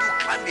that made you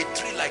climb a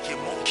tree like a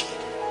monkey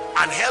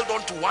and held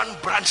on to one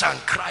branch and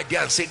cried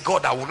there and said,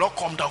 God, I will not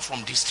come down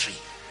from this tree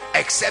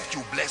except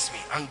you bless me.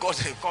 And God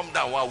said, come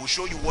down, well, I will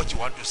show you what you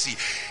want to see.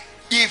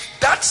 If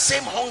that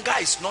same hunger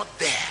is not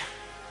there,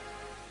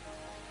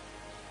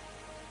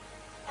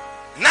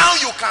 now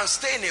you can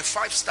stay in a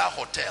 5-star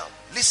hotel.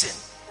 Listen,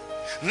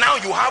 now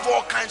you have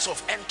all kinds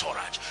of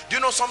entourage. Do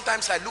you know,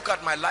 sometimes I look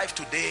at my life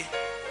today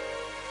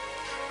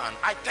and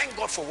I thank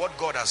God for what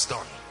God has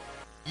done.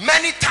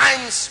 Many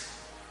times,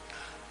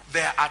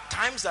 there are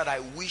times that I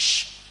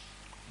wish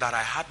that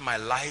I had my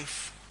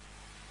life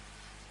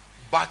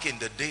back in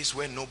the days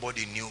when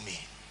nobody knew me.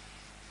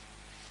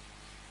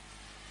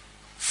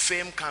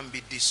 Fame can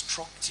be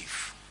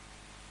destructive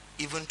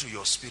even to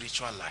your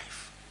spiritual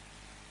life.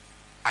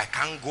 I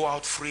can't go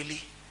out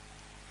freely.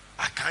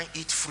 I can't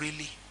eat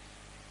freely.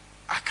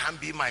 I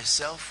can't be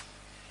myself.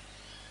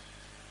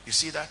 You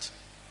see that?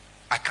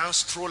 I can't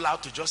stroll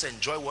out to just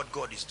enjoy what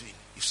God is doing.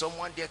 If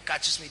someone there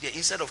catches me there,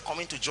 instead of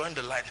coming to join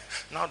the line,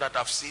 now that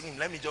I've seen him,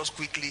 let me just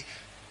quickly.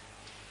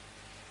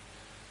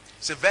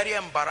 It's a very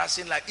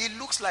embarrassing life. It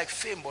looks like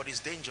fame, but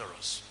it's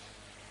dangerous.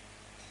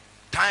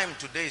 Time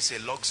today is a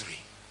luxury.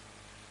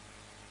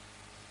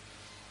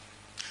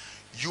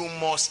 You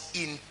must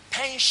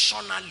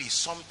intentionally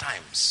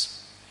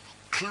sometimes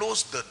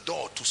close the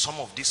door to some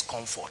of this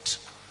comfort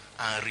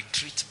and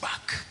retreat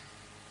back.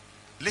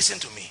 Listen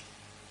to me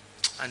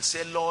and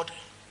say, Lord,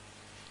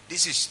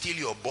 this is still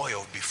your boy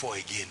of before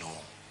again.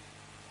 Oh,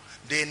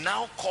 they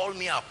now call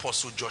me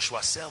Apostle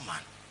Joshua Selman,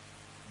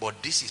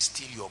 but this is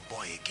still your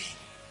boy again.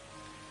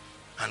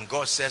 And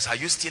God says, are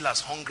you still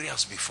as hungry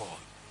as before?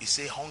 He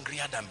said,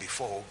 hungrier than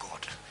before, oh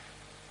God.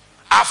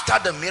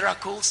 After the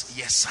miracles,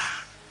 yes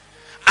sir.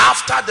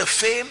 After the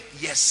fame,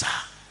 yes sir.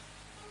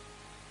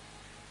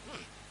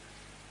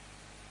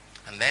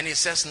 And then he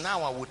says,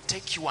 now I will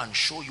take you and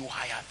show you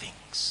higher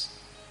things.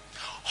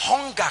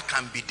 Hunger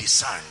can be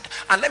discerned.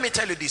 And let me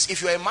tell you this,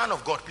 if you're a man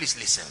of God, please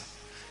listen.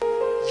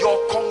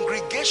 Your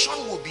congregation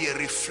will be a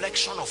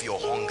reflection of your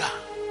hunger.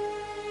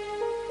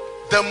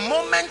 The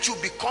moment you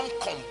become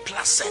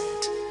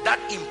complacent, that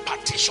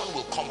impartation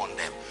will come on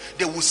them.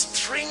 They will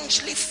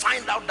strangely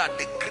find out that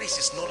the grace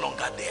is no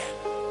longer there.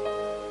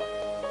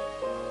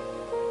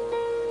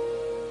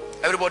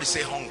 Everybody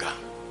say hunger.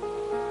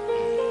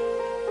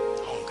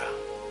 Hunger.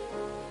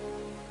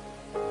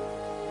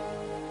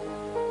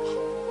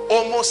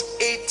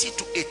 Almost 80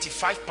 to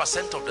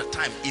 85% of the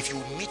time, if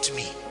you meet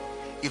me,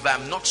 if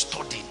I'm not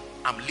studying,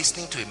 I'm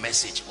listening to a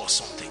message or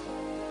something.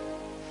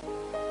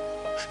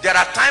 There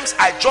are times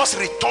I just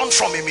returned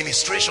from a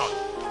ministration,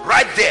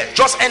 right there,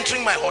 just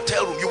entering my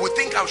hotel room. You would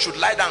think I should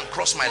lie down and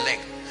cross my leg.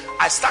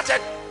 I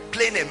started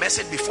playing a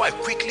message before I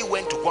quickly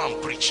went to go and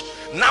preach.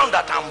 Now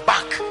that I'm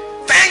back,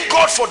 thank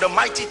God for the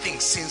mighty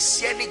things.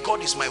 Sincerely,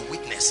 God is my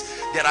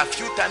witness. There are a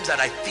few times that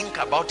I think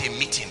about a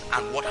meeting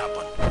and what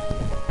happened.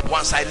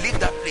 Once I leave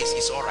that place,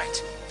 it's all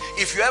right.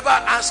 If you ever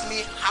ask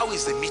me, how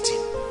is the meeting?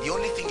 The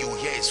only thing you will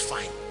hear is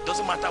fine.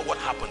 Doesn't matter what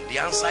happened. The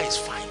answer is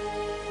fine.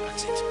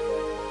 That's it.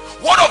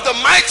 What of the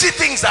mighty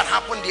things that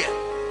happened there?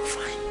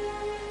 Fine.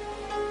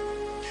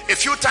 A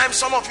few times,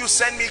 some of you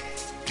send me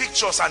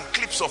pictures and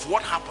clips of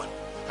what happened.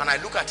 And I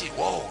look at it,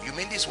 whoa, you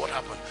mean this is what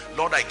happened?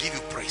 Lord, I give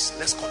you praise.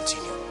 Let's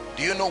continue.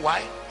 Do you know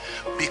why?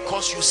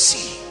 Because you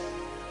see,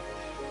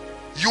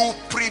 you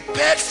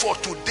prepared for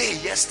today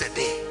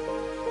yesterday.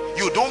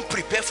 You don't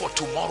prepare for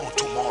tomorrow.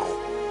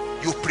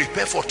 You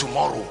prepare for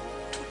tomorrow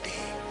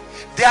today.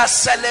 They are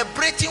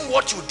celebrating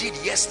what you did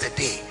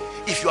yesterday.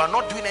 If you are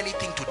not doing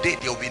anything today,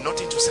 there will be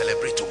nothing to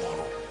celebrate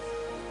tomorrow.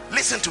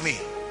 Listen to me.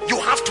 You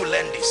have to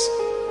learn this.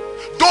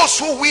 Those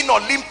who win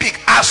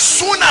Olympic, as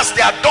soon as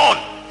they are done,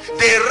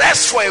 they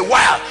rest for a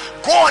while,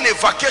 go on a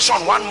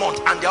vacation 1 month,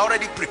 and they're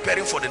already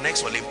preparing for the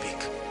next Olympic.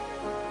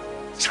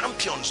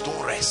 Champions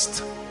don't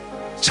rest.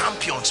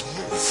 Champions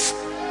move.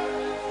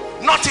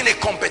 Not in a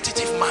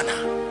competitive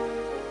manner.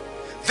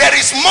 There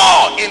is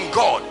more in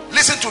God.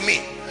 Listen to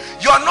me.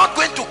 You are not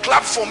going to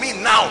clap for me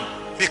now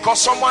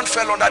because someone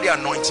fell under the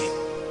anointing.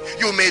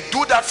 You may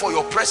do that for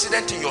your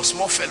president in your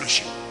small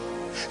fellowship.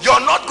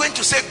 You're not going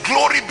to say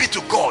glory be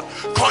to God,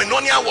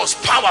 Koinonia was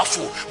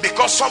powerful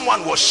because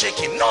someone was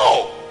shaking.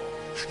 No.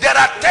 There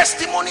are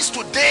testimonies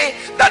today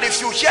that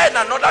if you hear in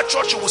another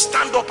church, you will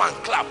stand up and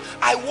clap.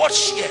 I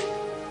watch here.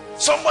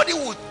 Somebody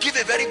would give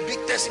a very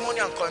big testimony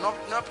and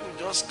Koinonia will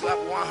just clap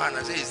one hand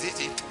and say, is this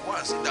it? Go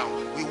and sit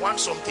down. We want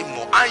something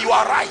more. And you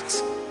are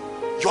right.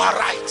 You are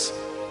right.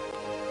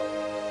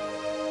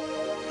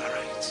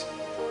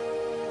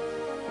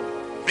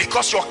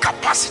 Because your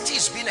capacity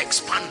is being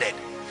expanded.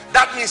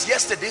 That means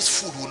yesterday's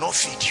food will not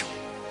feed you.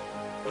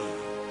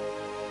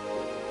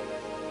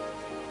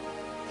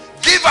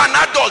 Give an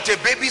adult a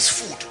baby's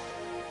food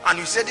and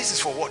you say, this is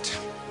for what?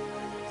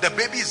 The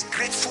baby is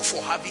grateful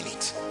for having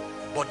it,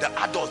 but the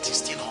adult is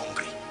still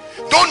hungry.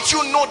 Don't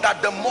you know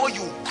that the more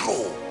you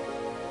grow,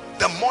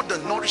 the more the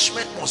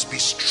nourishment must be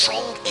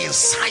strong in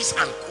size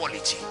and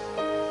quality?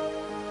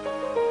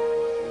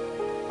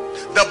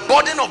 The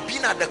burden of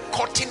being at the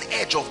cutting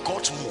edge of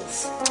God's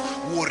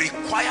move will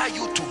require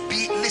you to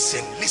be,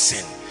 listen,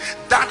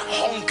 that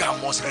hunger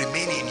must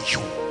remain in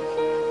you.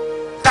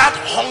 That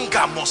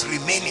hunger must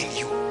remain in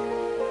you.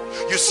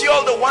 You see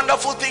all the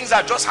wonderful things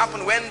that just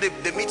happened when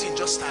the meeting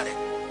just started.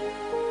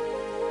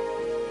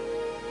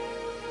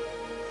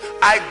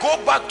 I go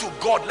back to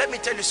God. Let me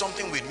tell you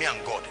something with me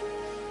and God.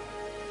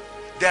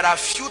 There are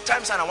few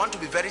times, and I want to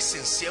be very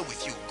sincere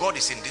with you, God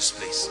is in this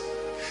place.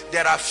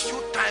 There are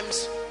few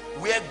times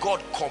where God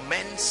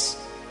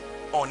comments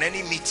on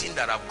any meeting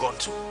that I've gone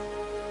to.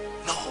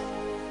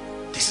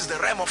 No. This is the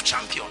realm of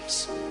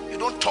champions. You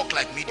don't talk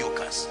like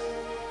mediocres.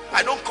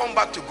 I don't come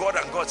back to God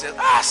and God says,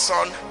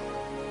 son,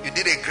 you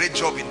did a great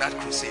job in that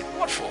crusade.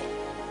 What for?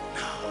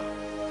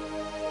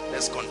 No.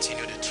 Let's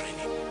continue the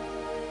training.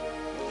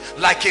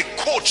 Like a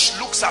coach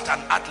looks at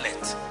an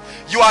athlete.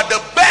 You are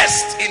the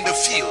best in the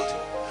field.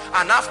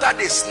 And after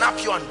they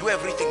snap you and do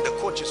everything, the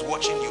coach is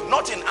watching you.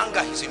 Not in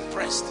anger, he's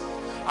impressed.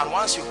 And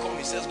once you come,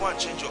 he says, go and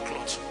change your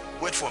clothes.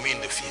 Wait for me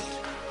in the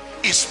field.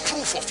 It's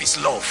proof of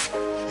his love.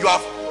 You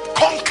have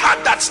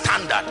conquered that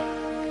standard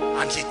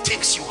and he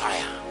takes you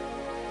higher.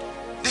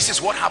 This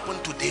is what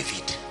happened to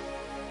David.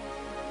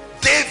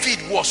 David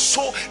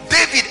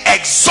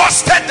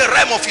exhausted the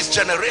realm of his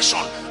generation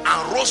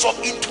and rose up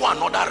into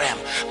another realm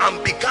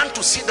and began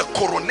to see the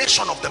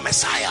coronation of the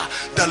Messiah.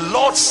 The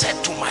Lord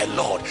said to my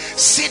Lord,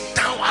 sit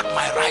down at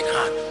my right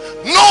hand.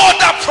 No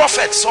other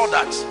prophet saw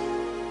that.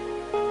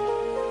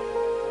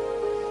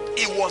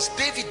 It was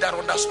David that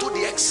understood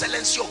the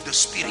excellency of the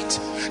Spirit.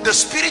 The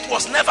Spirit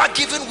was never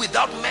given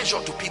without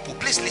measure to people.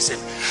 Please listen.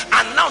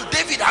 And now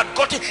David had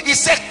got it. He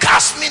said,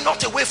 cast me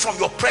not away from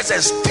your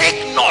presence.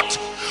 Take not.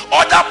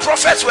 Other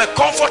prophets were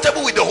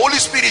comfortable with the Holy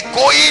Spirit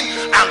going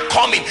and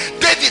coming.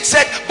 David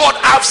said, but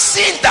I've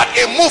seen that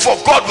a move of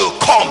God will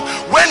come.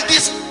 When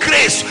this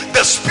grace,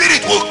 the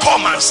Spirit will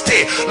come and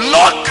stay.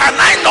 Lord, can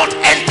I not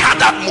enter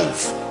that move?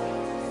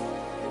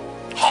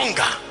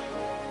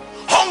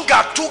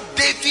 Hunger took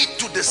David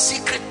to the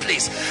secret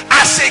place.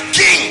 As a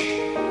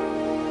king,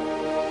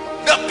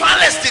 the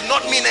palace did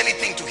not mean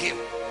anything to him.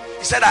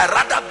 He said, I'd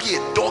rather be a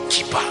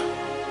doorkeeper,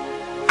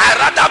 I'd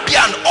rather be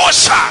an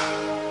usher.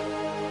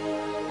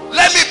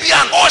 Let me be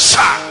an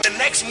usher, the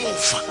next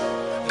move,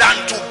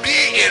 than to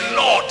be a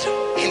lord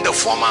in the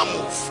former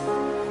move.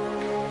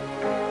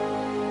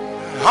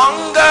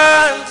 Hunger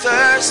and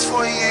thirst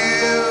for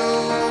you,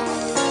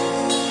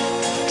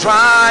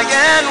 dry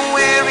and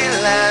weary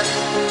land.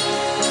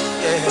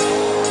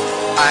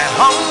 I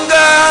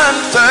hunger and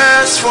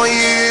thirst for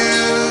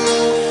you,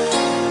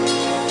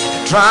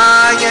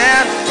 dry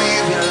and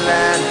weary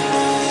land.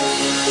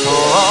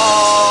 For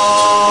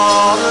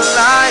all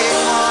I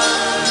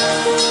want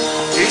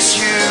is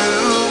you.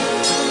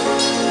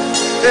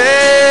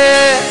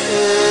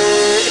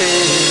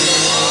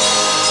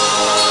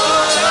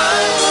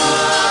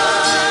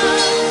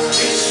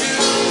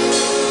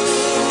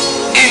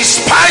 In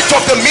spite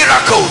of the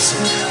miracles,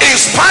 in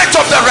spite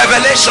of the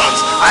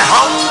revelations, I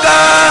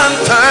hunger and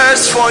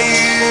thirst for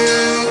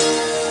you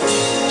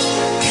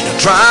in a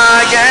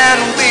dry and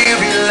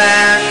weary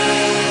land.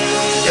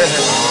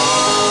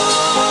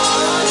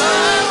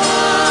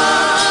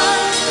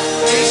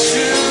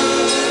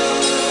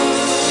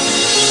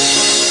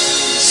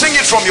 Sing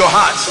it from your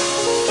heart.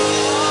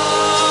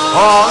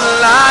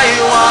 All I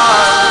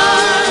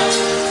want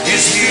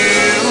is you.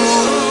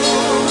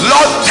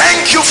 Lord,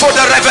 thank you for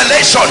the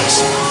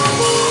revelations.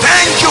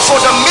 Thank you for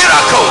the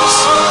miracles,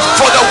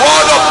 for the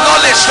word of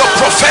knowledge, the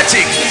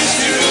prophetic.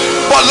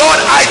 But Lord,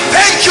 I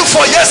thank you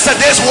for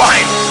yesterday's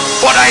wine,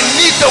 but I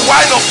need the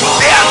wine of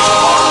today and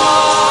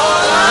tomorrow.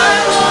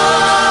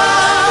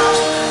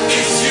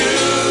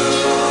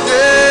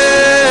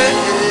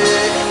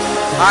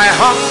 I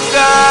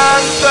hunger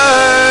and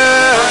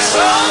thirst,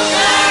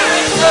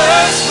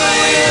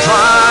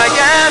 dry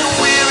and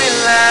weary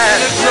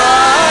land,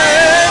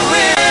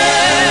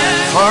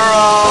 for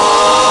all.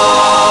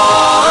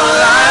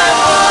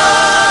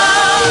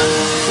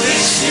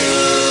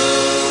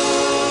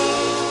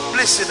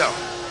 Sit down.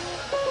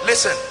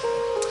 Listen,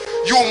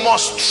 you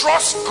must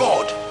trust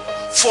God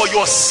for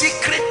your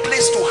secret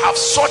place to have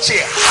such a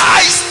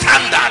high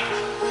standard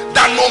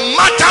that no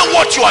matter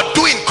what you are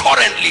doing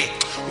currently,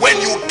 when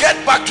you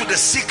get back to the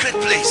secret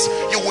place,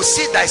 you will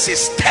see there is a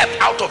step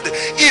out of the.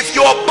 If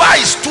your bar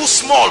is too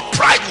small,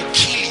 pride will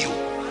kill you.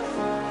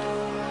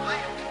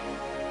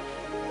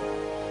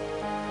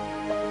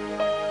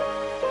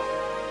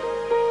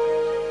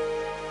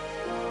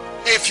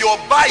 If your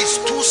bar is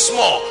too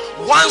small,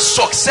 one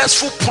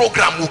successful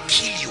program will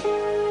kill you.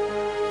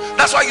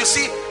 That's why you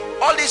see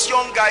all these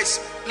young guys,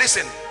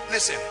 listen.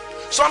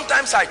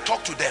 Sometimes I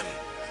talk to them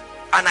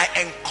and I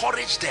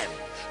encourage them.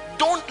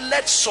 Don't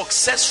let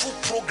successful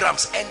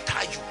programs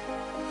enter you.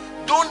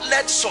 Don't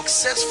let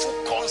successful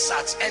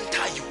concerts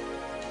enter you.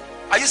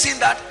 Are you seeing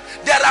that?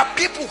 There are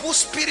people whose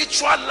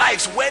spiritual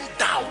lives went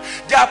down.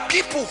 There are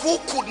people who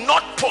could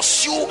not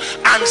pursue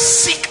and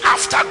seek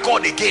after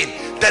God again.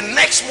 The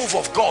next move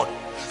of God.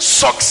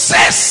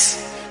 Success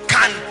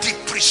can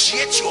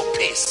depreciate your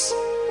pace,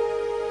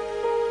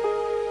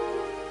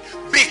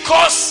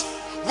 because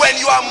when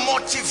you are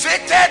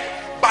motivated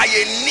by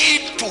a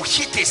need to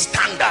hit a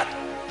standard,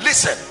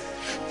 listen,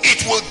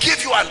 it will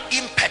give you an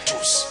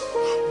impetus.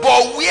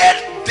 But where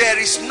there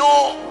is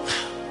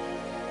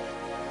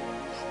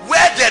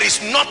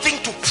nothing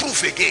to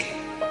prove again,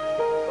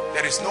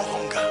 there is no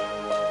hunger.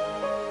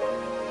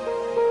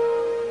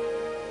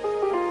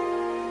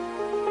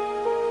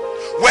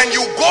 When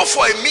you go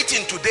for a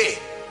meeting today,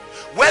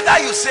 whether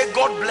you say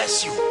God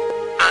bless you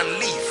and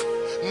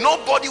leave,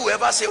 nobody will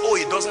ever say, oh,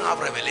 he doesn't have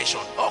revelation.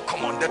 Oh,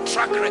 come on, the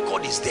track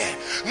record is there.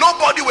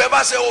 Nobody will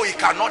ever say, oh, he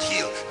cannot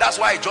heal. That's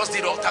why he just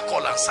did altar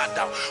call and sat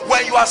down.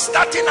 When you are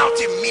starting out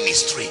in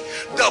ministry,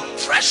 the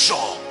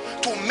pressure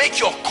to make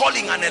your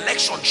calling and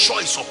election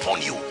choice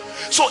upon you.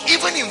 So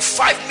even in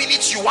 5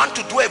 minutes, you want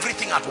to do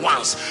everything at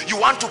once. You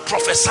want to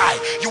prophesy,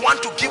 you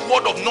want to give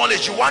word of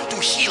knowledge, you want to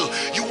heal,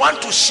 you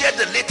want to share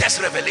the latest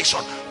revelation.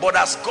 But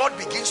as God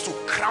begins to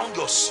crown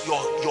your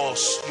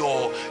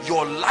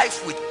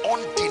life with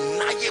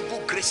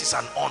undeniable graces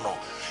and honor,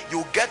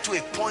 you get to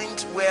a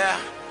point where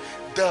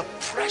the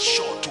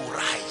pressure to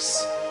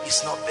rise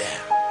is not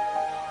there.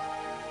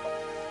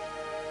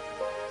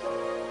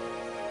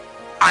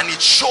 And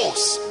it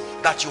shows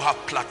that you have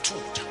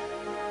plateaued.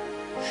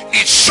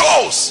 It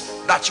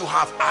shows that you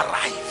have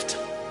arrived.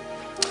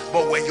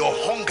 But when your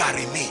hunger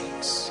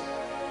remains,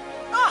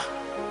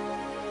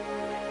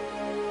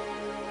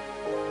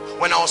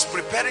 when I was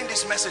preparing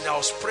this message, I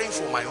was praying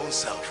for my own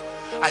self.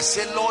 I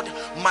said, Lord,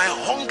 my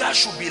hunger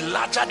should be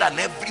larger than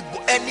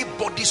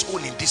anybody's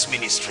own in this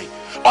ministry.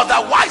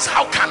 Otherwise,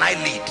 how can I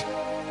lead?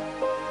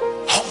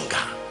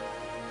 Hunger.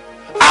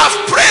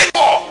 I've prayed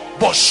more,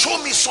 but show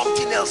me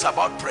something else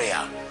about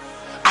prayer.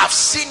 I've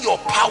seen your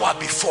power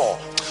before,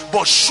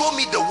 but show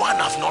me the one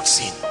I've not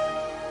seen.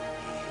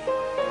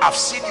 I've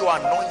seen your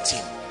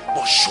anointing,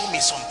 but show me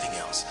something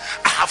else.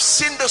 I have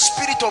seen the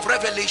spirit of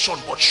revelation,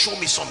 but show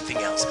me something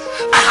else.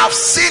 I have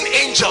seen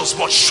angels,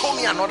 but show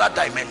me another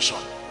dimension.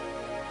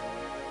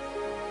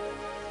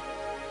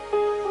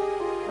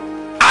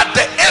 At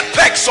the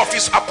apex of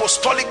his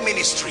apostolic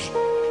ministry,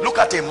 look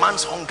at a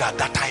man's hunger,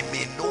 that I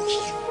may know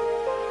him.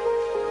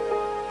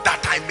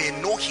 That I may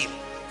know him.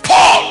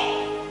 Paul,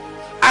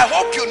 I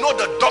hope you know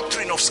the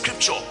doctrine of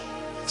scripture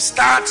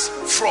starts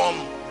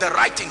from the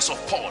writings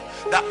of Paul,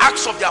 the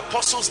Acts of the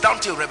Apostles down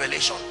till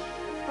Revelation.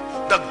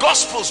 The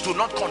Gospels do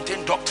not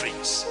contain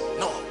doctrines.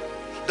 No,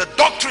 the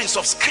doctrines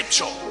of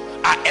scripture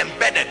are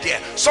embedded there.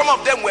 Some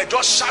of them were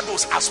just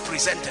shadows as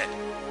presented.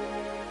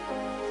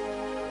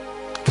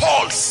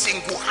 Paul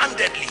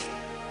single-handedly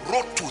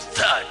wrote to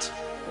third.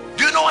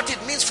 Do you know what it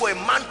means for a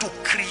man to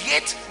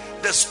create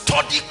the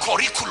study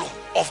curriculum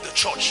of the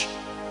church?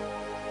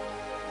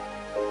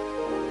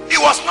 It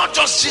was not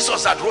just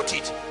Jesus that wrote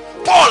it.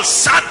 Paul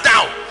sat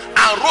down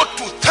and wrote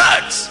to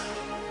thirds.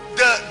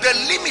 The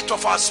limit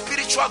of our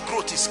spiritual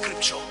growth is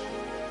scripture.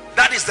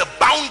 That is the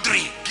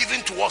boundary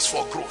given to us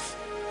for growth.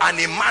 And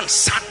a man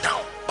sat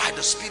down by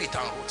the Spirit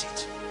and wrote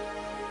it.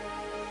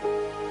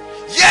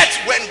 Yet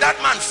when that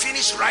man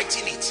finished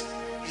writing it,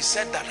 he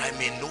said, that I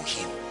may know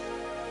him.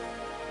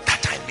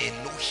 That I may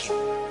know him.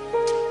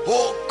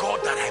 Oh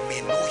God, that I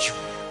may know you.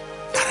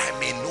 That I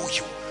may know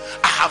you.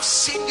 I have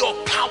seen your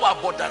power,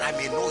 but that I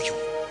may know you.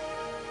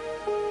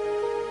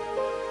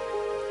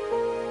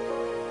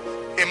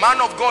 A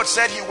man of God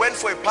said he went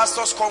for a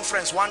pastor's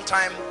conference one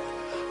time,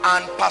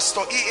 and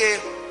Pastor E.A.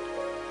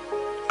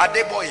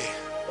 Adeboye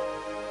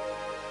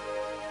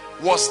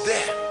was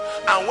there.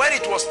 And when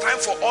it was time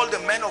for all the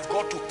men of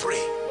God to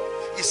pray,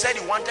 he said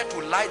he wanted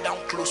to lie down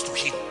close to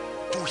him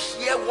to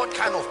hear what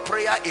kind of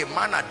prayer a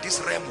man at this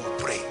realm will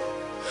pray.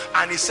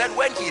 And he said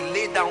when he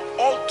lay down,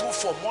 all through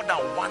for more than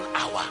 1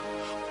 hour,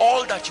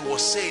 all that he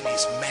was saying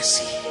is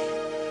mercy,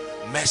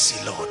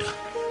 mercy Lord,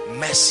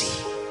 mercy,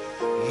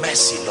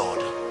 mercy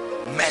Lord,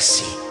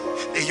 mercy.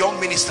 The young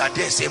minister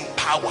there saying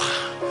power,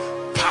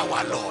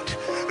 power Lord,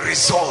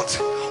 result,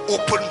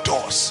 open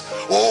doors,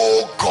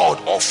 oh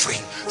God,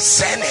 offering,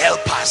 send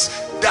helpers.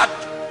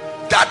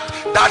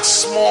 That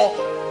small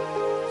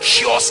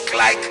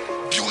kiosk-like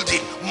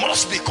building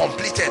must be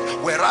completed,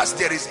 whereas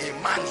there is a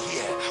man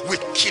here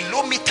with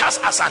kilometers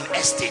as an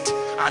estate,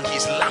 and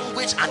his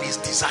language and his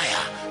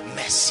desire,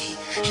 mercy.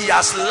 He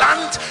has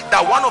learned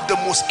that one of the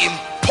most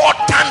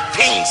important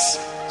things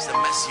is the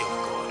mercy of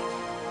God.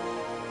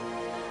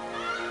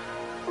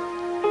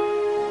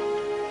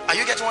 Are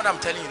you getting what I'm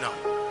telling you now?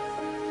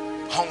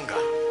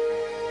 Hunger.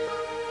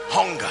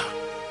 Hunger.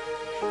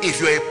 If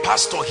you're a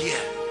pastor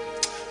here,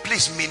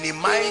 please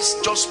minimize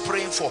just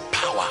praying for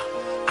power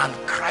and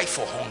cry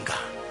for hunger.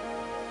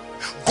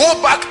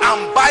 Go back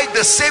and buy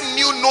the same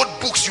new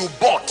notebooks you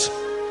bought,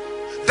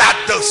 that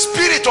the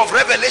spirit of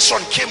revelation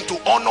came to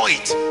honor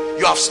it.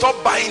 You have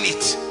stopped buying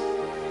it.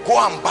 Go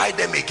and buy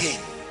them again.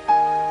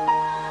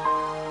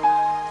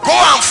 Go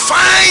and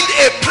find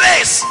a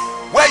place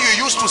where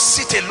you used to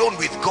sit alone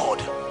with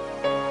God.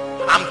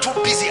 I'm too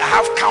busy, I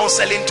have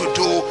counseling to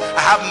do, I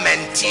have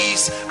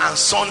mentees and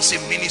sons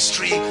in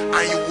ministry,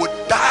 and you would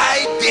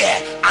die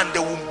there and they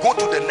will go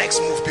to the next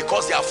move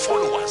because they are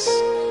followers.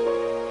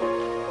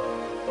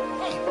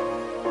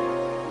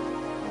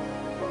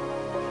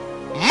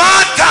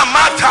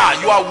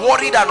 Martha, you are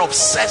worried and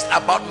obsessed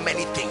about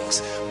many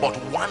things, but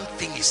one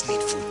thing is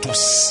needful: to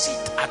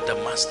sit at the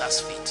master's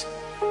feet.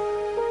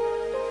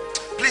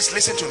 Please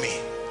listen to me.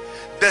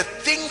 The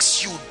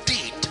things you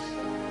did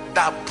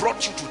that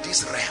brought you to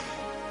this realm,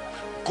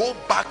 go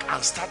back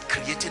and start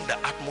creating the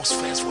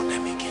atmospheres for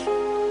them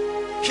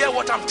again. Hear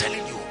what I'm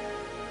telling you.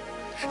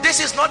 This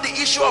is not the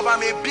issue of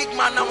I'm a big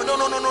man now.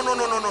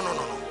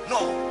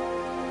 No.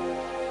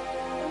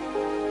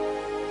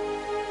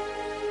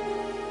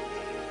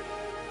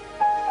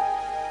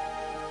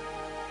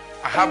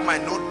 I have my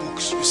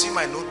notebooks. You see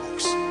my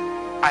notebooks.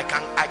 I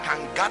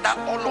can gather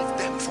all of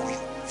them for you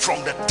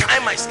from the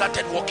time I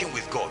started working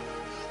with God.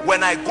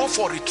 When I go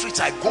for retreats,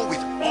 I go with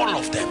all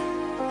of them.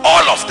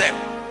 All of them.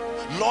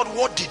 Lord,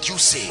 what did you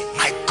say?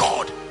 My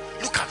God,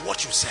 look at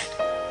what you said.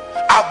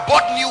 I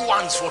bought new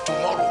ones for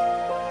tomorrow.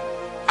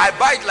 I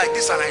buy it like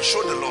this and I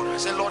show the Lord. I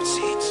say, Lord, see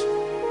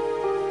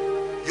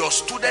it. Your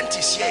student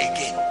is here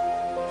again.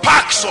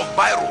 Packs of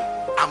biro.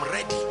 I'm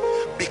ready.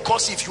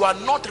 Because if you are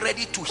not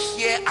ready to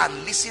hear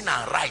and listen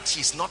and write,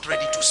 he's not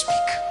ready to speak.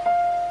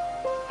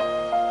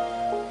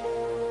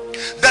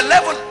 The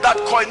level that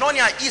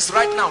koinonia is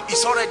right now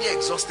is already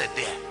exhausted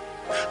there.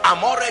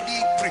 I'm already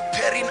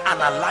preparing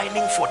and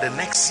aligning for the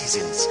next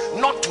seasons.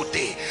 Not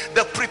today.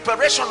 The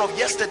preparation of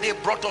yesterday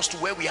brought us to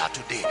where we are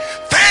today.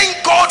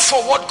 Thank God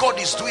for what God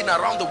is doing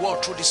around the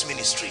world through this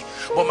ministry.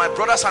 But my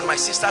brothers and my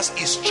sisters,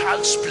 it's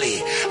child's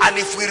play. And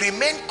if we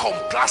remain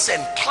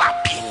complacent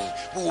clapping,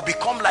 we will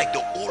become like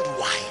the old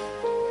wine.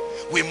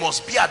 We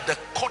must be at the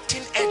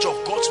cutting edge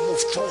of God's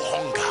move through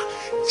hunger,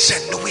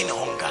 genuine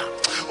hunger.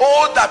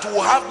 Oh, that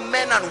will have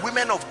men and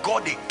women of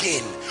God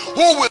again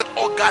who will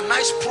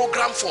organize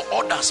program for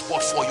others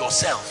but for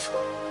yourself.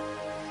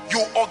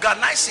 You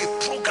organize a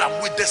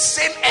program with the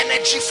same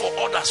energy for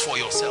others for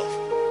yourself.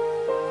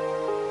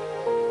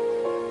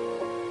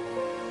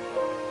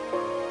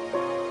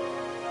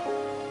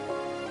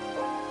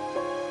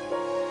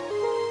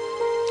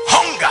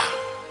 Hunger.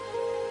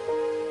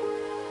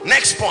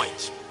 Next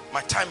point.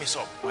 My time is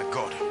up, my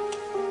God.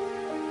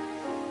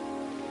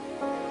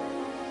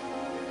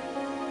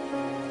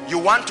 You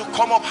want to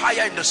come up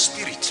higher in the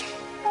spirit.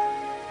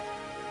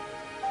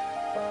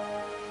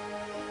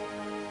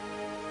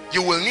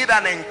 You will need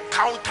an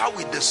encounter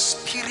with the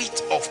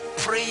spirit of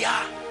prayer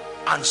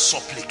and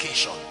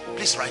supplication.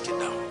 Please write it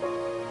down.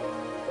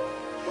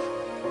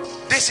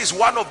 This is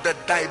one of the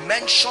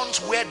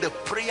dimensions where the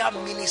prayer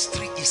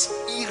ministry is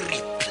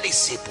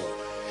irreplaceable.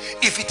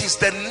 If it is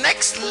the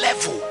next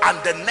level and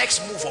the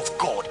next move of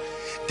God,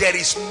 there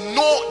is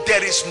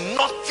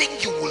nothing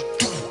you will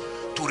do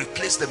to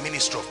replace the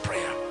ministry of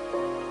prayer.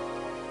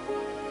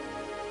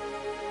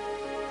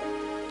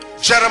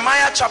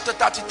 Jeremiah chapter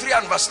 33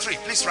 and verse 3.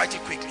 Please write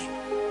it quickly.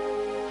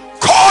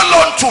 Call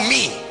unto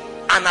me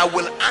and I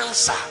will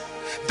answer.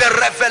 The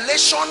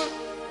revelation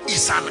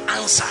is an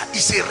answer,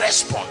 is a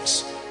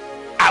response.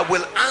 I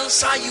will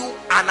answer you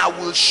and I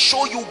will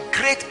show you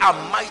great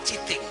and mighty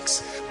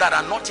things that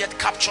are not yet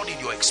captured in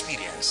your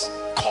experience.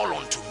 Call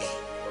unto me.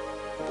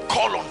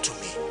 Call unto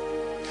me.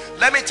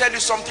 Let me tell you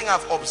something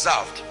I've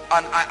observed,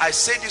 and I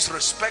say this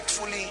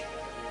respectfully,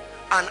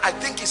 and I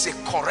think it's a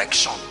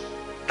correction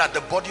that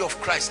the body of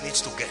Christ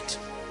needs to get.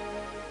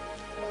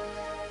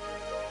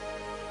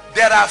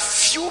 There are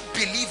few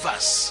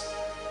believers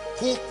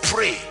who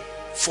pray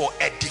for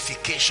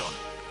edification.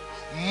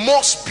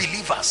 Most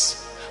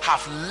believers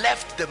have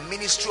left the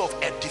ministry of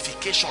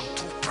edification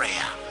through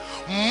prayer.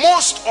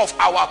 Most of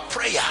our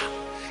prayer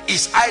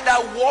is either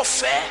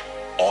warfare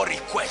or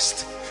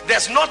request.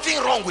 There's nothing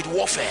wrong with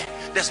warfare.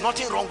 There's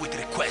nothing wrong with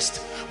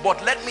request.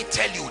 But let me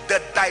tell you,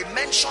 the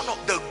dimension of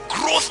the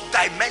growth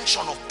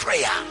dimension of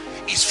prayer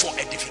is for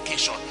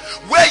edification,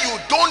 where you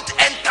don't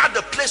enter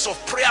the place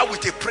of prayer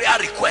with a prayer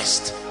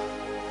request,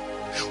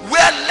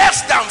 where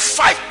less than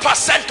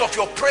 5% of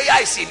your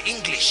prayer is in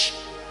English.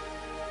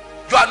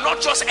 You are not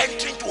just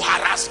entering to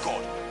harass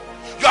God.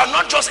 You are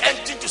not just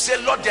entering to say,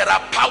 Lord, there are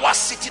powers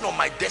sitting on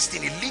my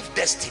destiny. Live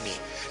destiny.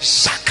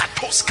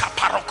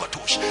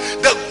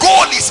 The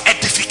goal is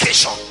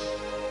edification.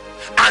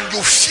 And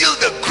you feel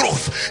the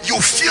growth. You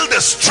feel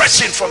the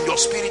stretching from your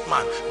spirit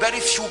man. Very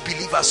few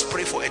believers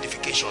pray for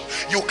edification.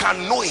 You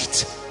can know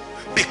it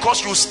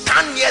because you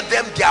stand near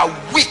them. They are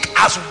weak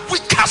as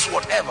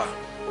whatever.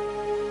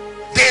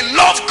 They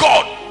love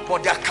God,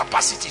 but their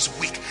capacity is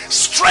weak.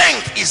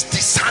 Strength is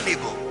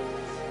discernible.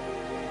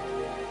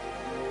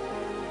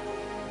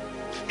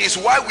 Is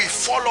why we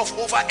fall off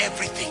over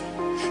everything.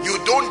 You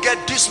don't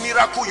get this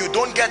miracle, you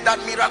don't get that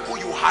miracle,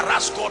 you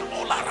harass God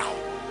all around.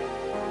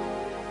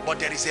 But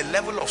there is a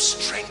level of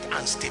strength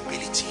and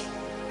stability.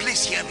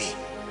 Please hear me.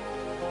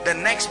 The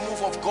next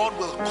move of God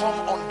will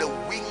come on the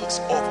wings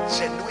of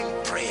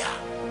genuine prayer.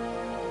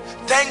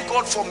 Thank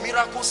God for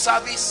miracle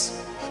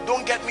service.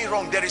 Don't get me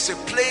wrong, there is a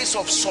place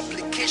of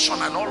supplication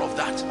and all of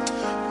that,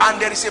 and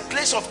there is a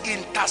place of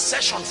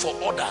intercession for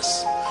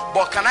others.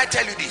 But can I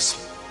tell you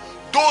this?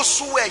 Those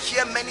who were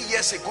here many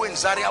years ago in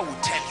Zaria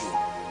will tell you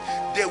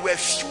there were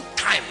few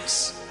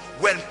times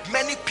when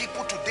many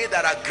people today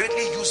that are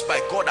greatly used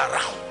by God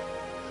around,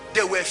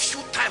 there were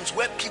few times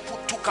where people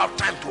took out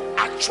time to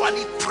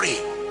actually pray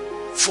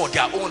for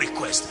their own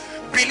request.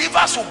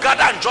 Believers who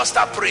gather and just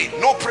start praying,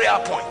 no prayer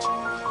point,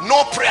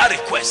 no prayer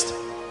request.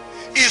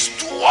 Is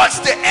towards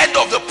the end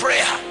of the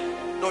prayer,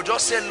 they'll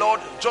just say, Lord,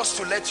 just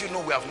to let you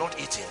know we have not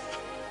eaten,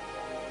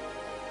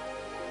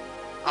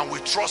 and we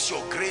trust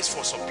your grace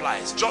for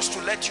supplies, just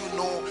to let you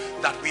know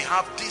that we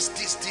have this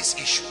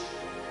issue.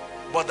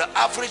 But the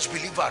average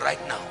believer right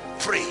now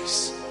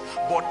prays,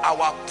 but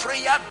our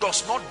prayer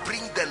does not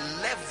bring the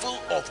level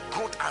of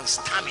growth and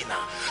stamina,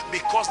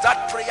 because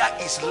that prayer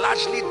is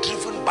largely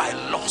driven by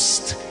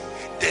lust,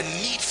 the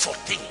need for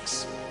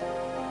things.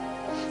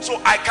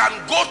 So I can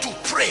go to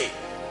pray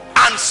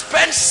and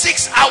spend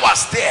 6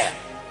 hours there,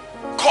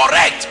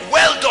 correct,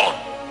 well done,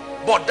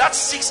 but that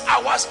 6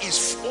 hours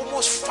is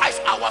almost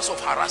 5 hours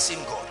of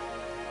harassing God.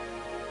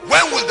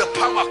 When will the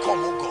power come,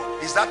 oh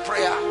God? Is that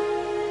prayer?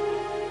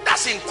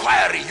 That's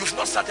inquiry. You've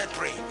not started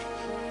praying.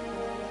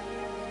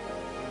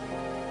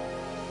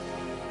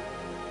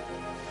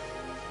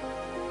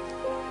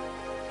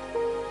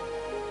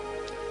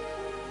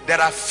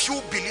 There are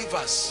few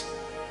believers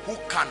who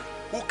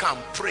who can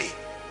pray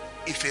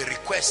if a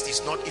request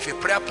is not, if a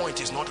prayer point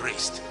is not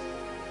raised.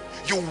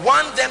 You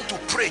want them to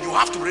pray, you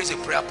have to raise a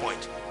prayer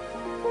point.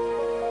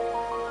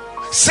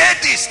 Say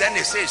this, then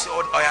they say,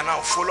 oh yeah, now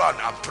follow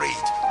and pray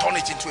it, turn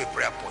it into a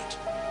prayer point.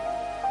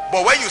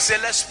 But when you say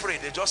let's pray,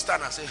 they just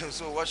stand and say,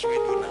 so what should we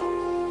do now?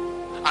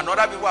 And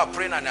other people are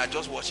praying and they are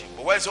just watching.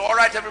 But when it's all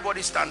right,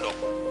 everybody stand up.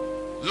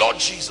 Lord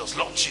Jesus,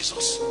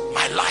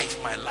 my life,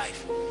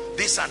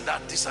 this and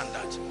that, this and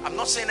that. I'm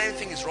not saying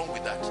anything is wrong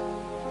with that.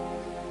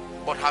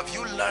 But have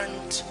you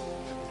learned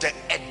the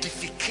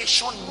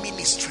edification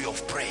ministry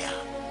of prayer?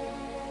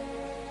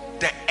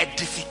 The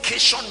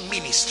edification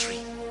ministry.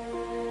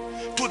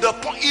 To the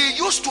point, it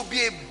used to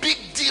be a big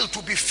deal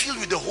to be filled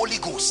with the Holy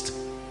Ghost.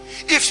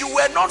 If you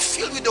were not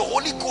filled with the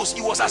Holy Ghost,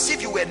 it was as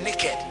if you were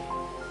naked.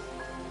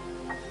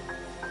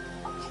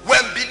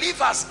 When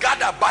believers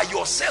gather by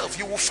yourself,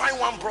 you will find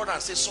one brother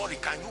and say, sorry,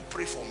 can you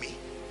pray for me?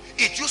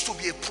 It used to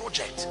be a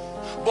project.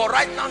 But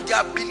right now, there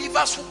are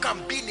believers who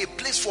can be in a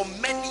place for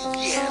many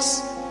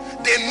years.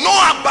 They know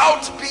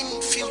about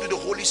being filled with the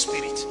Holy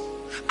Spirit.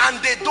 And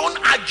they don't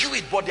argue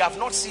it, but they have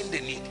not seen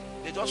the need.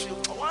 They just feel,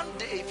 one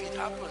day if it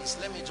happens,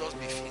 let me just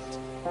be filled.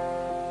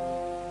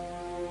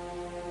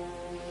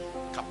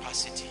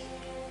 Capacity.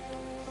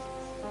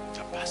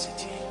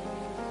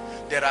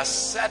 There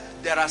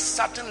are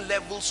certain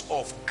levels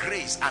of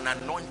grace and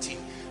anointing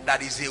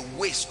that is a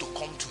waste to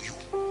come to you.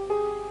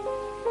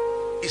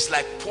 It's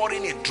like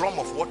pouring a drum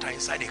of water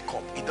inside a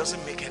cup. It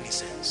doesn't make any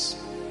sense.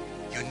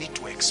 You need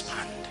to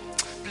expand.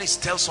 Please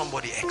tell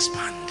somebody,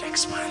 expand.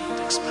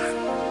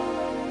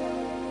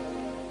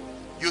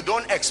 You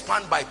don't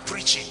expand by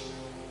preaching.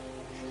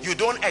 You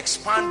don't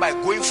expand by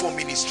going for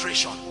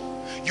ministration.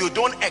 You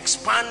don't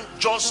expand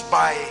just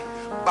by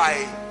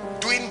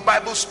doing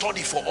Bible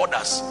study for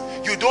others.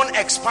 You don't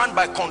expand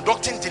by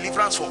conducting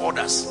deliverance for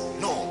others.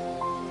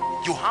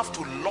 No. You have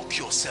to lock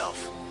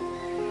yourself.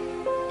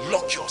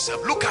 Lock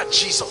yourself. Look at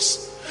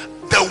Jesus.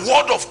 The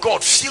word of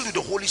God filled with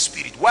the Holy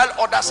Spirit. While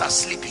others are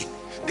sleeping,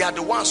 they are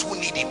the ones who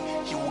need him.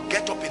 He will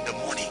get up in the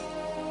morning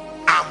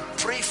and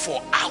pray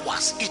for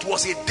hours. It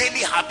was a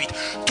daily habit,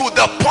 to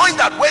the point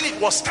that when it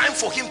was time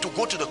for him to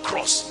go to the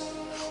cross,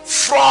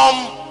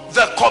 from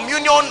the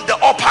communion, the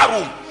upper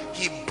room,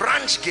 he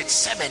branched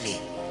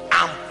Gethsemane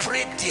and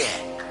prayed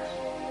there.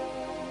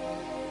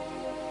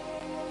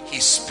 He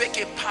spake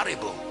a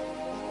parable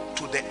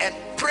to the end.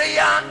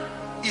 Prayer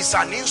is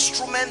an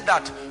instrument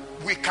that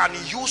we can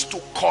use to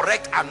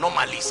correct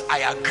anomalies. I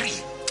agree.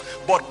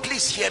 But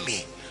please hear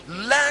me.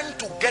 Learn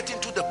to get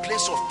into the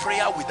place of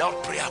prayer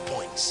without prayer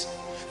points.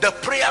 The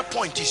prayer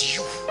point is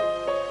you.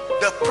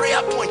 The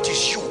prayer point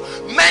is you.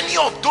 Many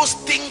of those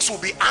things will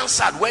be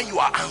answered when you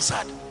are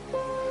answered.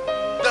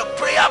 The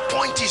prayer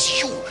point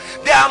is you.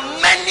 There are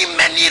many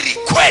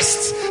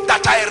requests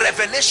that are a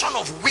revelation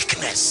of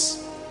weakness.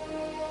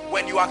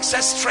 When you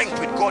access strength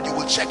with God, you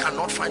will check and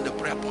not find the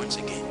prayer points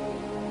again.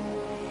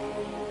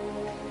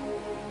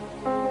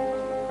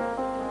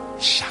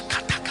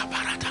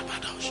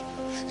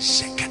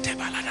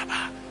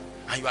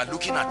 And you are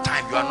looking at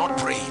time, you are not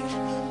praying.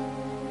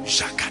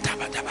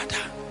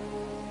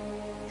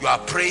 You are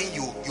praying,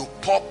 you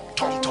pop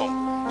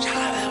tom-tom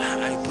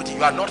and you put it,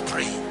 you are not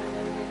praying.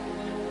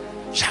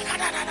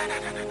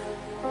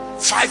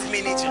 5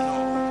 minutes, you know.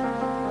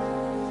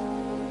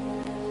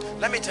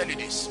 Let me tell you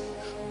this.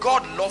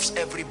 God loves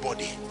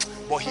everybody,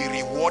 but he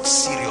rewards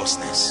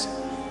seriousness.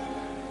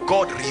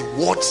 God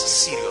rewards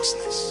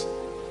seriousness.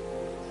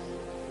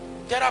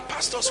 There are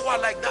pastors who are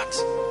like that.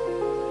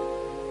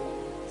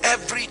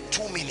 Every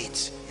 2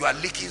 minutes you are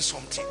licking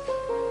something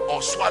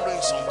or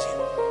swallowing something.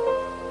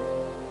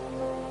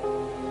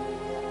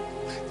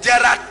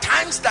 There are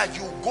times that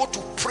you go to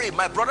pray,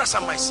 my brothers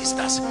and my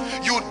sisters,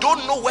 you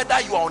don't know whether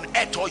you are on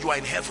earth or you are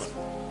in heaven.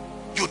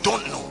 You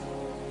don't know.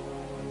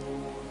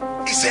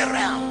 It's a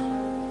realm.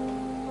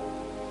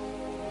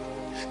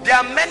 There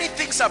are many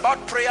things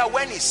about prayer,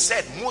 when it's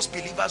said, most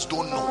believers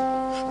don't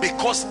know,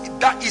 because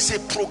that is a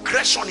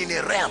progression in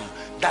a realm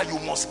that you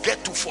must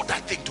get to for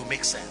that thing to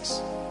make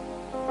sense.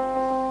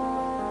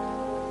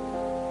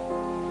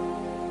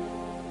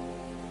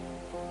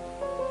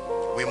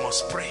 We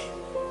must pray.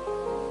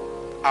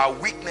 Our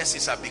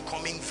weaknesses are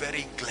becoming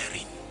very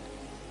glaring.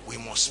 We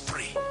must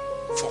pray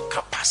for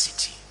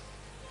capacity.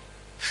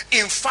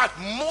 In fact,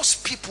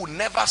 most people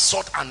never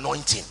sought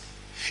anointing.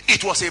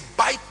 It was a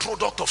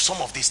byproduct of some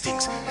of these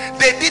things.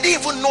 They didn't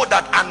even know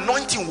that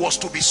anointing was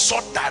to be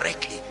sought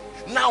directly.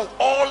 Now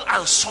all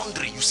and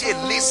sundry, you see a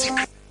lazy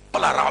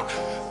all around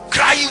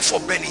crying for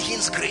Benny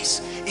Hinn's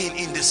grace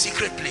in the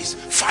secret place.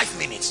 5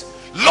 minutes,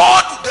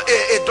 Lord,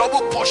 a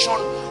double portion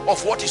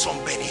of what is on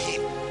Benny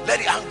Hinn. Let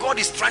it, and God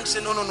is trying to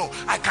say, no,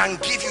 I can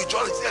give you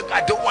just,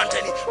 I don't want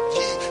any.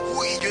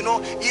 You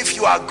know, if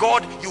you are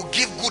God, you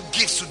give good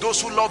gifts to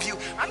those who love you.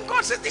 And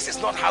God said, this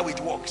is not how it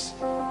works.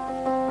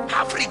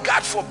 Have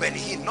regard for Benny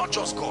Hinn, not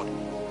just God.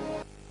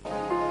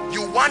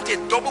 You want a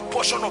double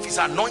portion of his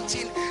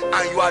anointing,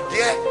 and you are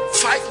there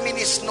 5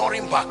 minutes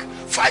snoring back,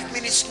 5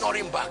 minutes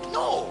snoring back.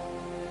 No.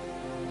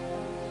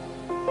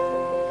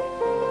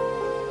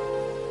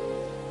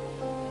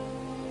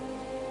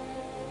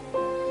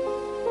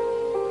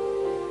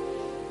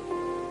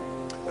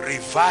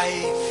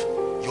 Revive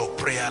your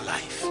prayer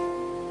life.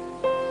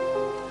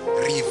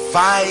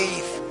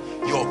 Revive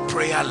your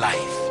prayer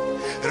life.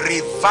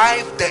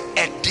 Revive the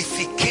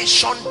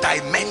edification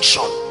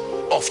dimension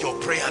of your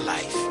prayer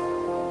life.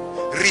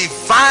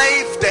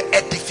 Revive the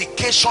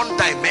edification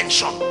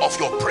dimension of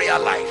your prayer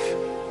life.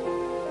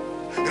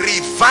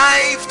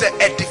 Revive the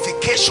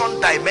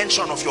edification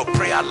dimension of your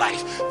prayer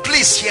life.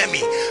 Please hear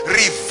me.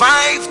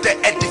 Revive the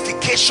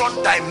edification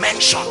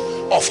dimension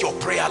of your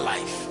prayer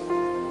life.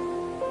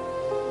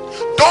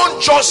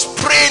 Don't just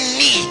pray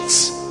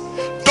needs.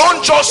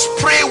 Don't just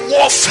pray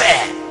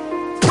warfare.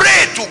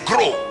 Pray to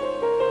grow.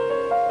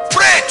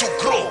 Pray to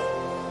grow.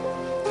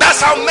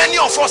 That's how many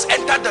of us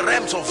entered the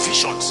realms of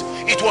visions.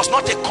 It was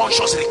not a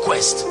conscious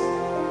request.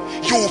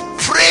 You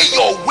pray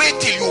your way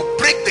till you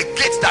break the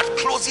gate that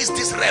closes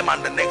this realm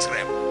and the next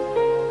realm.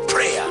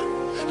 Prayer,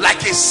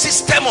 like a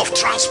system of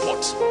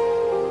transport.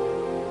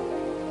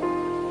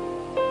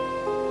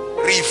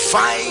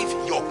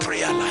 Revive your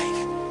prayer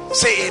life.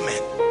 Say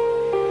amen.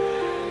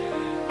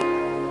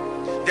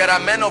 There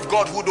are men of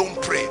God who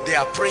don't pray. They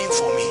are praying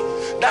for me.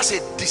 That's a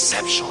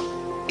deception.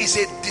 It's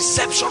a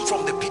deception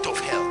from the pit of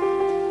hell.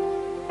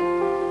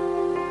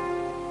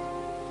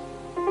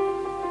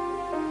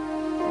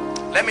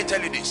 Let me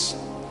tell you this.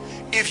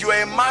 If you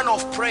are a man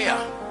of prayer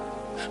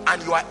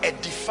and you are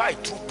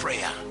edified through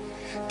prayer,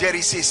 there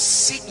is a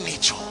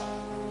signature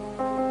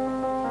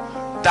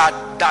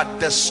that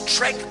the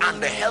strength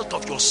and the health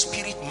of your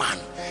spirit man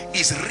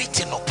is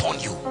written upon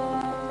you.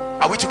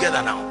 Are we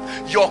together now?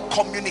 Your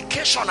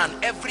communication and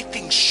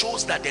everything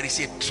shows that there is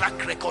a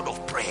track record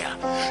of prayer.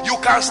 You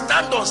can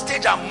stand on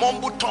stage and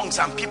mumble tongues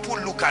and people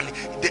look, and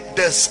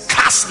the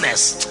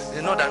scarceness,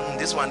 you know that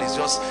this one is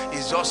just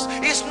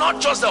it's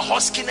not just the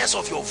huskiness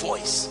of your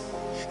voice.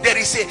 There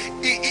is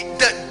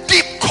the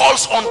deep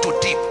calls onto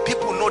deep.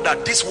 People know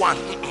that this one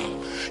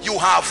you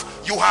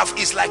have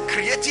is like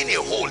creating a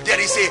hole.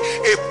 There is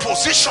a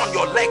position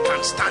your leg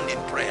can stand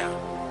in prayer.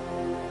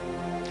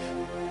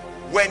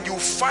 When you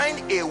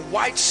find a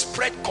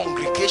widespread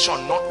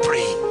congregation not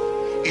praying,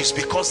 it's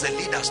because the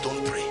leaders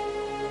don't pray.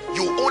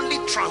 You only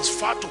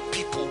transfer to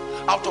people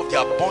out of the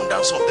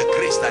abundance of the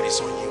grace that is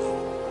on you.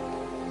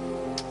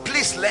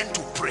 Please learn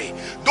to pray.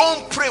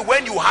 Don't pray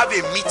when you have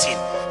a meeting.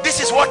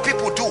 This is what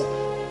people do.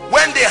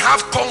 When they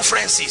have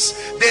conferences,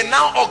 they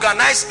now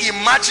organize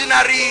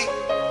imaginary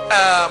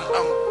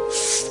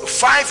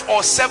 5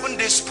 or 7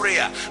 days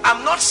prayer.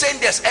 I'm not saying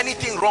there's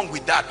anything wrong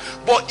with that,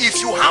 but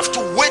if you have to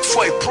wait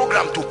for a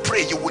program to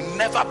pray, you will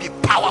never be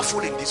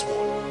powerful in this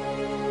world.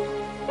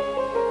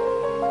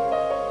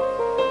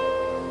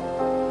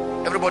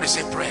 Everybody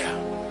say prayer.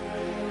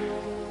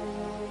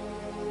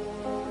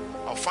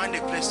 I'll find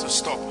a place to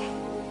stop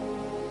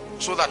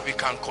so that we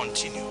can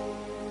continue.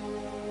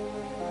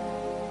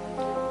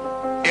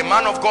 A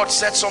man of God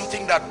said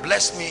something that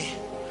blessed me.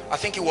 I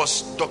think it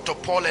was Dr.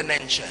 Paul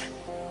Enenche.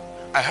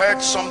 I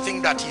heard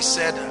something that he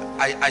said.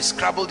 I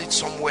scrabbled it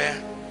somewhere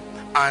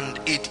and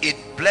it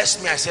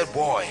blessed me. I said,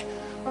 boy,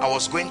 I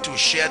was going to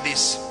share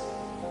this.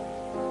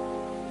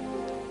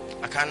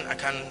 I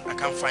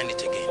can't find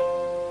it again.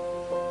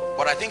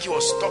 But I think he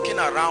was talking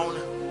around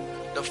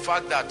the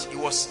fact that it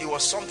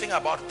was something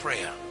about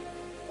prayer.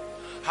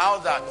 How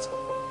that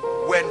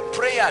when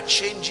prayer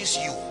changes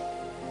you,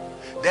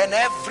 then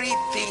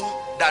everything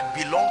that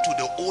belonged to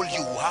the old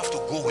you will have to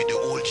go with the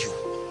old you,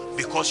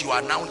 because you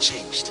are now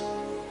changed.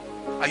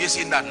 Are you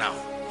seeing that now?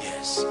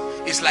 Yes.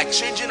 It's like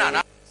changing an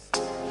house.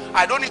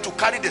 I don't need to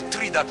carry the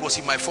tree that was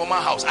in my former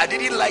house. I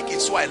didn't like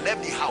it, so I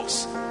left the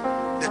house.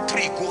 The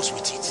tree goes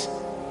with it.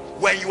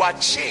 When you are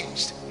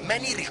changed,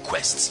 many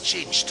requests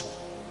change too.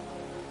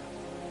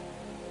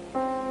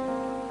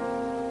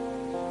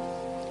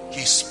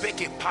 He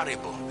spake a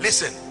parable.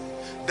 Listen,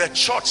 the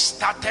church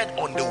started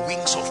on the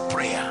wings of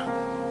prayer,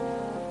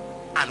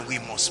 and we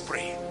must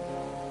pray.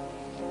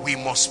 We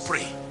must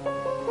pray.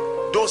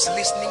 Those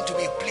listening to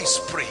me, please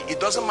pray.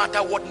 It doesn't matter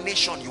what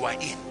nation you are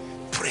in,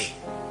 pray.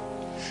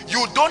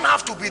 You don't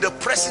have to be the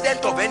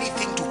president of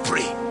anything to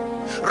pray.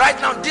 Right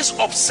now, this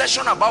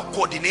obsession about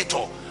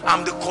coordinator,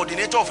 I'm the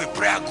coordinator of a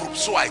prayer group,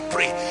 so I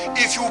pray.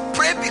 If you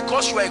pray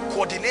because you are a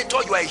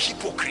coordinator, you are a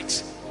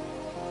hypocrite.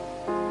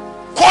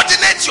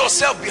 Coordinate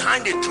yourself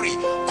behind a tree,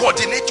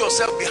 coordinate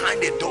yourself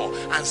behind a door,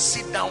 and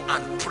sit down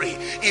and pray.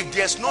 If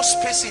there's no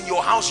space in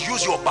your house,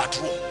 use your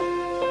bathroom,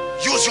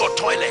 use your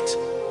toilet,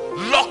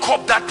 lock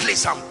up that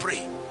place and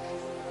pray.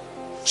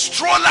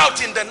 Stroll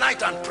out in the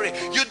night and pray.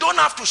 You don't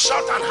have to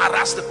shout and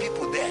harass the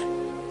people there,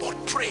 but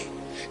pray.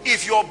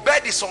 If your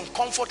bed is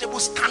uncomfortable,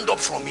 stand up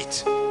from it.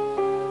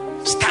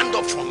 Stand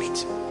up from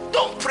it.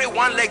 Don't pray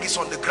one leg is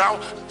on the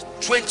ground,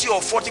 20 or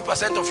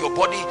 40% of your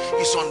body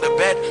is on the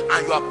bed,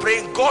 and you are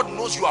praying. God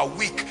knows you are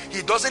weak.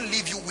 He doesn't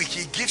leave you weak.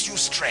 He gives you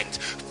strength.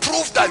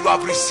 Prove that you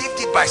have received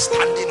it by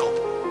standing up.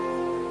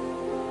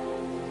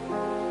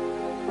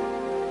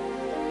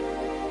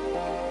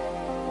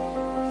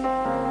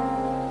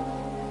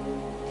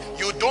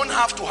 You don't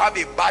have to have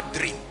a bad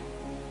dream,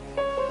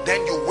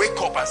 then you wake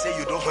up and say,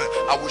 you don't,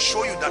 I will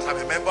show you that I'm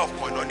a member of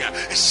Koinonia.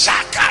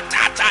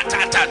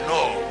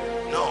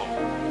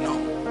 No.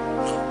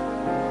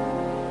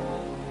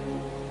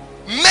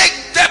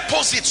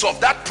 deposits of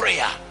that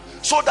prayer,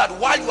 so that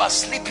while you are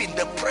sleeping,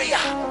 the prayer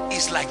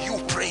is like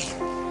you praying.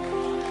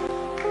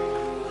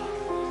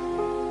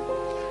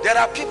 There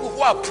are people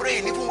who are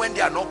praying even when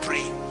they are not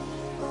praying.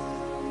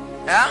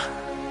 Yeah?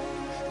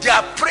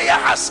 Their prayer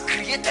has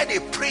created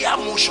a prayer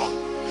motion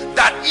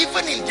that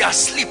even in their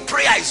sleep,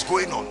 prayer is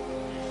going on.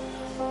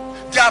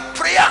 Their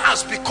prayer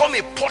has become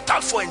a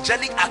portal for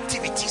angelic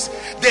activities.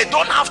 They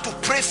don't have to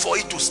pray for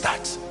it to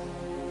start.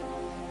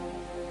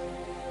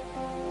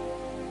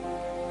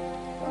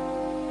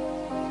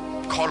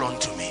 Call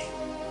unto me.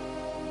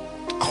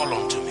 Call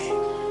unto me.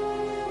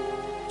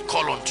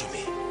 Call unto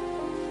me.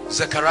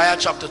 Zechariah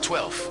chapter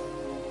 12.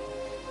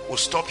 We'll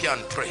stop here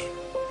and pray.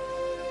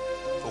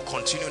 We'll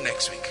continue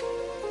next week.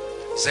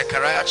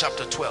 Zechariah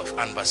chapter 12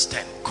 and verse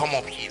 10. Come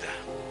up hither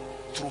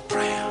through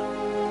prayer.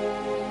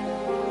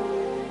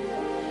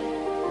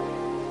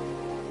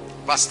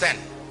 Verse 10.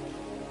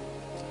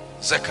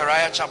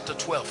 Zechariah chapter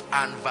 12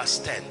 and verse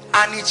 10.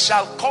 And it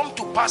shall come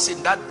to pass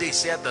in that day,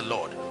 saith the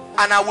Lord,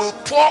 and I will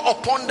pour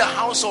upon the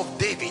house of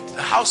David,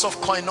 the house of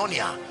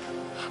Koinonia,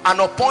 and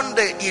upon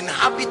the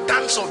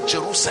inhabitants of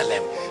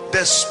Jerusalem,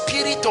 the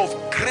spirit of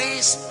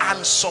grace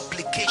and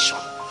supplication.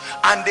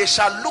 And they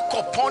shall look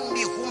upon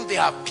me whom they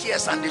have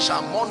pierced, and they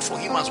shall mourn for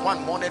him as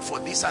one mourned for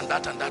this and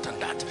that and that and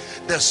that.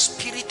 The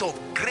spirit of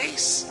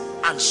grace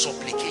and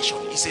supplication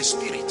is a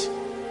spirit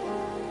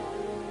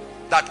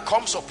that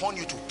comes upon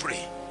you to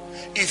pray.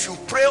 If you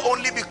pray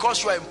only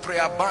because you are in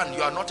prayer band,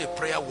 you are not a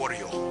prayer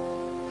warrior.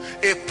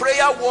 A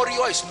prayer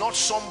warrior is not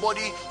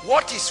somebody.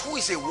 Who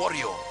is a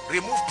warrior?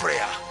 Remove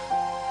prayer.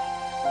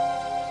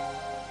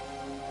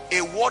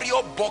 A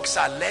warrior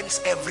boxer learns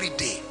every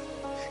day.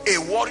 A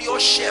warrior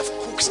chef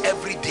cooks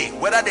every day,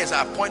 whether there's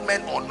an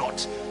appointment or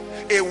not.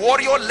 A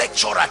warrior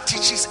lecturer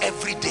teaches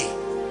every day.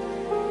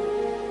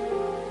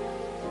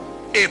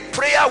 A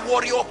prayer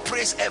warrior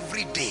prays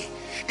every day.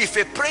 If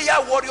a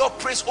prayer warrior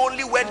prays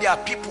only when there are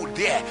people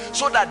there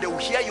so that they will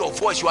hear your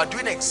voice, you are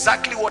doing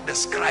exactly what the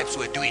scribes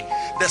were doing.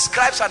 The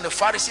scribes and the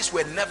Pharisees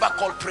were never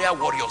called prayer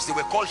warriors. They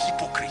were called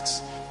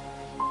hypocrites.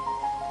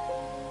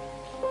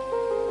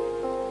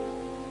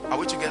 Are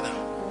we together?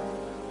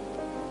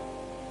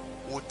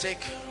 We'll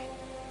take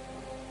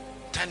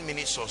 10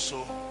 minutes or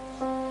so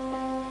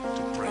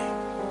to pray.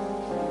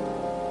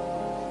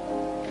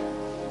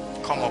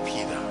 Come up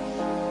hither.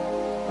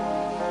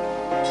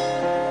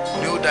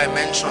 New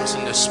dimensions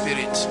in the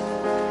spirit.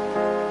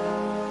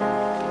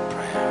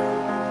 Prayer.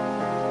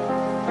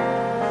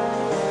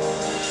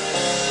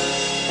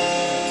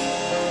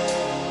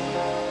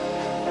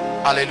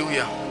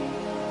 Hallelujah.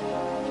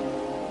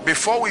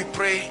 Before we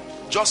pray,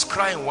 just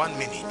cry in 1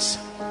 minute.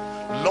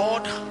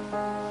 Lord,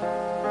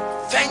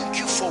 thank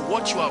you for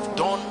what you have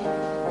done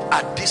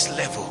at this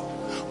level,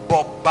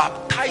 but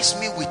baptize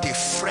me with a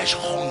fresh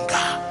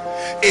hunger.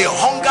 A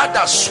hunger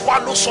that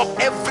swallows up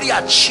every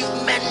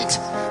achievement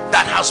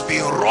that has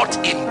been wrought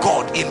in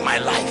God in my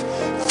life.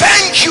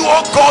 Thank you,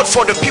 oh God,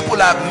 for the people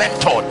I have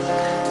mentored,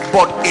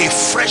 but a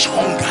fresh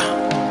hunger.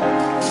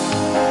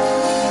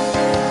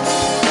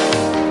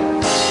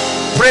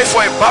 Pray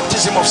for a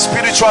baptism of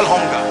spiritual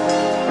hunger,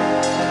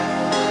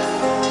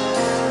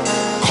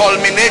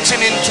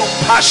 culminating into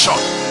passion.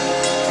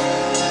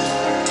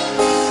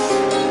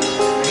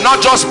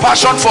 Not just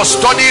passion for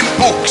studying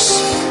books,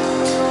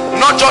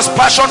 not just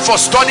passion for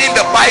studying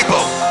the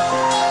Bible,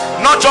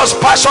 not just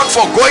passion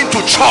for going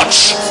to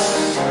church,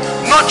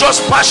 not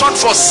just passion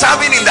for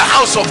serving in the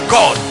house of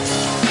God.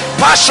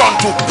 Passion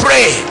to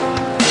pray,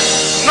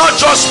 not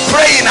just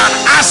praying and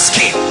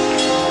asking,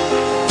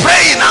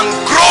 praying and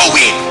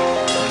growing,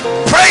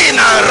 praying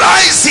and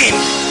rising.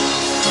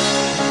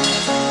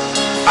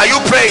 Are you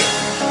praying?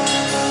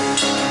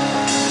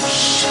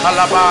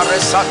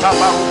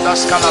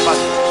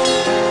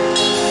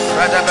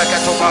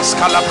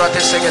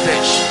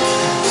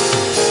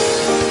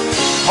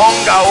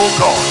 Hunger, oh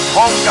God,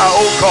 hunger,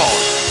 oh God,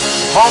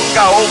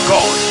 hunger, oh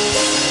God,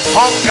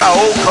 hunger,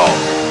 oh God,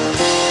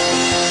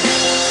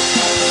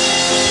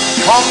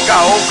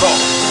 hunger, oh God.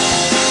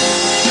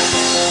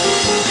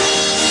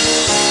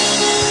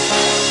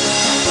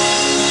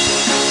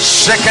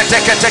 Shekete,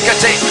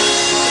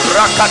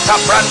 rakata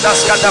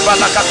brandas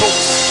kadabalakato.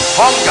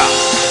 Hunger,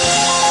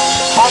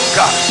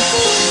 hunger.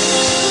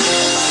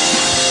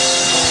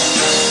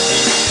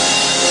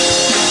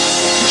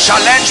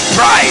 Challenge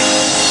pride,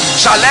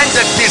 challenge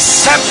the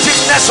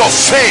deceptiveness of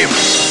fame,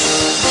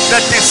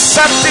 the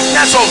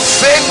deceptiveness of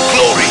vain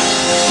glory.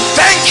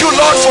 Thank you,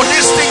 Lord, for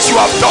these things you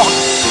have done,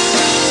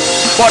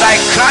 but I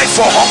cry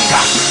for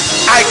hunger.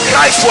 I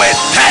cry for a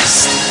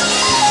thirst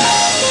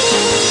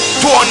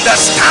to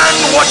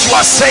understand what you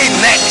are saying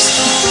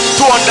next,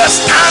 to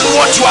understand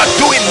what you are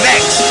doing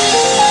next.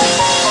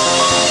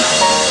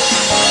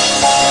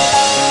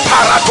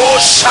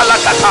 Paradosh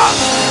shalakata,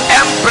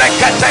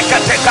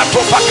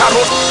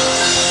 embreketekatopakaro.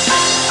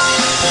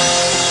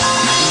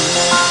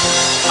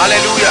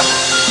 Hallelujah.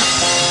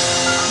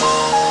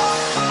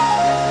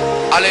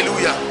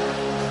 Hallelujah.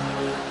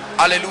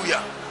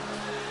 Hallelujah.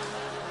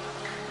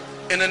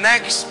 In the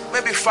next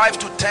maybe 5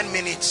 to 10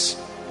 minutes,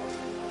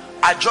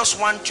 I just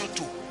want you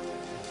to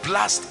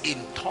blast in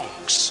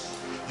tongues.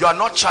 You are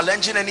not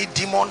challenging any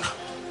demon.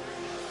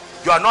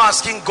 You are not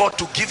asking God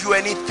to give you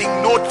anything.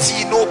 No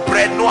tea, no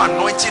bread, no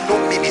anointing, no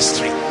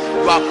ministry.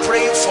 You are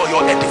praying for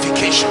your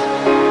edification,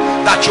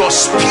 that your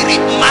spirit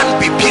man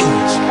be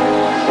built.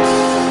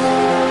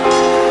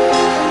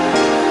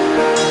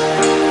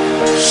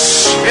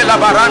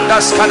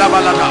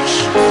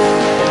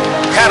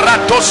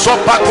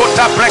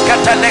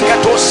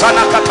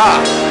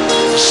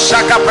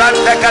 Shaka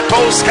branda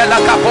katos ke la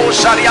kapo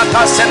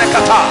shariata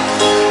senekata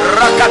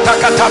rakata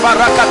kataba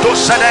rakatos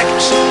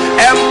senex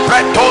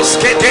empretos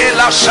ke de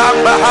la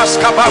shamba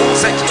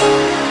haskabamzeki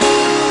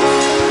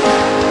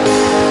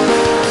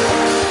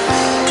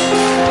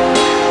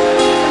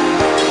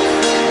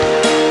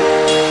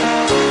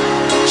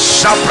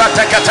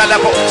shaprata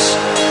katalabos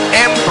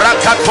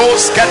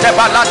embrakatos ke de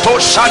balato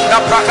shanda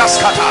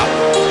prakaskata.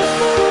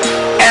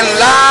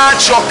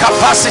 Enlarge your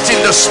capacity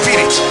in the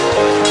spirit.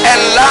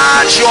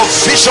 Enlarge your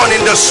vision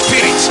in the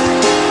spirit.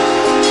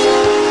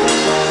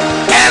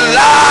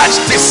 Enlarge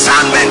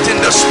discernment in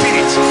the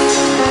spirit.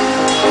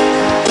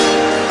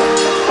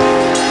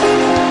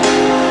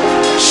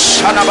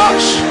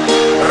 Shanabash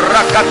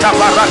Rakata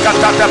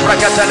Barakata de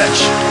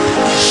Bragatelech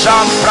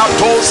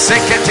Jamprato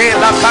Sekete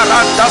La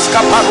Carantas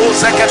Caparo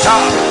Zeketa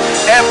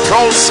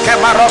Empros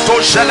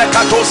Kemarato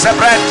Shelekato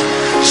Sebret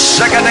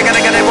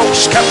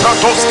Shaganeganeganebush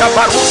Kaprotos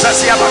Kaparusa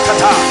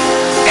Siabakata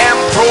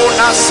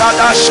Emprona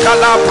Sadash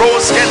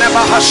Kalabros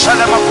Geneva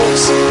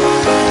Hashalemakus.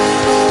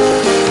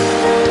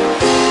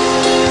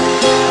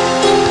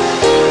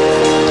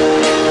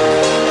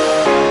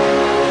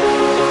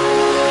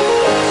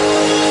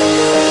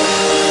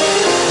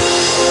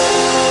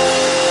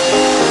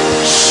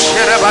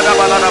 Sherebada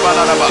Balada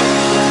Baladaba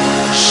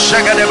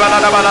Shagade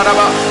Balada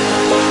Baladaba.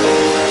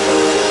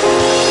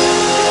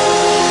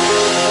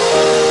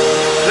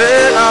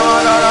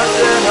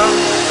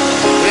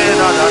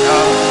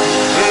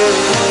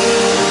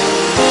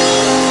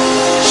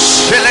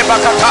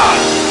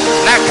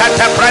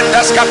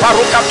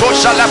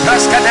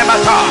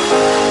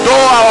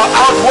 Though our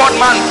outward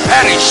man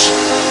perish,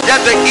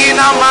 yet the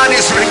inner man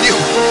is renewed.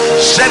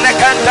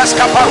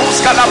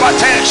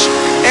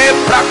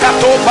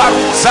 Eprakato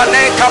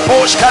baruzane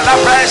kaposh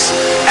kalabres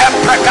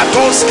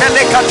eprakatos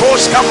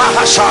kelekatos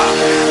kamahasha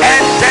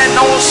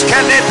entenos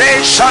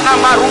kelede shana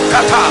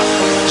marukata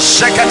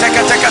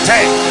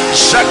shekatekate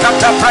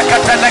shakata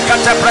prakata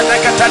lekate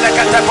prakata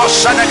lekate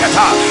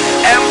boshanekata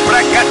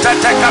emprakata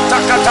kata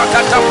kata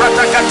kata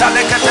prakata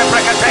lekate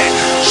prakate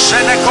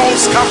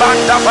shenekos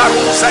kabanda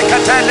baruza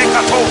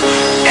katelekato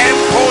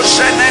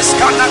emposhenes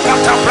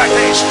kanakata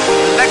pradesh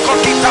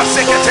lekotita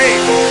sekete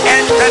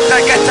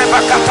entelegete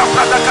bakata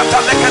prakata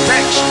lekate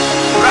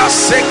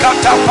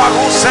rasekata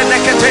baruse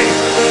nekete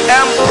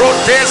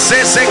emprotese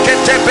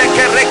sekete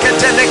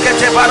bekerekete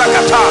lekete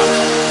barakata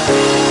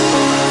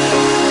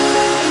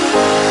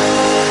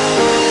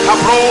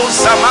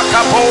kabroza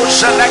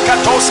makabosha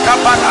lekatos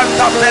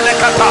kabaranta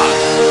belekata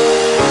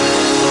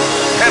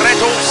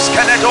keredos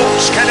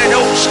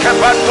keledos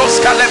kebandos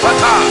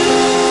kalebata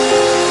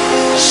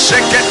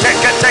shekete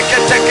kete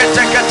kete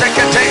kete kete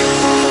kete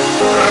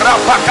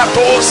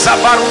rapakatos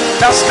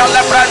sabarutas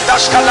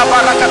kalebrandas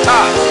kalabarakata.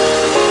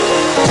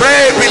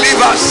 Pray,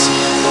 believers.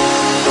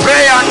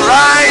 Pray and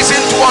rise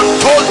into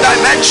untold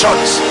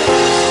dimensions.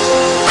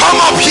 Come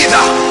up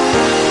hither.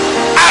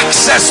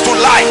 Access to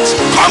light.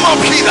 Come up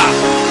hither.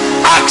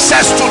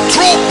 Access to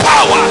true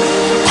power.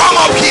 Come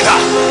up hither.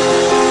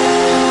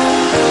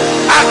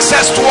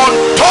 Access to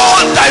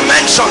untold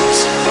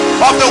dimensions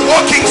of the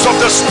workings of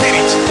the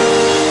Spirit.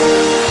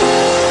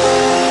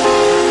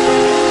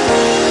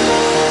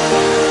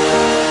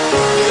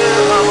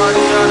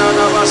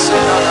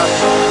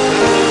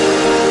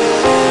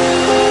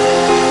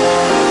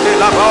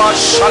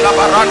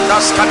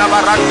 Shalabarandas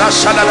Kanabarandas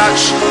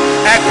Shaladash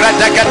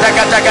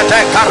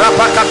Egredegadegadegade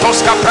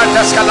Karapakatoska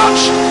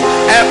Prendeskalash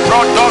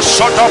Eprodos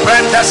Soto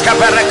Brendeska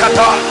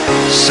Berekata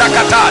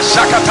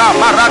Shakata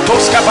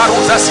Maratoska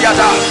Baruza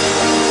Siada.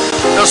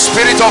 The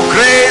spirit of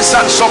grace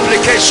and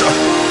supplication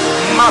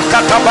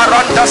Makata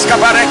Barandas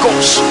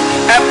Kabarekos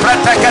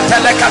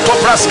Epreteketelekato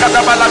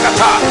Praskada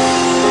Balagata.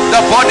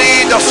 The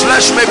body, the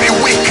flesh may be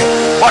weak,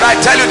 but I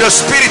tell you the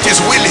spirit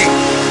is willing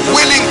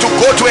to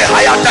go to a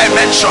higher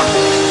dimension,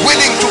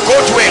 willing to go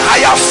to a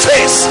higher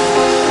phase,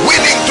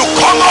 willing to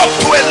come up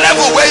to a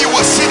level where you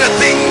will see the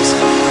things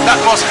that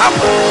must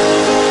happen.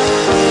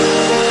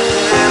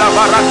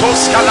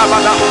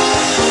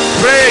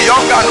 Pray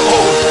young and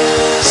old.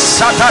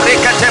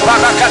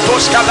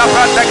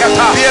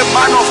 Be a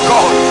man of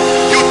God.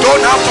 You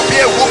don't have to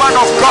be a woman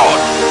of God.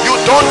 You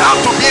don't have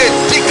to be a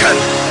deacon.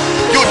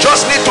 You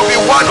just need to be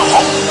one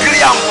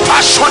hungry and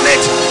passionate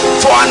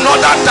for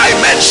another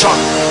dimension,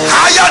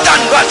 higher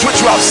than that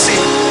which you have seen.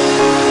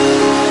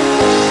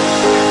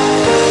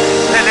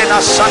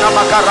 Helena Sana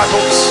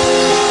Makaratos,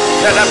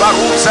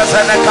 Telebarus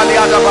and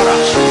Kaliada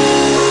Barash.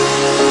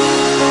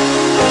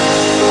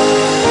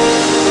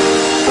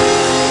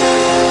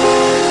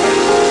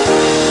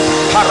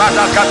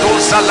 Parada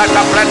Kadosa like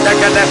a brenda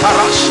Gede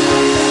Parash.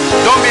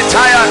 Don't be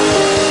tired.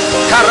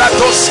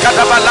 Karatos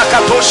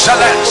Kadabalakatos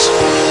Shalesh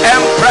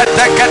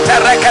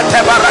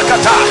Empreteketerekete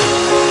Barakata.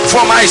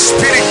 For my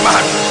spirit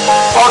man,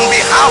 on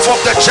behalf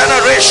of the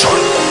generation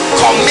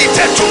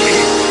committed to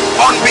me,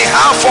 on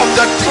behalf of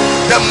the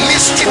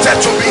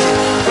mistreated to me,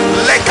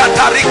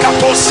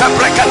 Lekatarikatos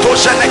Sabrekatos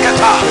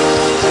Sheneketa.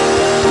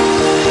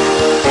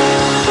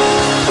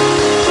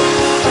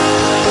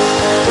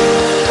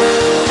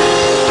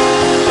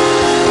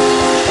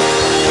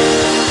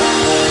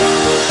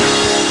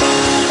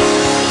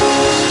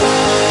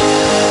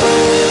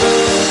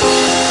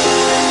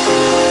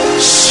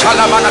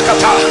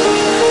 Salamanakata,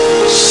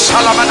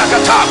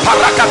 Salamanakata,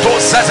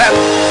 Parakatos, Zezem,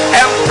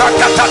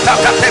 Emprakatata,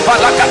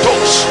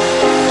 Balakatos,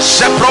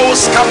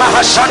 Shepros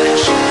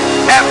Kamahashanish,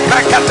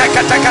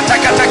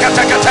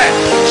 Emprakatakatakatakatakate,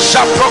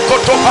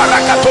 Shaprokoto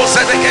Parakatos,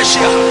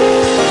 Edegesia.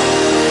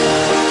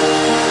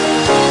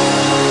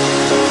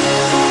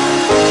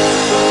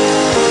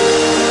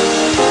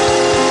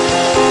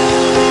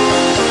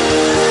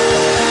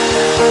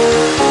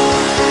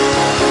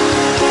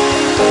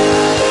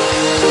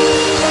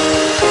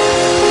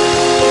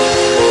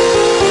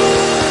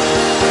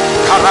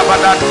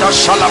 Karabadanda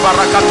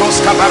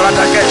Shalabarakatos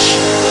Kabaradagesh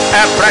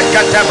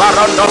Ebrekete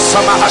Barondo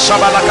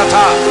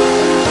Samahashabalakata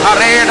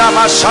Arena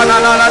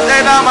Mashanana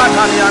Dena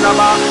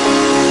Matanianaba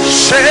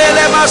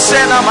Shele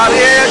Masena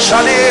Marie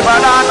Shali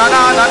Banana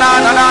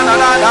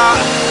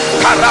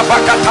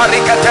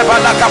Karabakatarikate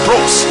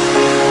Balakapros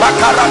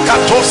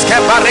Bakarakatos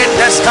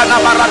Kebarendes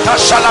Kanabarata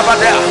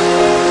Shalabadea.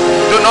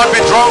 Do not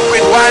be drunk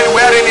with wine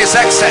wherein is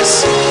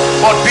excess,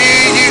 but be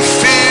ye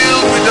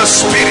filled with the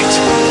Spirit,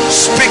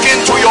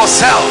 speaking to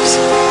yourselves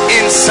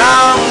in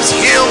psalms,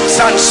 hymns,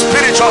 and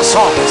spiritual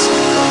songs,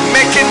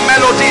 making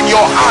melody in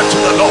your heart to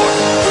the Lord.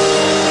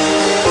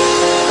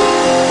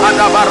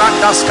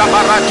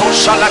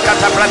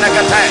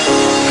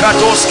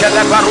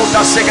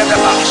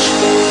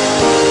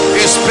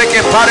 He's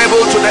speaking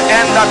parable to the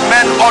end that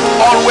men ought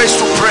always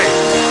to pray.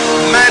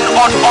 Men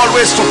ought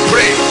always to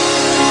pray.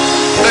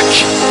 The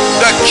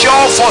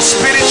cure for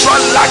spiritual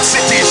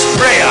laxity is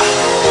prayer.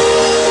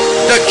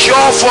 The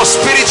cure for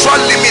spiritual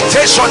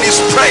limitation is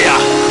prayer.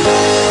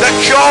 The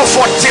cure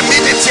for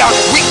timidity and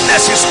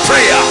weakness is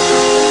prayer.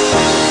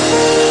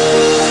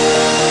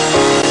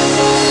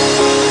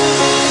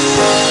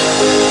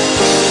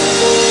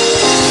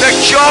 The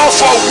cure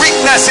for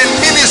weakness in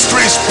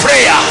ministry is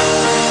prayer.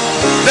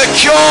 The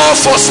cure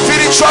for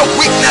spiritual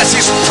weakness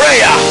is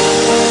prayer.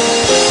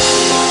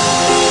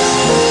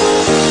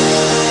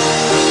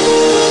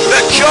 The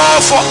cure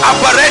for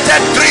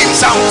aberrated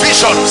dreams and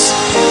visions,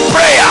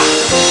 prayer.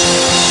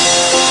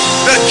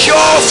 The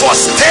cure for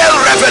stale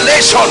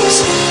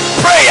revelations,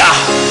 prayer.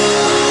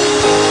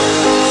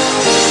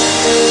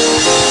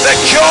 The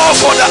cure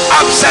for the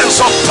absence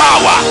of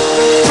power,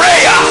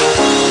 prayer.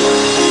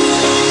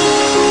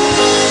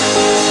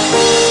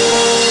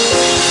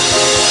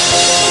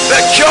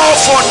 The cure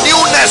for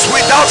newness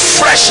without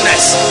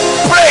freshness,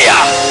 prayer.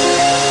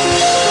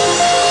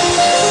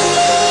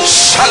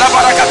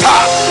 Shalabarakata,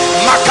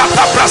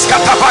 Makata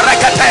Praskata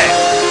Barakate,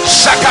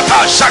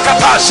 Shakata,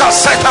 Shakata,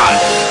 Shaseta,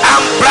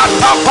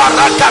 Ambrata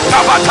Barakata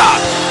Bata.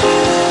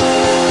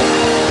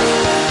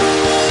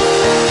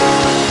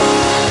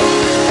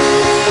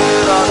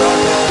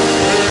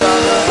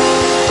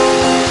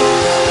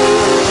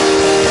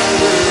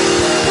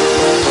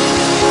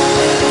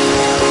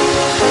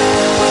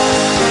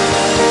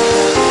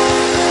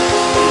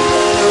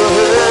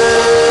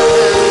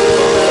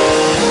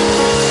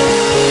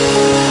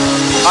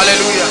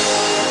 Hallelujah.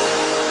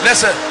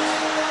 Listen.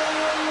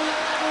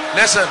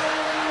 Listen.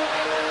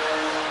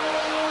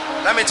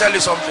 Let me tell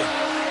you something.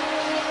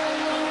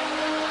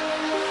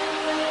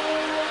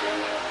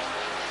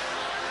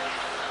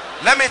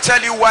 Let me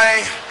tell you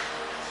why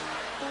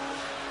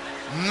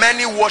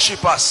many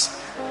worshippers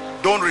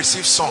don't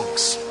receive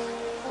songs.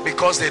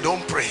 Because they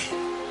don't pray.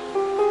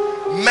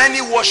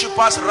 Many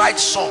worshippers write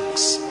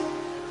songs,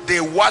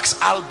 they wax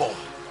album,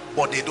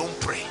 but they don't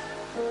pray.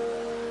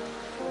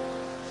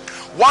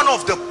 One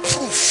of the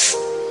proof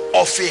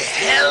of a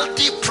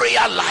healthy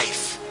prayer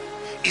life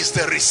is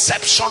the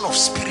reception of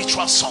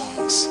spiritual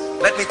songs.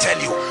 Let me tell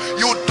you,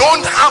 you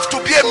don't have to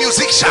be a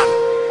musician.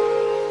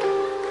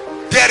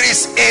 There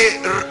is a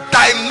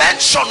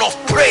dimension of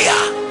prayer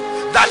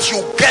that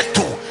you get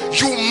to.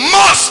 You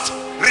must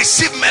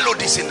receive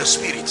melodies in the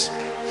spirit.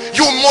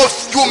 You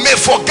may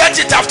forget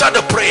it after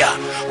the prayer,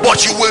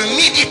 but you will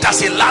need it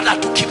as a ladder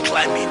to keep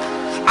climbing.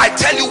 I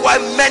tell you why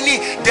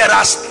there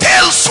are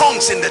stale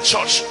songs in the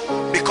church,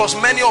 because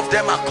many of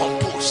them are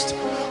composed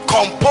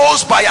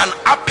by an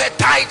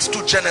appetite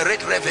to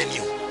generate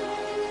revenue.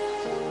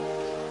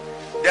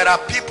 There are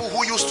people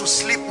who used to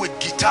sleep with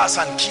guitars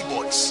and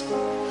keyboards,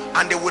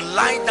 and they will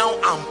lie down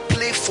and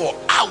play for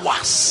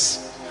hours.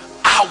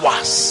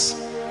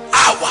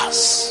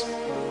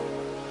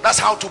 That's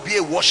how to be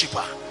a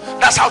worshiper.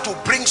 That's how to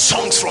bring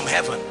songs from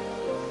heaven.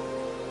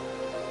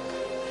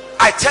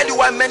 I tell you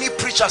why many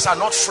preachers are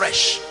not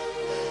fresh.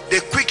 They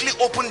quickly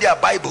open their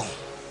Bible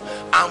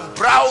and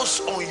browse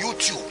on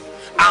YouTube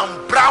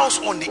and browse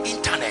on the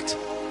internet.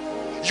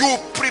 You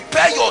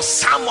prepare your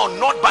sermon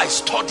not by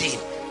studying.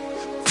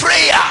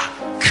 Prayer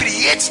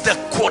creates the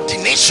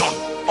coordination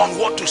on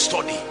what to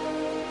study.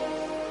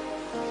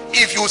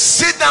 If you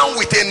sit down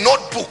with a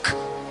notebook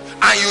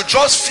and you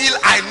just feel,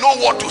 I know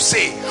what to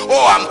say,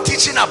 oh, I'm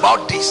teaching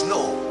about this.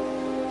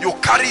 No, you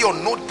carry your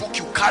notebook,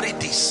 you carry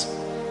this.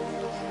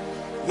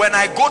 When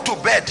I go to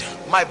bed,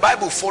 my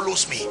Bible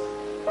follows me.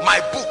 My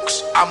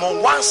books, I'm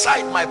on one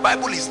side, my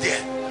Bible is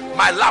there,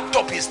 my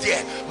laptop is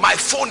there, my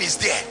phone is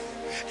there.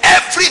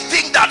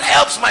 Everything that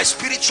helps my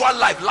spiritual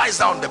life lies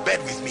down on the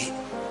bed with me.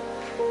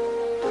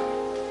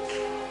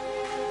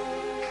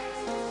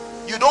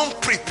 You don't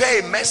prepare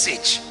a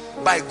message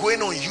by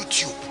going on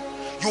YouTube.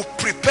 You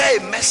prepare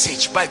a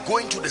message by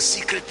going to the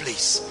secret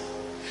place.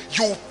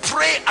 You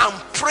pray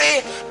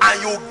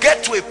and you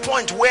get to a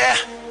point where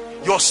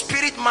your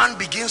spirit man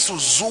begins to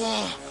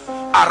zoom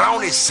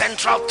around a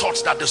central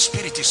thought that the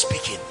Spirit is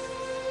speaking.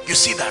 You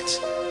see that?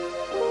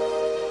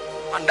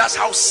 And that's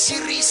how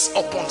series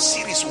upon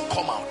series will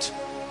come out.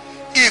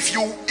 If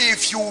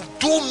you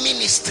do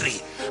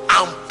ministry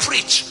and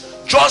preach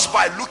just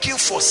by looking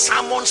for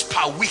sermons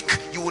per week,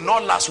 you will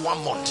not last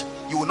 1 month.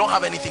 You will not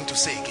have anything to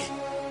say again.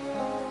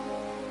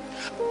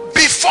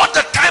 Before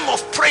the time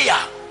of prayer,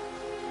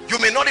 you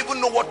may not even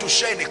know what to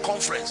share in a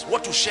conference,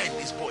 what to share in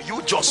this, but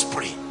you just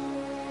pray.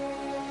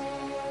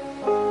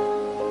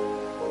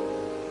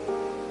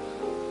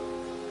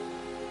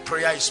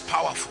 Prayer is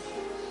powerful.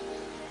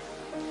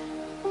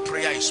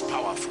 Prayer is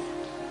powerful.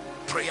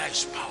 Prayer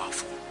is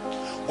powerful.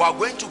 We are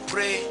going to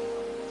pray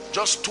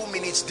just 2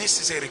 minutes.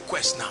 This is a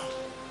request now.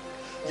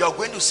 You are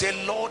going to say,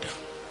 Lord,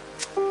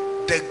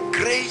 the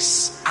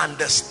grace and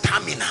the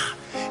stamina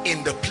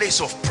in the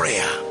place of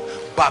prayer,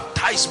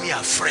 baptize me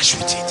afresh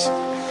with it.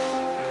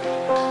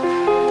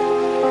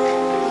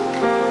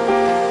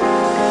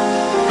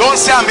 Don't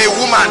say I'm a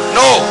woman.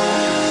 No.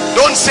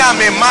 Don't say I'm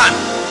a man.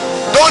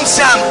 Don't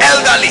say I'm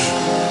elderly.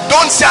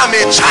 Don't say I'm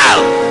a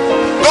child.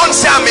 Don't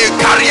say I'm a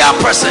career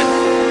person.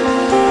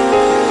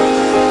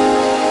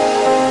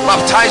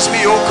 Baptize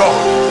me, oh God.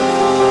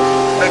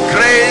 The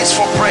grace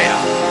for prayer,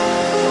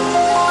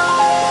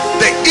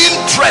 the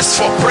interest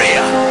for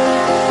prayer,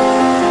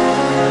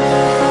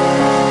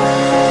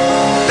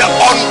 the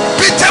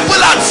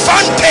unbeatable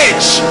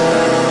advantage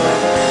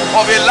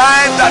of a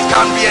life that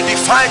can be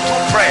edified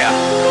through prayer.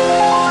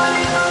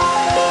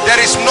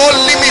 There is no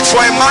limit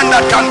for a man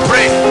that can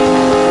pray.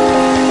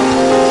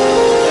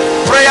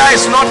 Prayer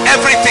is not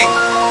everything,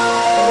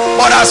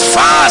 but as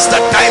far as the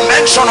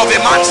dimension of a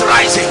man's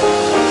rising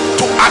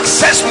to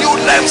access new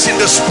realms in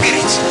the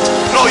spirit,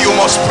 no, you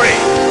must pray.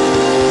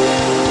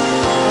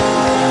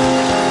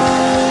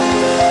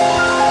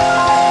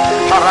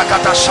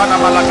 Harakata shana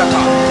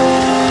malakata,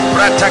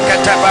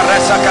 pratakata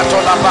baresa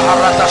katola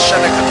baharata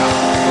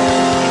shenekata.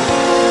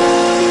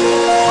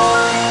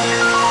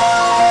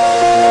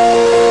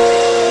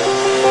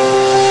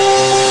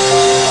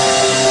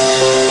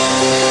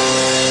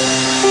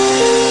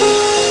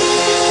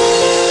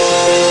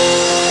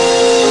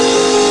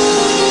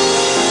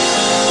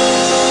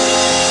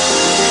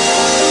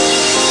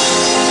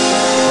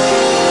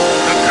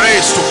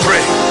 To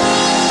pray.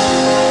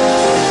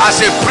 As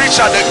a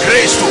preacher, the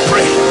grace to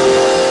pray.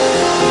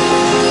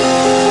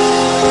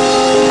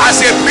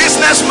 As a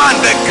businessman,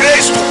 the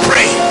grace to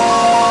pray.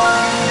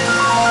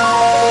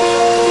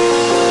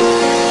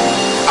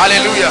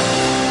 Hallelujah.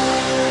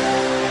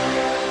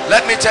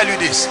 Let me tell you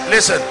this.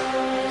 Listen.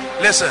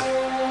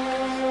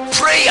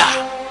 Prayer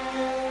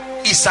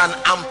is an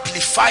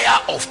amplifier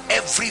of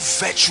every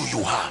virtue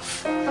you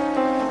have.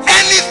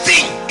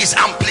 Anything is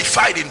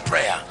amplified in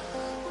prayer.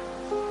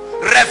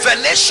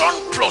 Revelation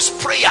plus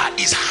prayer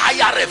is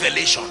higher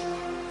revelation.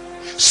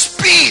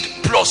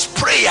 Speed plus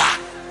prayer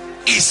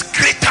is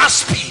greater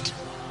speed.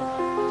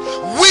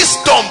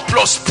 Wisdom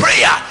plus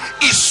prayer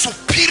is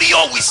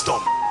superior wisdom.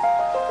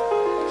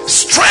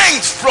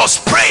 Strength plus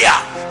prayer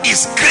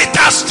is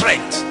greater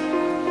strength.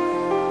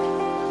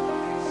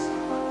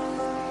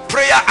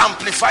 Prayer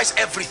amplifies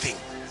everything.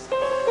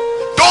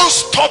 Don't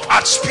stop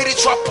at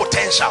spiritual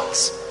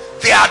potentials.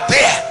 They are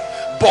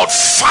there, but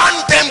fan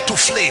them to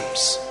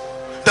flames.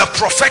 The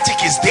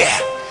prophetic is there.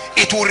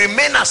 It will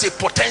remain as a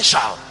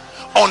potential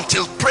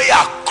until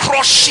prayer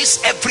crushes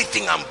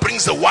everything and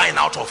brings the wine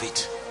out of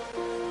it.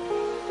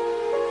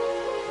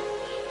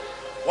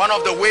 One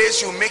of the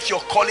ways you make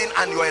your calling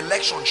and your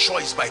election sure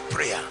is by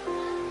prayer.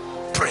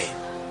 Pray.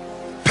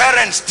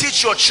 Parents,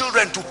 teach your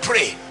children to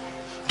pray.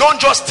 Don't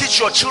just teach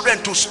your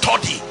children to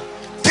study.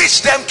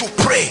 Teach them to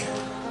pray.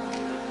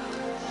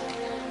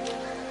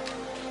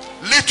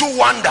 Little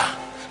wonder,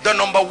 the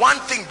number one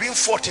thing being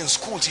fought in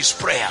schools is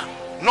prayer.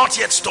 Not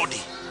yet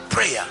study,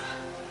 prayer.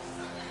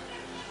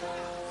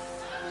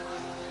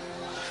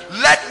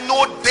 Let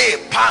no day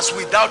pass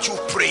without you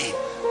praying.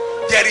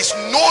 There is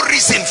no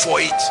reason for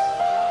it.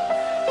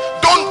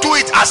 Don't do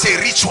it as a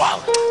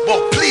ritual,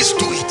 but please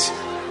do it.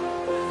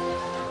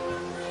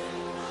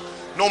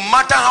 No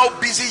matter how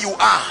busy you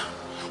are,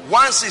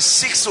 once it's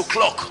 6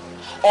 o'clock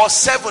or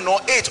 7 or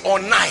 8 or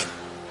 9,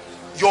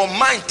 your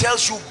mind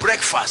tells you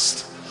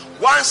breakfast.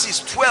 Once is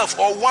 12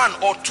 or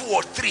 1 or 2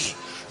 or 3,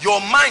 your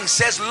mind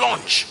says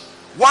lunch.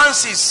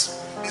 Once is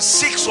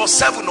 6 or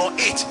 7 or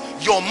 8,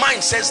 your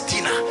mind says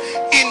dinner.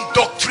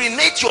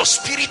 Indoctrinate your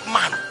spirit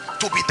man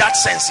to be that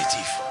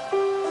sensitive.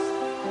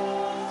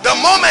 The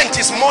moment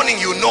is morning,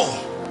 you know,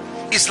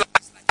 it's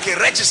like a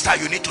register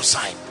you need to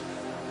sign.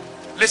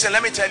 Listen,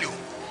 let me tell you,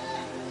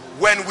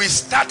 when we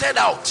started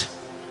out,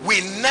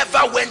 we never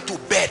went to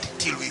bed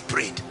till we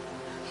prayed.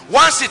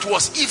 Once it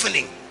was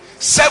evening,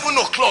 7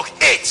 o'clock,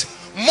 8,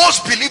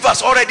 most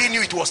believers already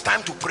knew it was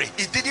time to pray.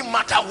 It didn't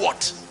matter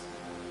what.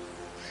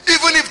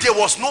 Even if there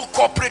was no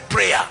corporate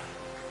prayer,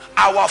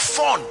 our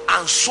fun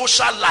and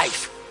social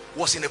life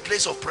was in a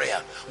place of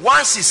prayer.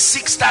 Once it's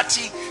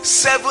 6:30,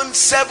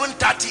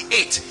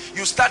 7:38,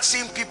 you start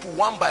seeing people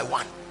one by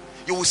one.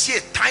 You will see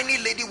a tiny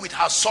lady with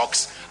her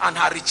socks and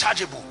her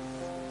rechargeable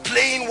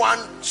playing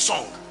one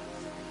song.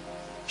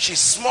 She's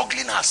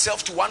smuggling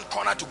herself to one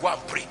corner to go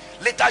and pray.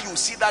 Later you will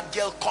see that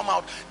girl come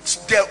out.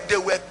 There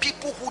were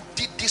people who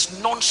did this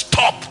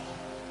non-stop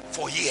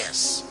for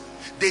years.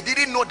 They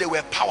didn't know they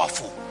were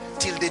powerful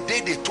till the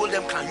day they told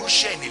them, can you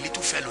share in a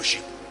little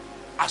fellowship?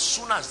 As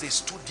soon as they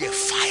stood there,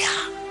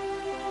 fire.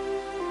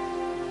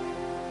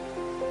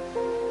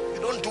 You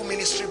don't do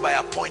ministry by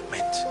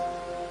appointment.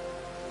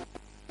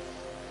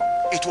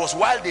 It was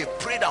while they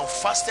prayed and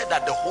fasted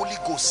that the Holy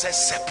Ghost says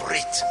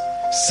separate.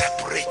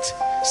 Separate.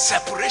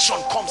 Separation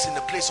comes in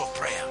the place of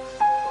prayer.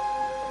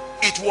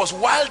 It was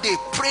while they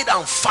prayed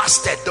and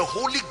fasted, the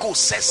Holy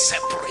Ghost says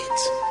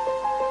separate.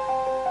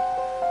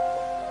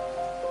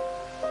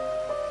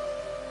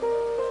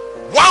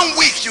 One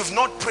week you've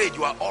not prayed,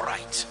 you are all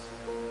right.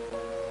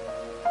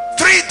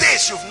 3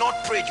 days you've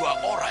not prayed, you are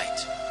all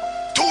right.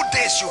 2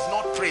 days you've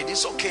not prayed,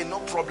 it's okay, no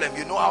problem.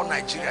 You know how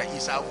Nigeria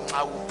is. I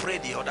will pray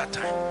the other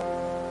time.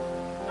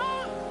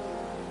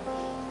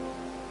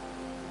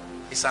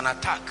 It's an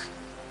attack.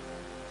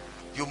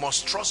 You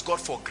must trust God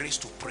for grace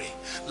to pray.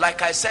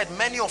 Like I said,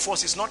 many of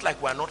us, it's not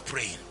like we are not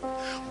praying,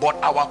 but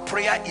our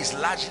prayer is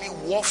largely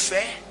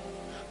warfare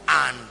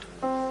and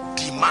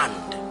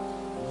demand.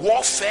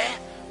 Warfare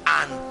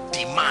and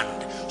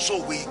demand. So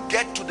we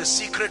get to the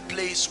secret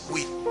place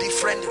with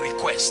different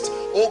requests.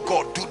 Oh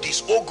God, do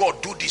this. Oh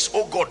God, do this.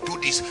 Oh God, do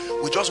this.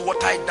 We just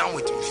water it down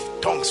with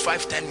tongues,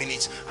 5-10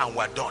 minutes, and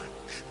we're done.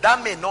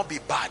 That may not be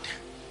bad,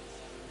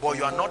 but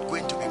you are not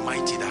going to be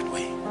mighty that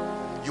way.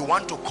 You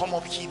want to come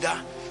up hither,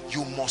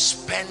 you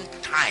must spend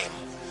time,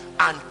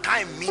 and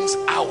time means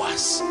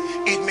hours.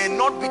 It may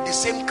not be the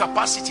same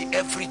capacity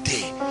every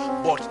day,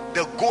 but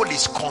the goal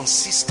is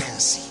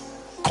consistency.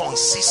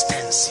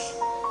 Consistency.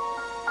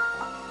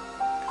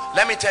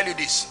 Let me tell you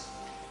this: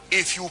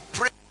 if you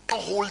pray a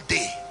whole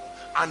day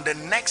and the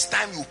next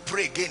time you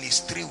pray again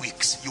is 3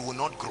 weeks, you will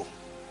not grow.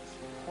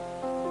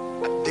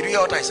 Did you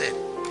hear what I said?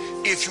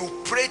 If you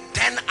pray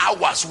 10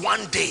 hours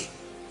one day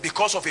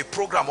because of a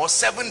program, or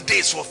 7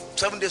 days for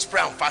 7 days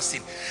prayer and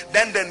fasting,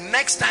 then the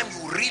next time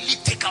you really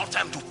take out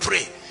time to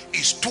pray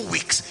is 2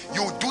 weeks.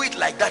 You do it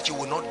like that, you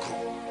will not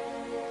grow.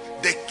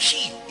 The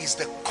key is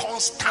the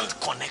constant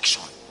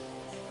connection.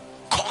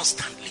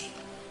 Constantly.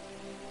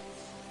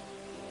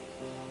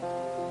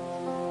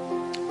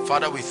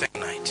 Father, we thank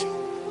you tonight.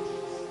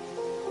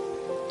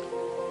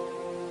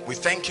 We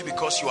thank you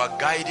because you are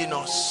guiding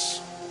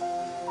us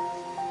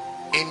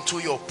into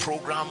your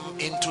program,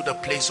 into the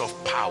place of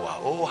power.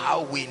 Oh,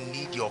 how we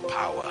need your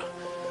power,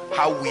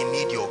 how we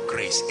need your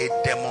grace. A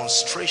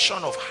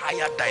demonstration of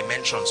higher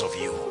dimensions of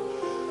you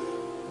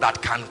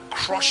that can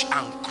crush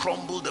and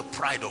crumble the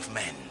pride of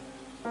men.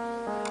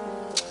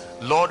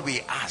 Lord,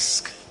 we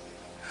ask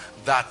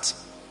that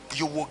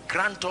you will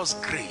grant us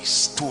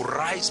grace to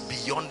rise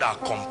beyond our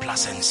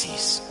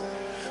complacencies.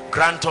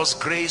 Grant us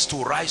grace to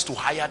rise to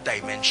higher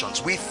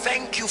dimensions. We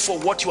thank you for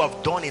what you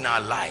have done in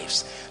our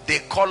lives. They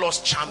call us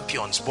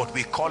champions, but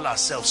we call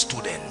ourselves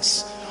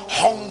students.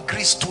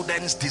 Hungry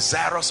students,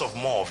 desirous of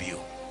more of you.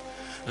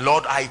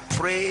 Lord, I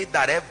pray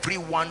that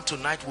everyone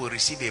tonight will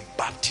receive a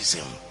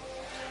baptism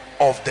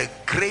of the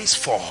grace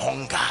for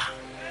hunger,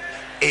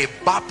 a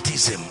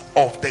baptism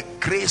of the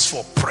grace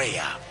for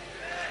prayer,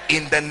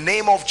 in the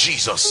name of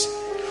Jesus.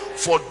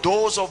 For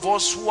those of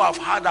us who have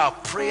had our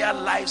prayer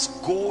lives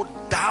go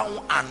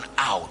down and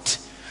out,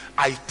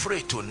 I pray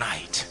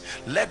tonight,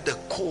 let the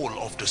coal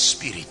of the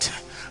Spirit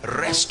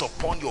rest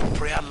upon your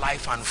prayer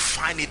life and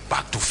fan it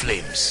back to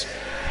flames.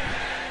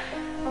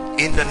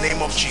 In the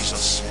name of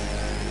Jesus,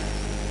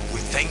 we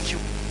thank you.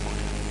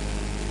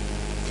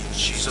 In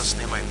Jesus'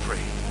 name I pray.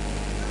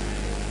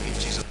 In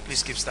Jesus,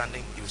 please keep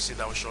standing. You will sit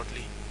down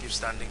shortly. Keep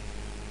standing.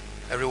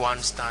 Everyone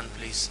stand,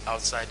 please.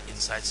 Outside,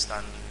 inside,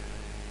 stand.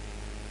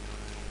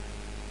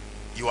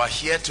 You are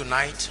here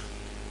tonight,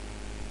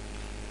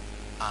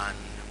 and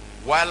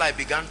while I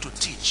began to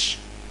teach,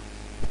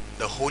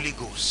 the Holy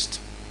Ghost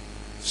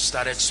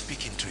started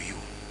speaking to you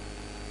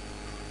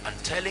and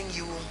telling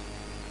you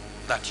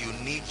that you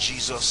need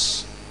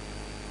Jesus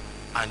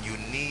and you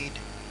need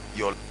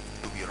your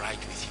life to be right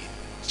with him.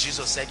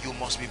 Jesus said you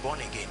must be born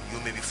again. You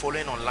may be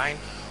following online,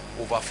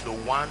 Overflow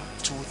 1,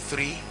 2,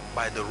 3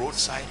 by the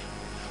roadside.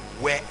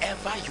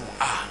 Wherever you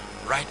are,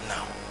 right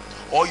now,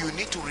 or you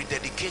need to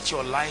rededicate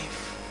your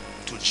life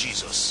to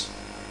Jesus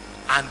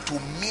and to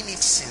mean it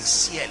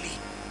sincerely,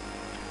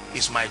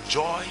 it's my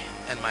joy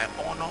and my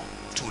honor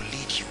to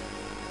lead you,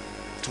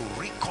 to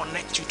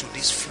reconnect you to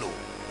this flow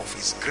of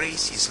his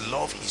grace, his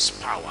love, his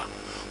power.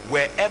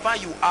 Wherever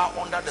you are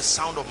under the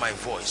sound of my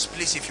voice,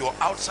 please, if you're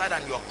outside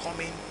and you're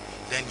coming,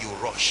 then you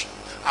rush.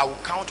 I will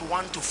count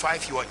 1 to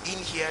 5. You are in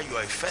here, you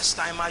are a first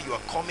timer, you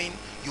are coming,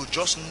 you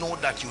just know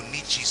that you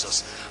need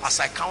Jesus. As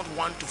I count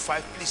 1 to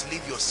 5, please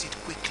leave your seat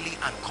quickly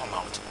and come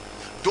out.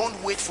 Don't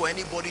wait for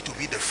anybody to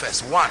be the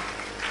first. 1,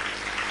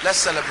 let's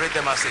celebrate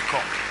them as they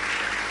come.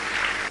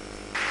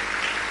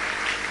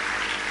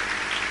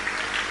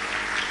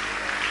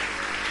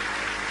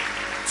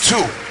 2,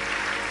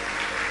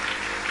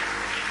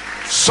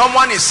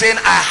 someone is saying,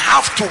 I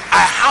have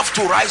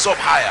to rise up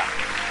higher.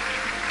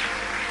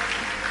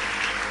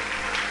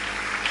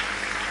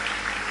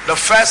 The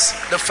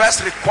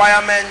first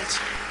requirement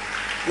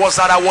was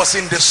that I was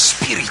in the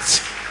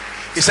spirit.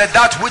 He said,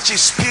 that which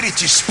is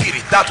spirit is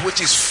spirit, that which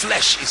is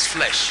flesh is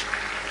flesh.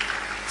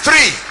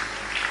 3,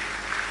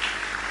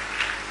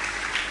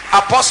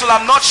 Apostle,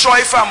 I'm not sure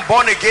if I'm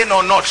born again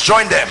or not.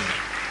 Join them.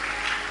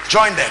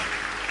 Join them.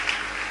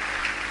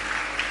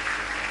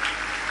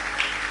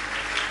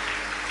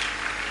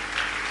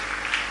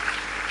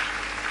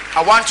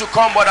 I want to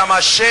come, but I'm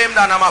ashamed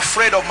and I'm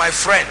afraid of my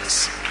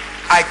friends.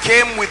 I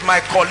came with my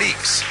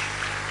colleagues.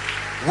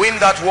 Win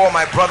that war,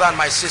 my brother and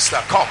my sister.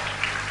 Come.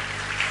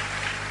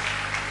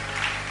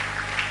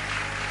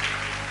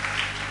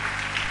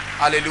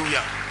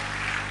 Hallelujah.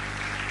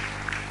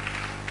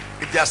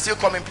 If they are still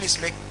coming, please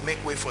make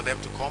way for them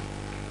to come.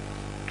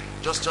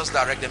 Just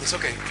direct them. It's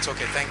okay. It's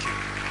okay. Thank you.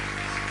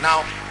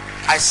 Now,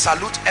 I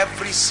salute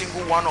every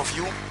single one of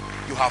you.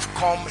 You have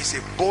come. It's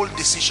a bold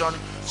decision.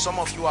 Some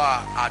of you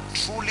are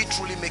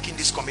truly making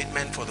this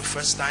commitment for the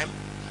first time,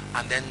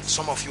 and then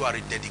some of you are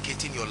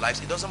dedicating your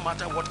lives. It doesn't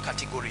matter what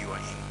category you are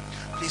in.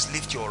 Please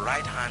lift your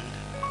right hand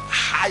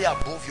high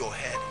above your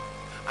head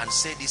and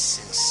say this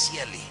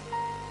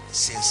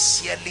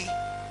sincerely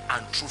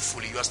and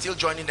truthfully. You are still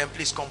joining them.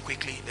 Please come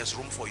quickly. There's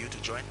room for you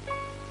to join.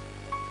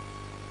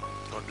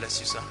 God bless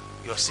you, sir.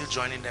 You are still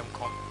joining them.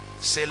 Come.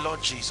 Say,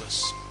 Lord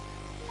Jesus.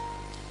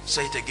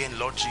 Say it again.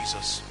 Lord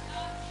Jesus,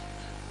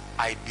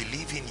 I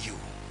believe in you,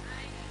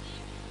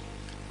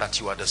 that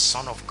you are the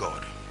Son of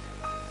God.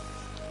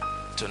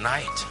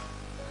 Tonight,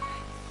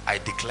 I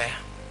declare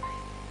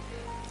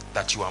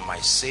that you are my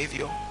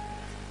Savior,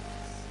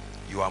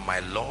 you are my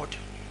Lord,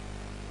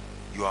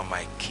 you are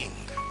my King.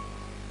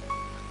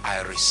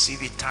 I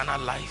receive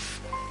eternal life.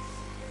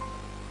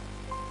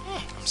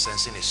 I'm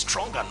sensing a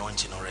strong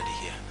anointing already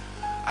here.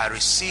 I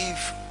receive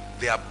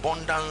the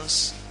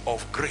abundance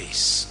of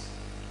grace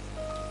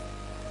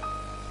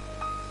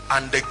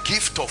and the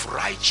gift of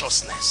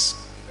righteousness.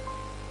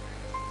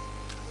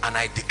 And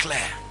I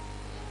declare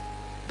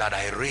that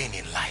I reign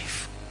in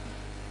life.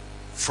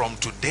 From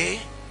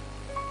today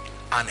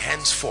and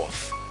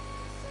henceforth,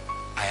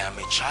 I am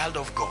a child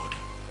of God.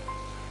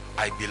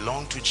 I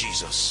belong to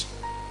Jesus.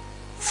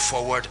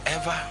 Forward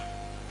ever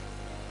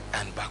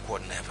and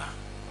backward never.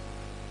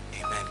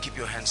 Amen. Keep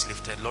your hands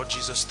lifted. Lord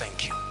Jesus,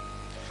 thank you.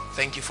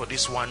 Thank you for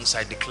this once.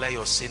 I declare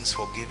your sins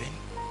forgiven.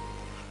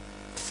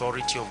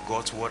 Authority of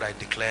God's word, I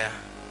declare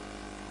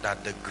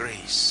that the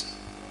grace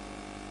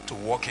to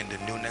walk in the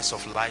newness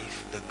of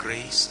life, the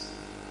grace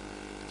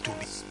to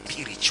be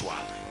spiritual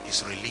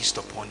is released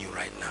upon you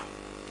right now.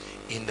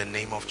 In the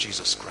name of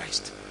Jesus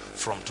Christ.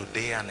 From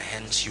today and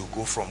hence, you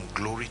go from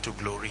glory to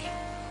glory,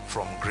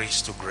 from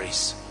grace to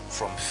grace,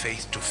 from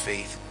faith to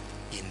faith,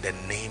 in the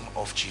name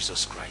of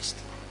Jesus Christ.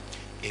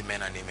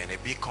 Amen and amen. A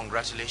big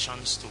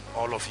congratulations to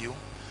all of you.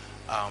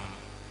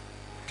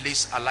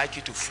 Please, I'd like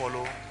you to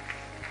follow.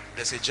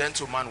 There's a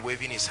gentleman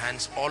waving his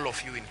hands. All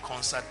of you in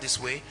concert this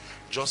way,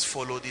 just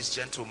follow this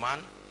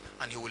gentleman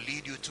and he will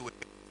lead you to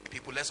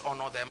people. Let's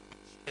honor them.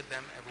 Appreciate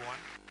them, everyone.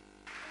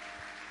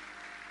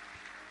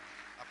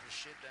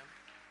 Appreciate them.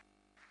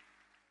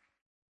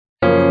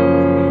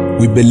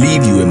 We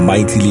believe you are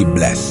mightily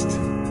blessed.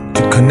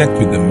 To connect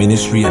with the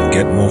ministry and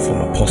get more from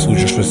Apostle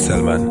Joshua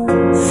Selman,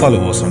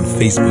 follow us on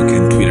Facebook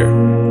and Twitter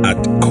at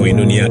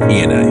Koinonia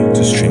ANI.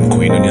 To stream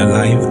Koinonia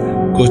live,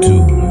 go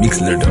to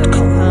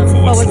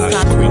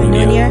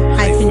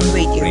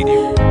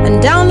mixler.com/Koinonia-radio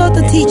and download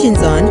the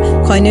teachings on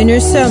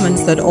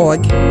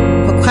koinoniasermons.org.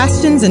 For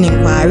questions and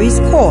inquiries,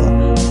 call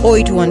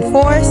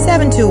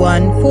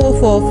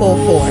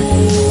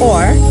 0814-721-4444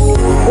 or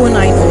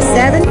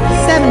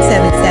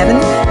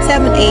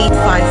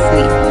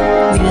 0907-777-7853.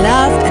 We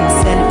love and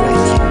celebrate.